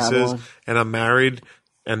fuck this Babylon. is, and I'm married,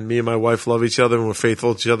 and me and my wife love each other, and we're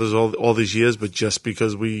faithful to each other all these years, but just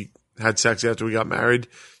because we had sex after we got married,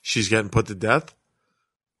 she's getting put to death?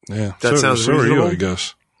 Yeah, That sounds so are you, reasonable. I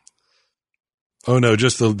guess. Oh no,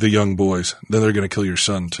 just the young boys. Then they're going to kill your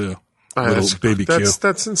son too. Little baby Q.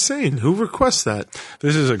 That's insane. Who requests that?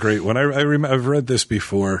 This is a great one. I've read this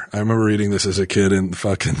before. I remember reading this as a kid and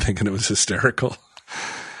fucking thinking it was hysterical.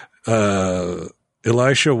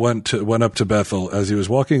 Elisha went up to Bethel. As he was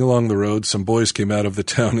walking along the road, some boys came out of the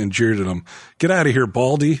town and jeered at him. "Get out of here,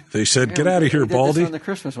 Baldy!" They said, "Get out of here, We did Baldy!" this on the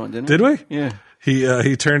Christmas one, didn't we? Did we? Yeah.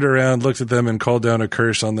 He turned around, looked at them, and called down a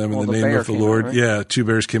curse on them Well, in the the name bear of the came out, Lord. right? Yeah, 2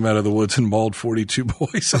 bears came out of the woods and mauled 42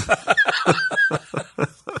 boys.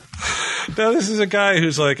 Now, this is a guy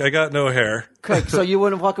who's like, I got no hair. Okay, so you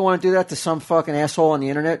wouldn't fucking want to do that to some fucking asshole on the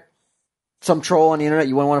internet? Some troll on the internet?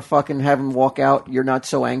 You wouldn't want to fucking have him walk out? You're not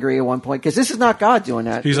so angry at one point? Because this is not God doing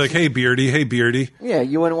that. He's like, hey, Beardy. Yeah,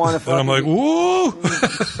 you wouldn't want to fucking... And I'm like, whoa.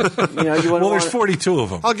 You know, you wouldn't Well, there's want 42 of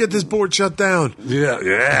them. I'll get this board shut down.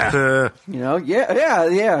 Yeah. You know,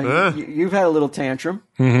 yeah. You've had a little tantrum.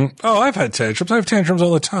 Oh, I've had tantrums. I have tantrums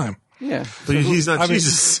all the time. Yeah. But he's not I mean,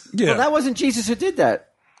 Jesus. Yeah. Well, that wasn't Jesus who did that.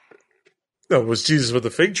 No, it was Jesus with the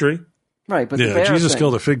fig tree. Right, but the Yeah, bear Jesus thing,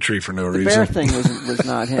 killed a fig tree for no the reason. bear thing was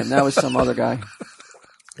not him. That was some other guy.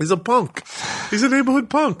 He's a punk. He's a neighborhood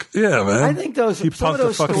punk. Yeah, man. I think those He some of punked the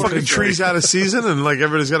those fucking stories, Fucking trees out of season, and like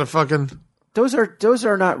everybody's got a fucking. those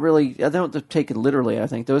are not really. I don't take it literally. I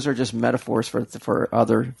think those are just metaphors for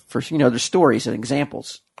their stories and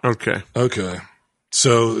examples. Okay. Okay.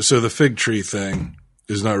 So the fig tree thing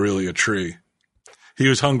is not really a tree. He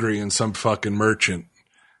was hungry and some fucking merchant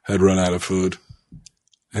had run out of food.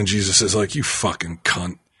 And Jesus is like, you fucking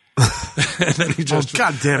cunt. And then he just,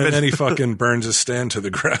 God damn it. And then he fucking burns his stand to the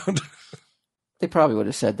ground. They probably would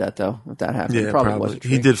have said that though if that happened. Yeah, it probably was a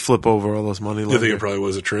tree. He did flip over all those money. You think it probably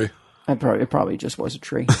was a tree? It probably just was a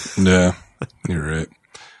tree. Yeah, you're right.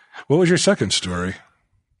 What was your second story?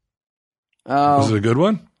 Was it a good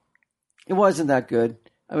one? It wasn't that good.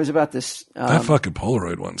 It was about this. That fucking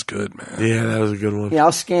Polaroid one's good, man. Yeah, that was a good one. Yeah,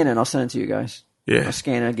 I'll scan it and I'll send it to you guys. Yeah. I'll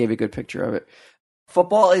scan it and give you a good picture of it.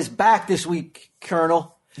 Football is back this week,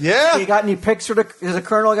 Colonel. Yeah. You got any picks for has the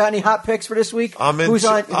Colonel got any hot picks for this week? I'm in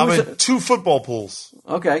 2 football pools.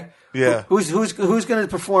 Okay. Yeah. Who's going to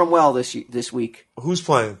perform well this week? Who's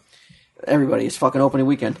playing? Everybody. It's fucking opening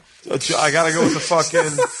weekend. I gotta go with the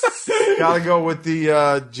fucking. Gotta go with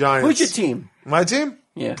the Giants. Who's your team? My team?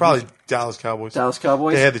 Yeah. Probably Dallas Cowboys. Dallas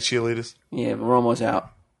Cowboys? They had the cheerleaders. Yeah, but Romo's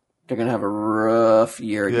out. They're going to have a rough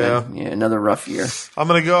year again. Yeah, another rough year. I'm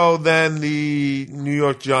gonna go then the New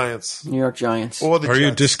York Giants. New York Giants. Or the Are you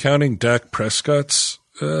Jets. discounting Dak Prescott's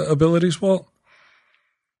abilities, Walt?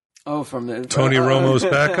 Oh, from the Tony Romo's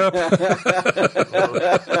backup?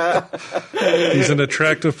 He's an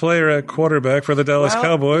attractive player at quarterback for the Dallas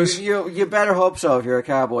Cowboys. You better hope so if you're a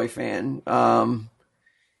Cowboy fan.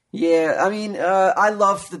 Yeah, I mean, I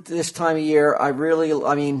love this time of year.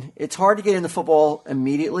 It's hard to get into football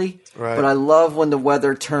immediately, Right. but I love when the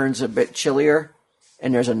weather turns a bit chillier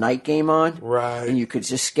and there's a night game on. Right. And you could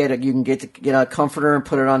just get a comforter and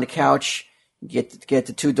put it on the couch. Get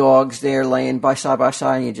the 2 dogs there laying side by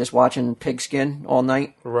side, and you're just watching Pigskin all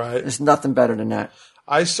night. Right. There's nothing better than that.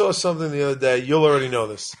 I saw something the other day. You'll already know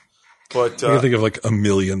this, but I can think of like a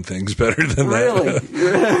million things better than Really,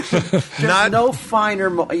 that. there's no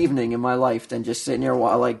finer evening in my life than just sitting there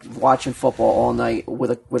watching football all night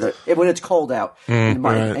when it's cold out. And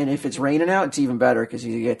if it's raining out, it's even better because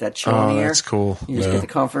you get that chill in the air. that's cool. You just get the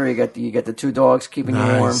comfort. You get the 2 dogs keeping you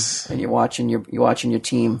warm, Nice. and you're watching your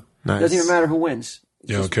team. Nice. It doesn't even matter who wins.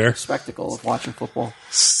 It's You don't just care? a spectacle of watching football.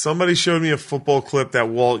 Somebody showed me a football clip that,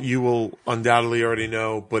 Walt, you will undoubtedly already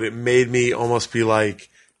know, but it made me almost be like,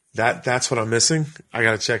 that's what I'm missing. I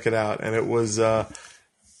got to check it out. And it was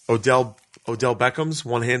Odell Beckham's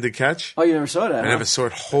one-handed catch. Oh, you never saw that? I never saw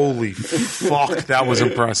it. Holy fuck, that was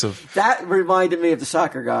impressive. That reminded me of the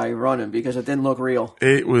soccer guy running because it didn't look real.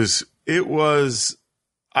 It was.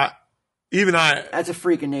 Even I. That's a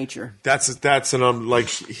freak of nature. That's and I'm like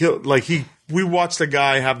he we watched a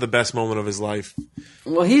guy have the best moment of his life.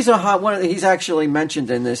 Well, he's a hot one. He's actually mentioned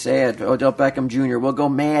in this ad. Odell Beckham Jr. will go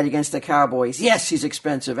mad against the Cowboys. Yes, he's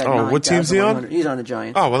expensive. At what team's he on? He's on the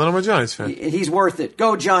Giants. Oh, well, then I'm a Giants fan. He's worth it.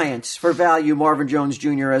 Go Giants. For value, Marvin Jones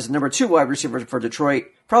Jr. as number 2 wide receiver for Detroit.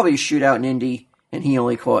 Probably a shootout in Indy, and he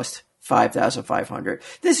only cost $5,500.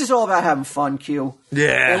 This is all about having fun, Q.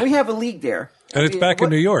 Yeah. And we have a league there. And it's back in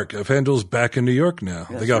New York. FanDuel's back in New York now.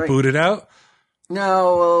 They got booted out.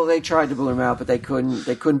 No, well, they tried to boot him out, but they couldn't.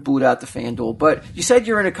 They couldn't boot out the FanDuel. But you said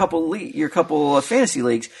you're in a couple fantasy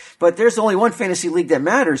leagues, but there's only one fantasy league that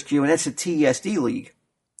matters, Q, and that's the TESD league.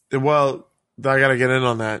 Well, I got to get in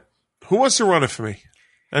on that. Who wants to run it for me?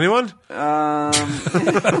 Anyone? Who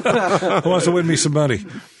wants to win me some money?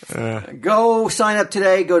 Go sign up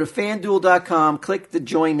today. Go to FanDuel.com, click the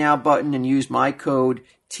Join Now button, and use my code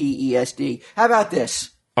TESD. How about this?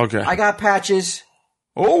 Okay. I got patches.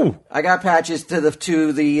 Oh, I got patches to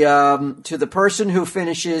the person who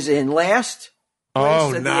finishes in last.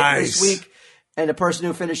 Oh, This nice. week, and the person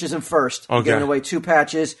who finishes in first. I'm Okay. giving away 2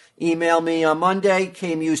 patches. Email me on Monday,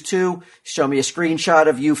 KMuse2. Show me a screenshot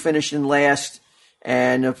of you finishing last,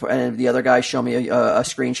 and the other guy show me a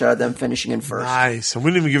screenshot of them finishing in first. nice. And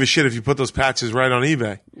we didn't even give a shit if you put those patches right on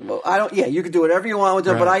eBay. Well, I don't. Yeah, you can do whatever you want with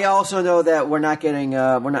them, but I also know that we're not getting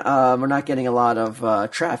a lot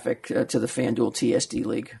of traffic to the FanDuel TSD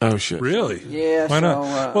league. Oh, shit. Really? Yeah. Why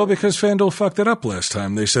not? Well, because FanDuel fucked it up last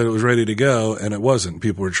time. They said it was ready to go, and it wasn't.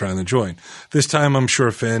 People were trying to join. This time, I'm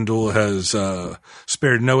sure FanDuel has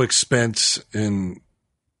spared no expense in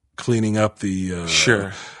cleaning up the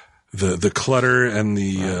Sure. the clutter and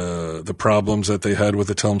the problems that they had with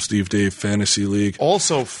the Tell 'em Steve Dave Fantasy League.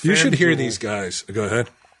 Also, You should hear FanDuel- these guys. Go ahead.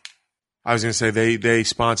 I was going to say they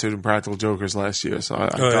sponsored Impractical Jokers last year, so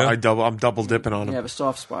yeah? I'm double dipping on You them. have a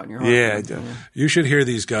soft spot in your heart. Yeah, I do. You should hear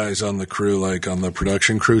these guys on the crew, like on the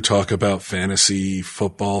production crew, talk about fantasy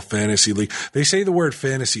football, fantasy league. They say the word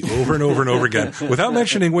fantasy over and over and over again without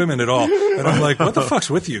mentioning women at all. And I'm like, what the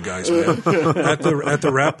fuck's with you guys, man? At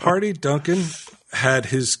the rap party, Duncan had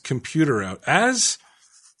his computer out. As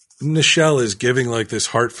Nichelle is giving like this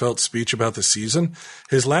heartfelt speech about the season,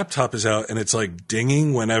 his laptop is out and it's like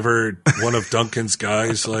dinging whenever one of Duncan's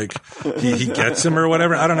guys, like he gets him or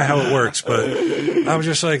whatever. I don't know how it works, but I'm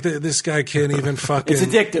just like, this guy can't even fucking. It's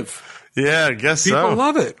addictive. Yeah, I guess People so.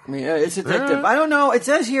 love it. I mean, it's addictive. I don't know. It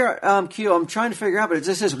says here, Q, I'm trying to figure out, but it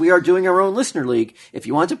just says we are doing our own listener league. If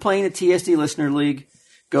you want to play in the TSD listener league,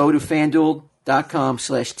 go to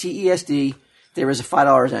FanDuel.com/TESD. There is a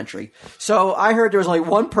 $5 entry. So I heard there was only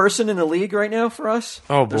one person in the league right now for us.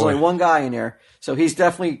 Oh, boy. There's only one guy in there. So he's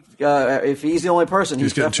definitely, if he's the only person,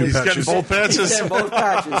 he's getting two definitely He's getting both patches. he's getting both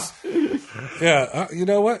patches. Yeah. You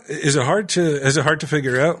know what? Is it hard to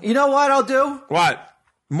figure out? You know what I'll do? What?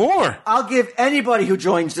 More? I'll give anybody who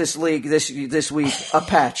joins this league this week a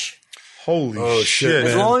patch. Holy shit.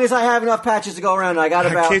 As long as I have enough patches to go around, I got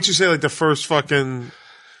about. Can't you say like the first fucking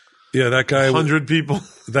Yeah, that guy. 100 people?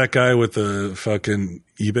 That guy with the fucking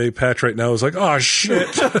eBay patch right now is like, oh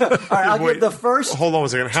shit. All right, I'll give the first. Hold on a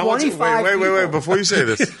second. How much? 25 Wait. people. Before you say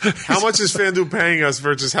this, how much is FanDuel paying us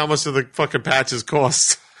versus how much do the fucking patches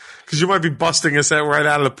cost? Because you might be busting us right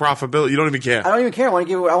out of the profitability. You don't even care. I don't even care. I want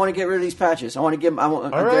to get rid of these patches. I want to give them.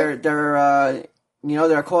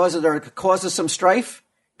 They're causing some strife.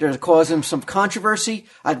 They're causing some controversy.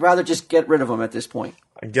 I'd rather just get rid of them at this point.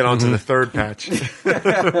 And get on to the third patch.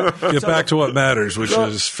 Get back to what matters, which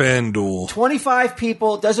is FanDuel. 25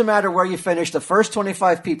 people. Doesn't matter where you finish. The first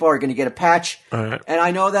 25 people are going to get a patch. All right. And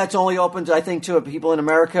I know that's only open to, I think, to people in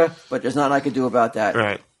America, but there's nothing I can do about that.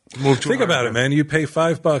 Right. Think about it, man. You pay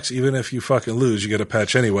 $5, even if you fucking lose, you get a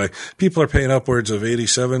patch anyway. People are paying upwards of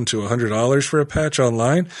 $87 to $100 for a patch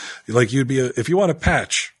online. Like if you want a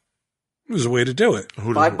patch, there's a way to do it.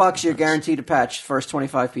 $5, you're guaranteed a patch. First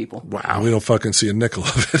 25 people. Wow. We don't fucking see a nickel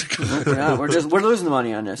of it. Yeah, we're losing the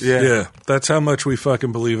money on this. Yeah. That's how much we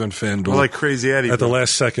fucking believe in FanDuel. We're like Crazy Eddie. At the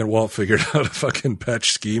last second, Walt figured out a fucking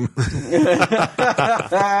patch scheme.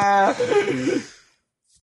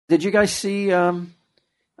 Did you guys see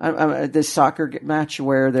this soccer match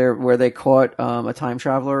where they caught a time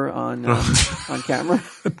traveler on camera?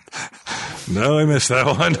 No, I missed that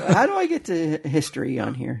one. How do I get to history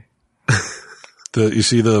on here? You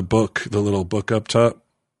see the book, the little book up top?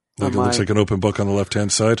 Like it looks like an open book on the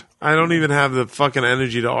left-hand side. I don't even have the fucking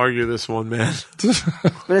energy to argue this one, man.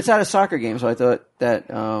 But it's at a soccer game, so I thought that.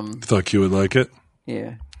 Thought Q would like it.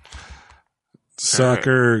 Yeah.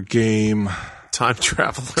 Soccer game. Time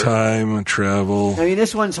travel. Time travel. I mean,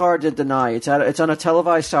 this one's hard to deny. It's on a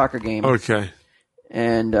televised soccer game. Okay.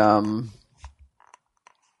 And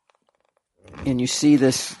you see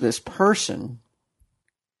this person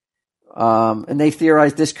And they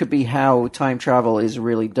theorize this could be how time travel is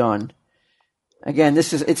really done. Again,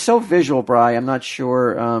 it's so visual, Bri. I'm not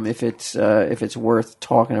sure if it's worth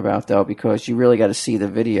talking about though, because you really got to see the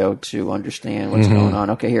video to understand what's going on.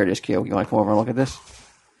 Okay, here it is, Q. You want to come over and look at this?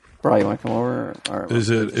 Bri, you want to come over? Or Is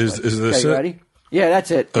this okay, you it? ready? Yeah,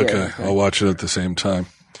 that's it. Okay, Yeah, I'll watch it at the same time.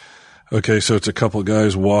 Okay, so it's a couple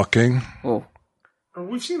guys walking, Oh,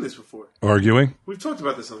 We've seen this before. arguing. We've talked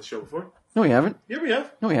about this on the show before. no, we haven't. Yeah, we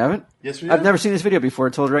have. No, we haven't. Yes, we have. I've never seen this video before. I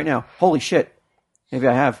told you right now. Holy shit. Maybe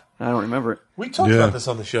I have. I don't remember it. We talked Yeah. about this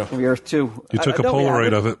on the show. Maybe Earth 2. You took a no, we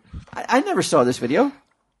Polaroid haven't. of it. I never saw this video.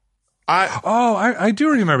 I do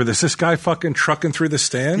remember this. This guy fucking trucking through the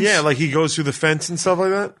stands. Yeah, like he goes through the fence and stuff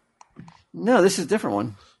like that. No, this is a different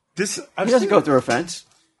one. I've He doesn't seen go it. through a fence.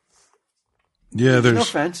 Yeah, There's no there's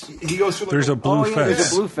fence. He goes through. Like there's a blue Yeah, fence.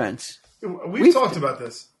 there's a blue fence. We've talked about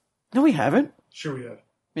this. No, we haven't. Sure, we have.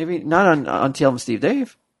 Maybe not on TL and Steve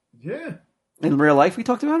Dave. Yeah. In real life, we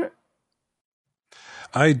talked about it.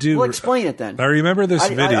 I do. Well, explain it then. I remember this I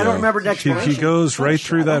video. don't remember the He explanation. goes right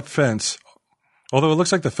through Shadow. that fence. Although it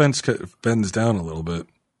looks like the fence bends down a little bit.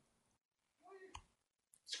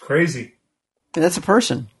 It's crazy. And that's a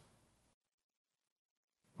person.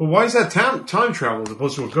 But why is that time travel as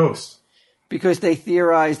opposed to a ghost? Because they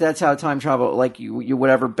theorize that's how time travel, like you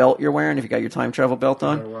whatever belt you're wearing, if you got your time travel belt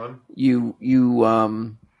on, you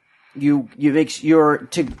make your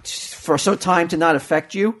for time to not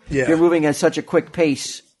affect you. Yeah. You're moving at such a quick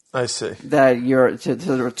pace I see. that you're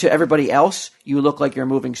to everybody else, you look like you're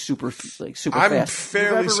moving super I'm fast. You've ever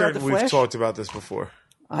fairly read certain The we've Flash? talked about this before.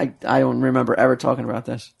 I don't remember ever talking about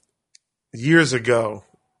this. Years ago.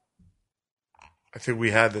 I think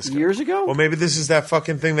we had this. Years ago? Well, maybe this is that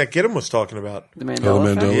fucking thing that Gidim was talking about. The Oh, Mandela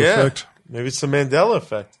the effect? Mandela Yeah. effect. Maybe it's the Mandela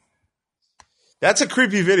effect. That's a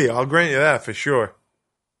creepy video. I'll grant you that for sure.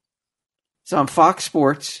 So on Fox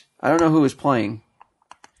Sports, I don't know who was playing,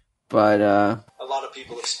 but A lot of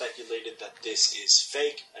people have speculated that this is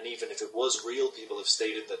fake, and even if it was real, people have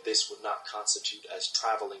stated that this would not constitute as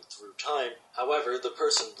traveling through time. However, the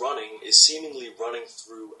person running is seemingly running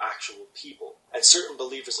through actual people, and certain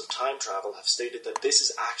believers of time travel have stated that this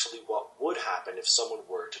is actually what would happen if someone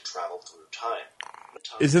were to travel through time.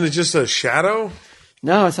 Isn't it just a shadow?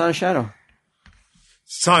 no, it's not a shadow.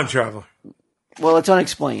 It's time travel. Well, it's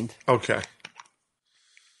unexplained. Okay.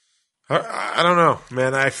 I don't know,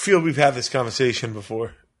 man. I feel we've had this conversation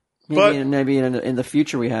before. Maybe in the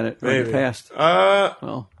future we had it, or in Maybe. the past.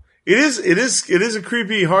 Well, it is a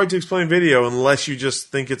creepy, hard to explain video unless you just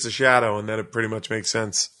think it's a shadow, and then it pretty much makes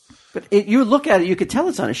sense. But you look at it, you could tell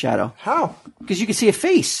it's not a shadow How? because you can see a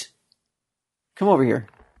face. Come over here,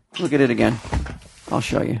 look at it again. I'll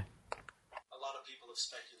show you. A lot of people have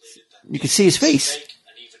speculated that You can see his this is face. fake,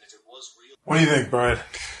 and even if it was real, What do you think, Brian?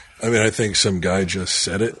 I mean, I think some guy just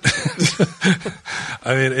said it.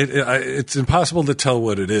 I mean, it's impossible to tell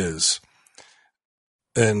what it is.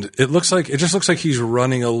 And it just looks like he's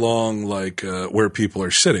running along like where people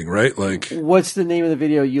are sitting, right? Like, What's the name of the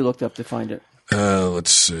video you looked up to find it?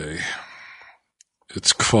 let's see.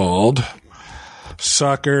 It's called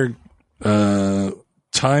Soccer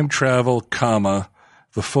Time Travel, the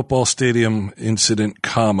Football Stadium Incident,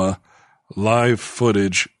 Live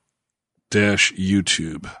Footage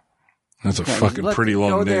 -YouTube. That's a fucking pretty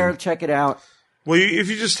long Go name. there, check it out. Well, if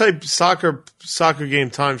you just type soccer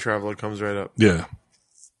game time travel, it comes right up. Yeah.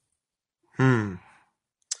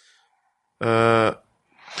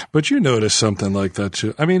 But you notice something like that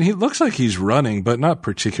too. I mean, he looks like he's running, but not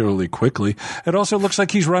particularly quickly. It also looks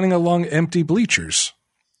like he's running along empty bleachers.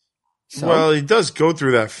 So, Well, he does go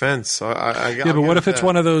through that fence. Yeah, but what if it's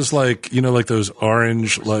one of those like those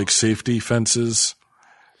orange like safety fences?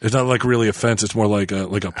 It's not like really a fence. It's more like a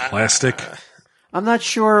plastic. I'm not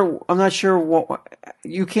sure what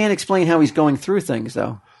you can't explain how he's going through things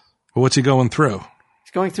though. But what's he going through?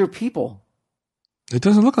 He's going through people. It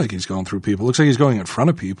doesn't look like he's going through people. It looks like he's going in front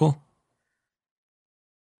of people.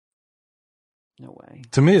 No way.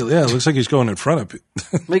 To me, yeah, it looks like he's going in front of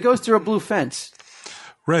people. He goes through a blue fence.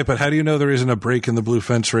 Right, but how do you know there isn't a break in the blue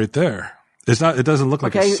fence right there? It's not. It doesn't look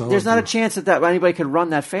like Okay, a solid there's not a blue. chance that anybody could run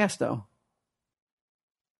that fast though.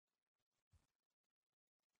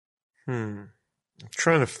 I'm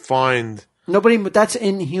trying to find. Nobody. That's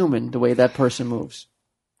inhuman the way that person moves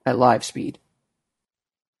at live speed.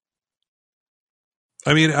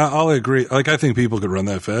 I mean, I'll agree. Like, I think people could run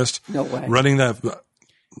that fast. No way. Running that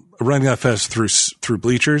fast through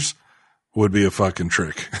bleachers would be a fucking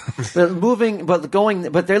trick.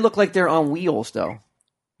 But they look like they're on wheels though.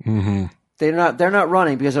 Mm-hmm. They're not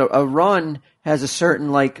running because a run has a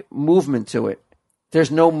certain like movement to it. There's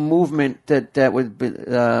no movement that would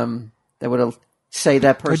say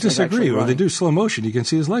that person. I is disagree. actually When they running. do slow motion, you can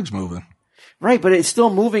see his legs moving. Right, but it's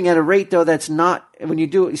still moving at a rate though that's not when you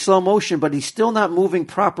do it slow motion. But he's still not moving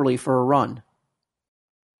properly for a run.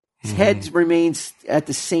 His head remains at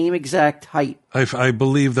the same exact height. I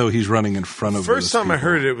believe, though, he's running in front of First those time I people.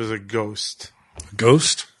 heard it was a ghost.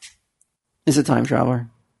 Ghost? Is a time traveler.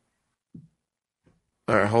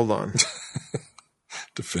 All right, hold on.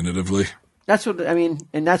 Definitively. That's what I mean,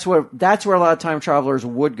 and that's where a lot of time travelers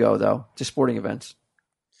would go though to sporting events.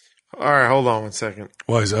 All right, hold on one second.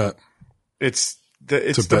 Why is that? It's To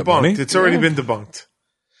bet money? debunked. It's already been debunked.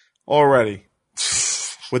 Already.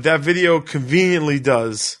 What that video conveniently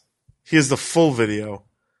does, here's the full video,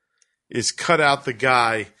 is cut out the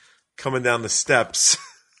guy coming down the steps.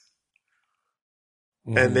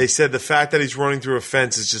 And they said the fact that he's running through a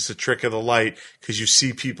fence is just a trick of the light because you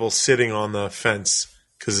see people sitting on the fence.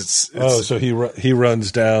 Because it's So he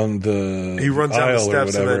runs down the he runs down the aisle or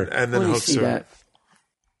steps whatever. and then Let me hooks see her. that.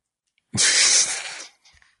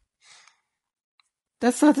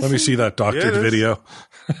 That's not the Let same. me see that doctored Yeah, it is. video.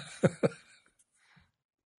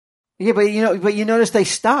 Yeah, but you notice they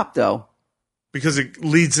stopped though. Because it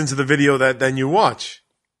leads into the video that then you watch.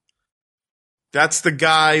 That's the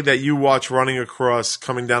guy that you watch running across,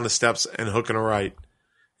 coming down the steps and hooking a right.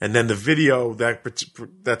 And then the video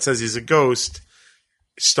that says he's a ghost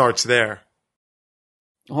starts there.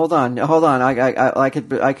 Hold on. I can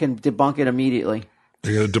debunk it immediately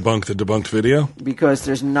You're going to debunk the debunked video? because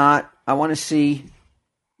there's not. I want to see.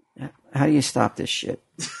 How do you stop this shit?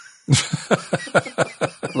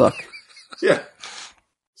 Look. Yeah.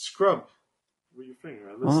 Scrub with your finger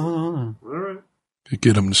on this. Hold on. All right.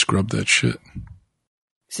 Get him to scrub that shit.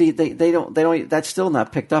 See, they don't. That's still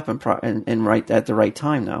not picked up in right at the right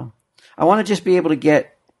time though. I want to just be able to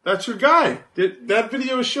get. That's your guy. That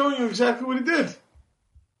video is showing you exactly what he did.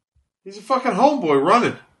 He's a fucking homeboy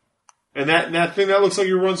running. And that thing that looks like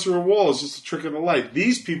he runs through a wall is just a trick of the light.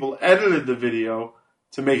 These people edited the video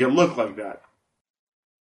to make it look like that.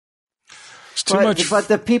 It's too much. But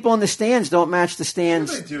the people in the stands don't match the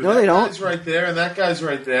stands. They do. No, that they don't. guy's right there, and that guy's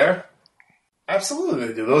right there. Absolutely,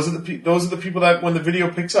 they do. Those are the people that when the video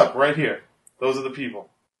picks up right here. Those are the people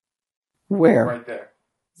Where right there.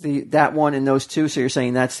 that one and those two. So you're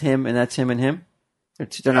saying that's him and that's him and him.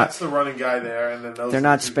 They're not. That's the running guy there, and then those. They're are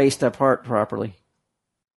not the people. spaced apart properly.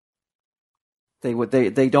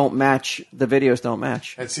 They don't match. The videos don't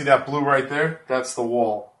match. And see that blue right there? That's the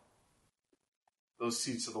wall. Those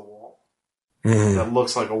seats are the wall. That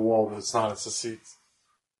looks like a wall, but it's not. It's the seats.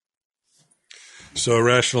 So a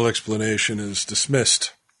rational explanation is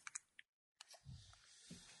dismissed.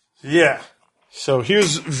 Yeah. So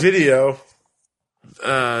here's video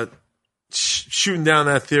shooting down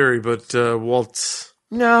that theory, but Walt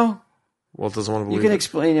No, doesn't want to you believe can it.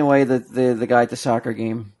 explain away the guy at the soccer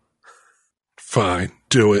game. Fine,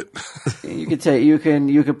 do it. You could take you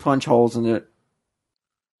can punch holes in it,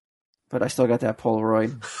 but I still got that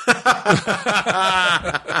Polaroid,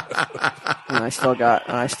 and I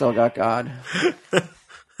still got God.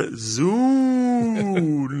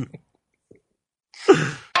 Zoom.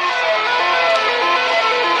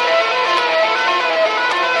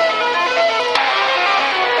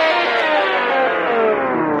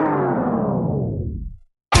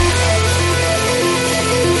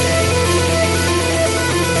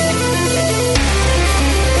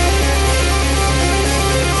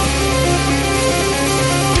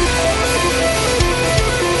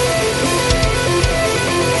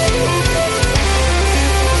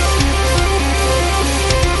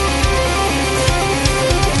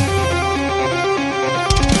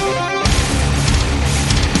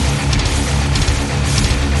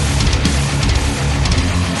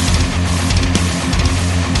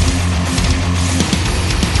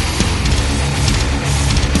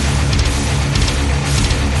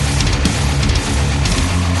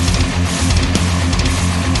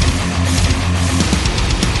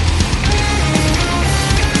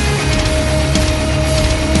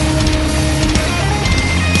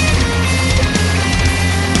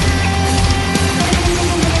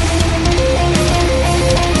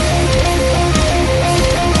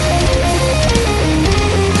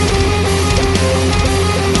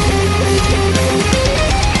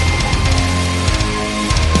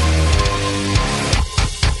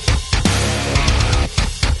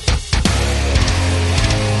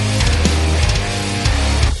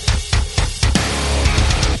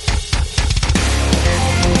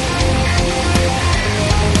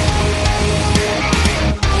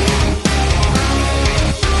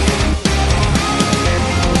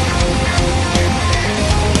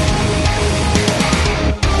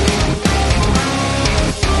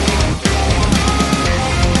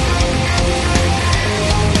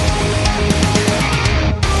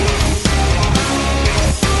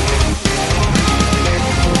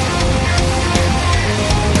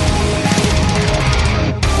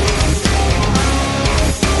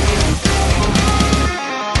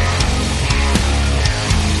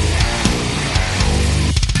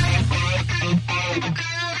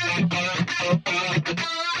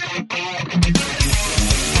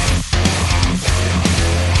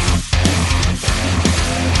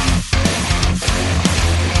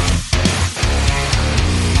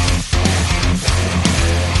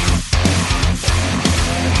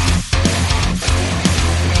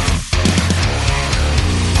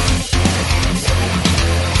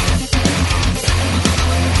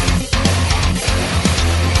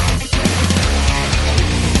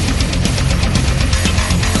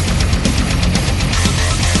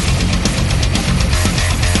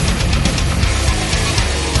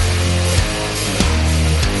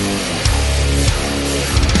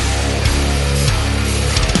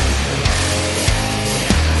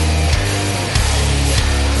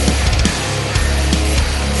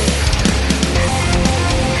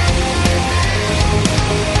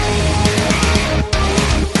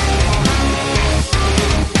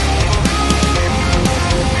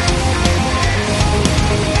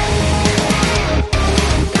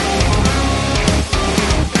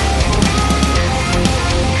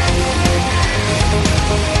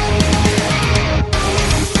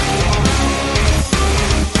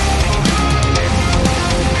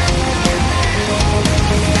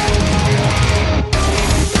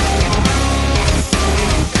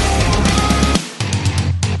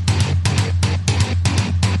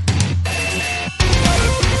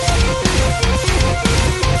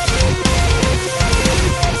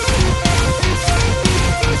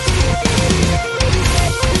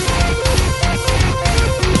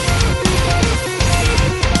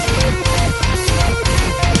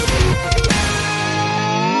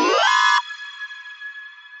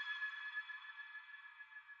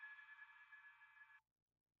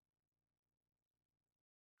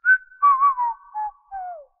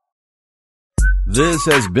 This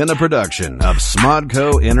has been a production of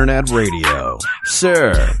Smodco Internet Radio.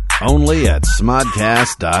 Sir, only at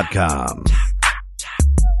smodcast.com.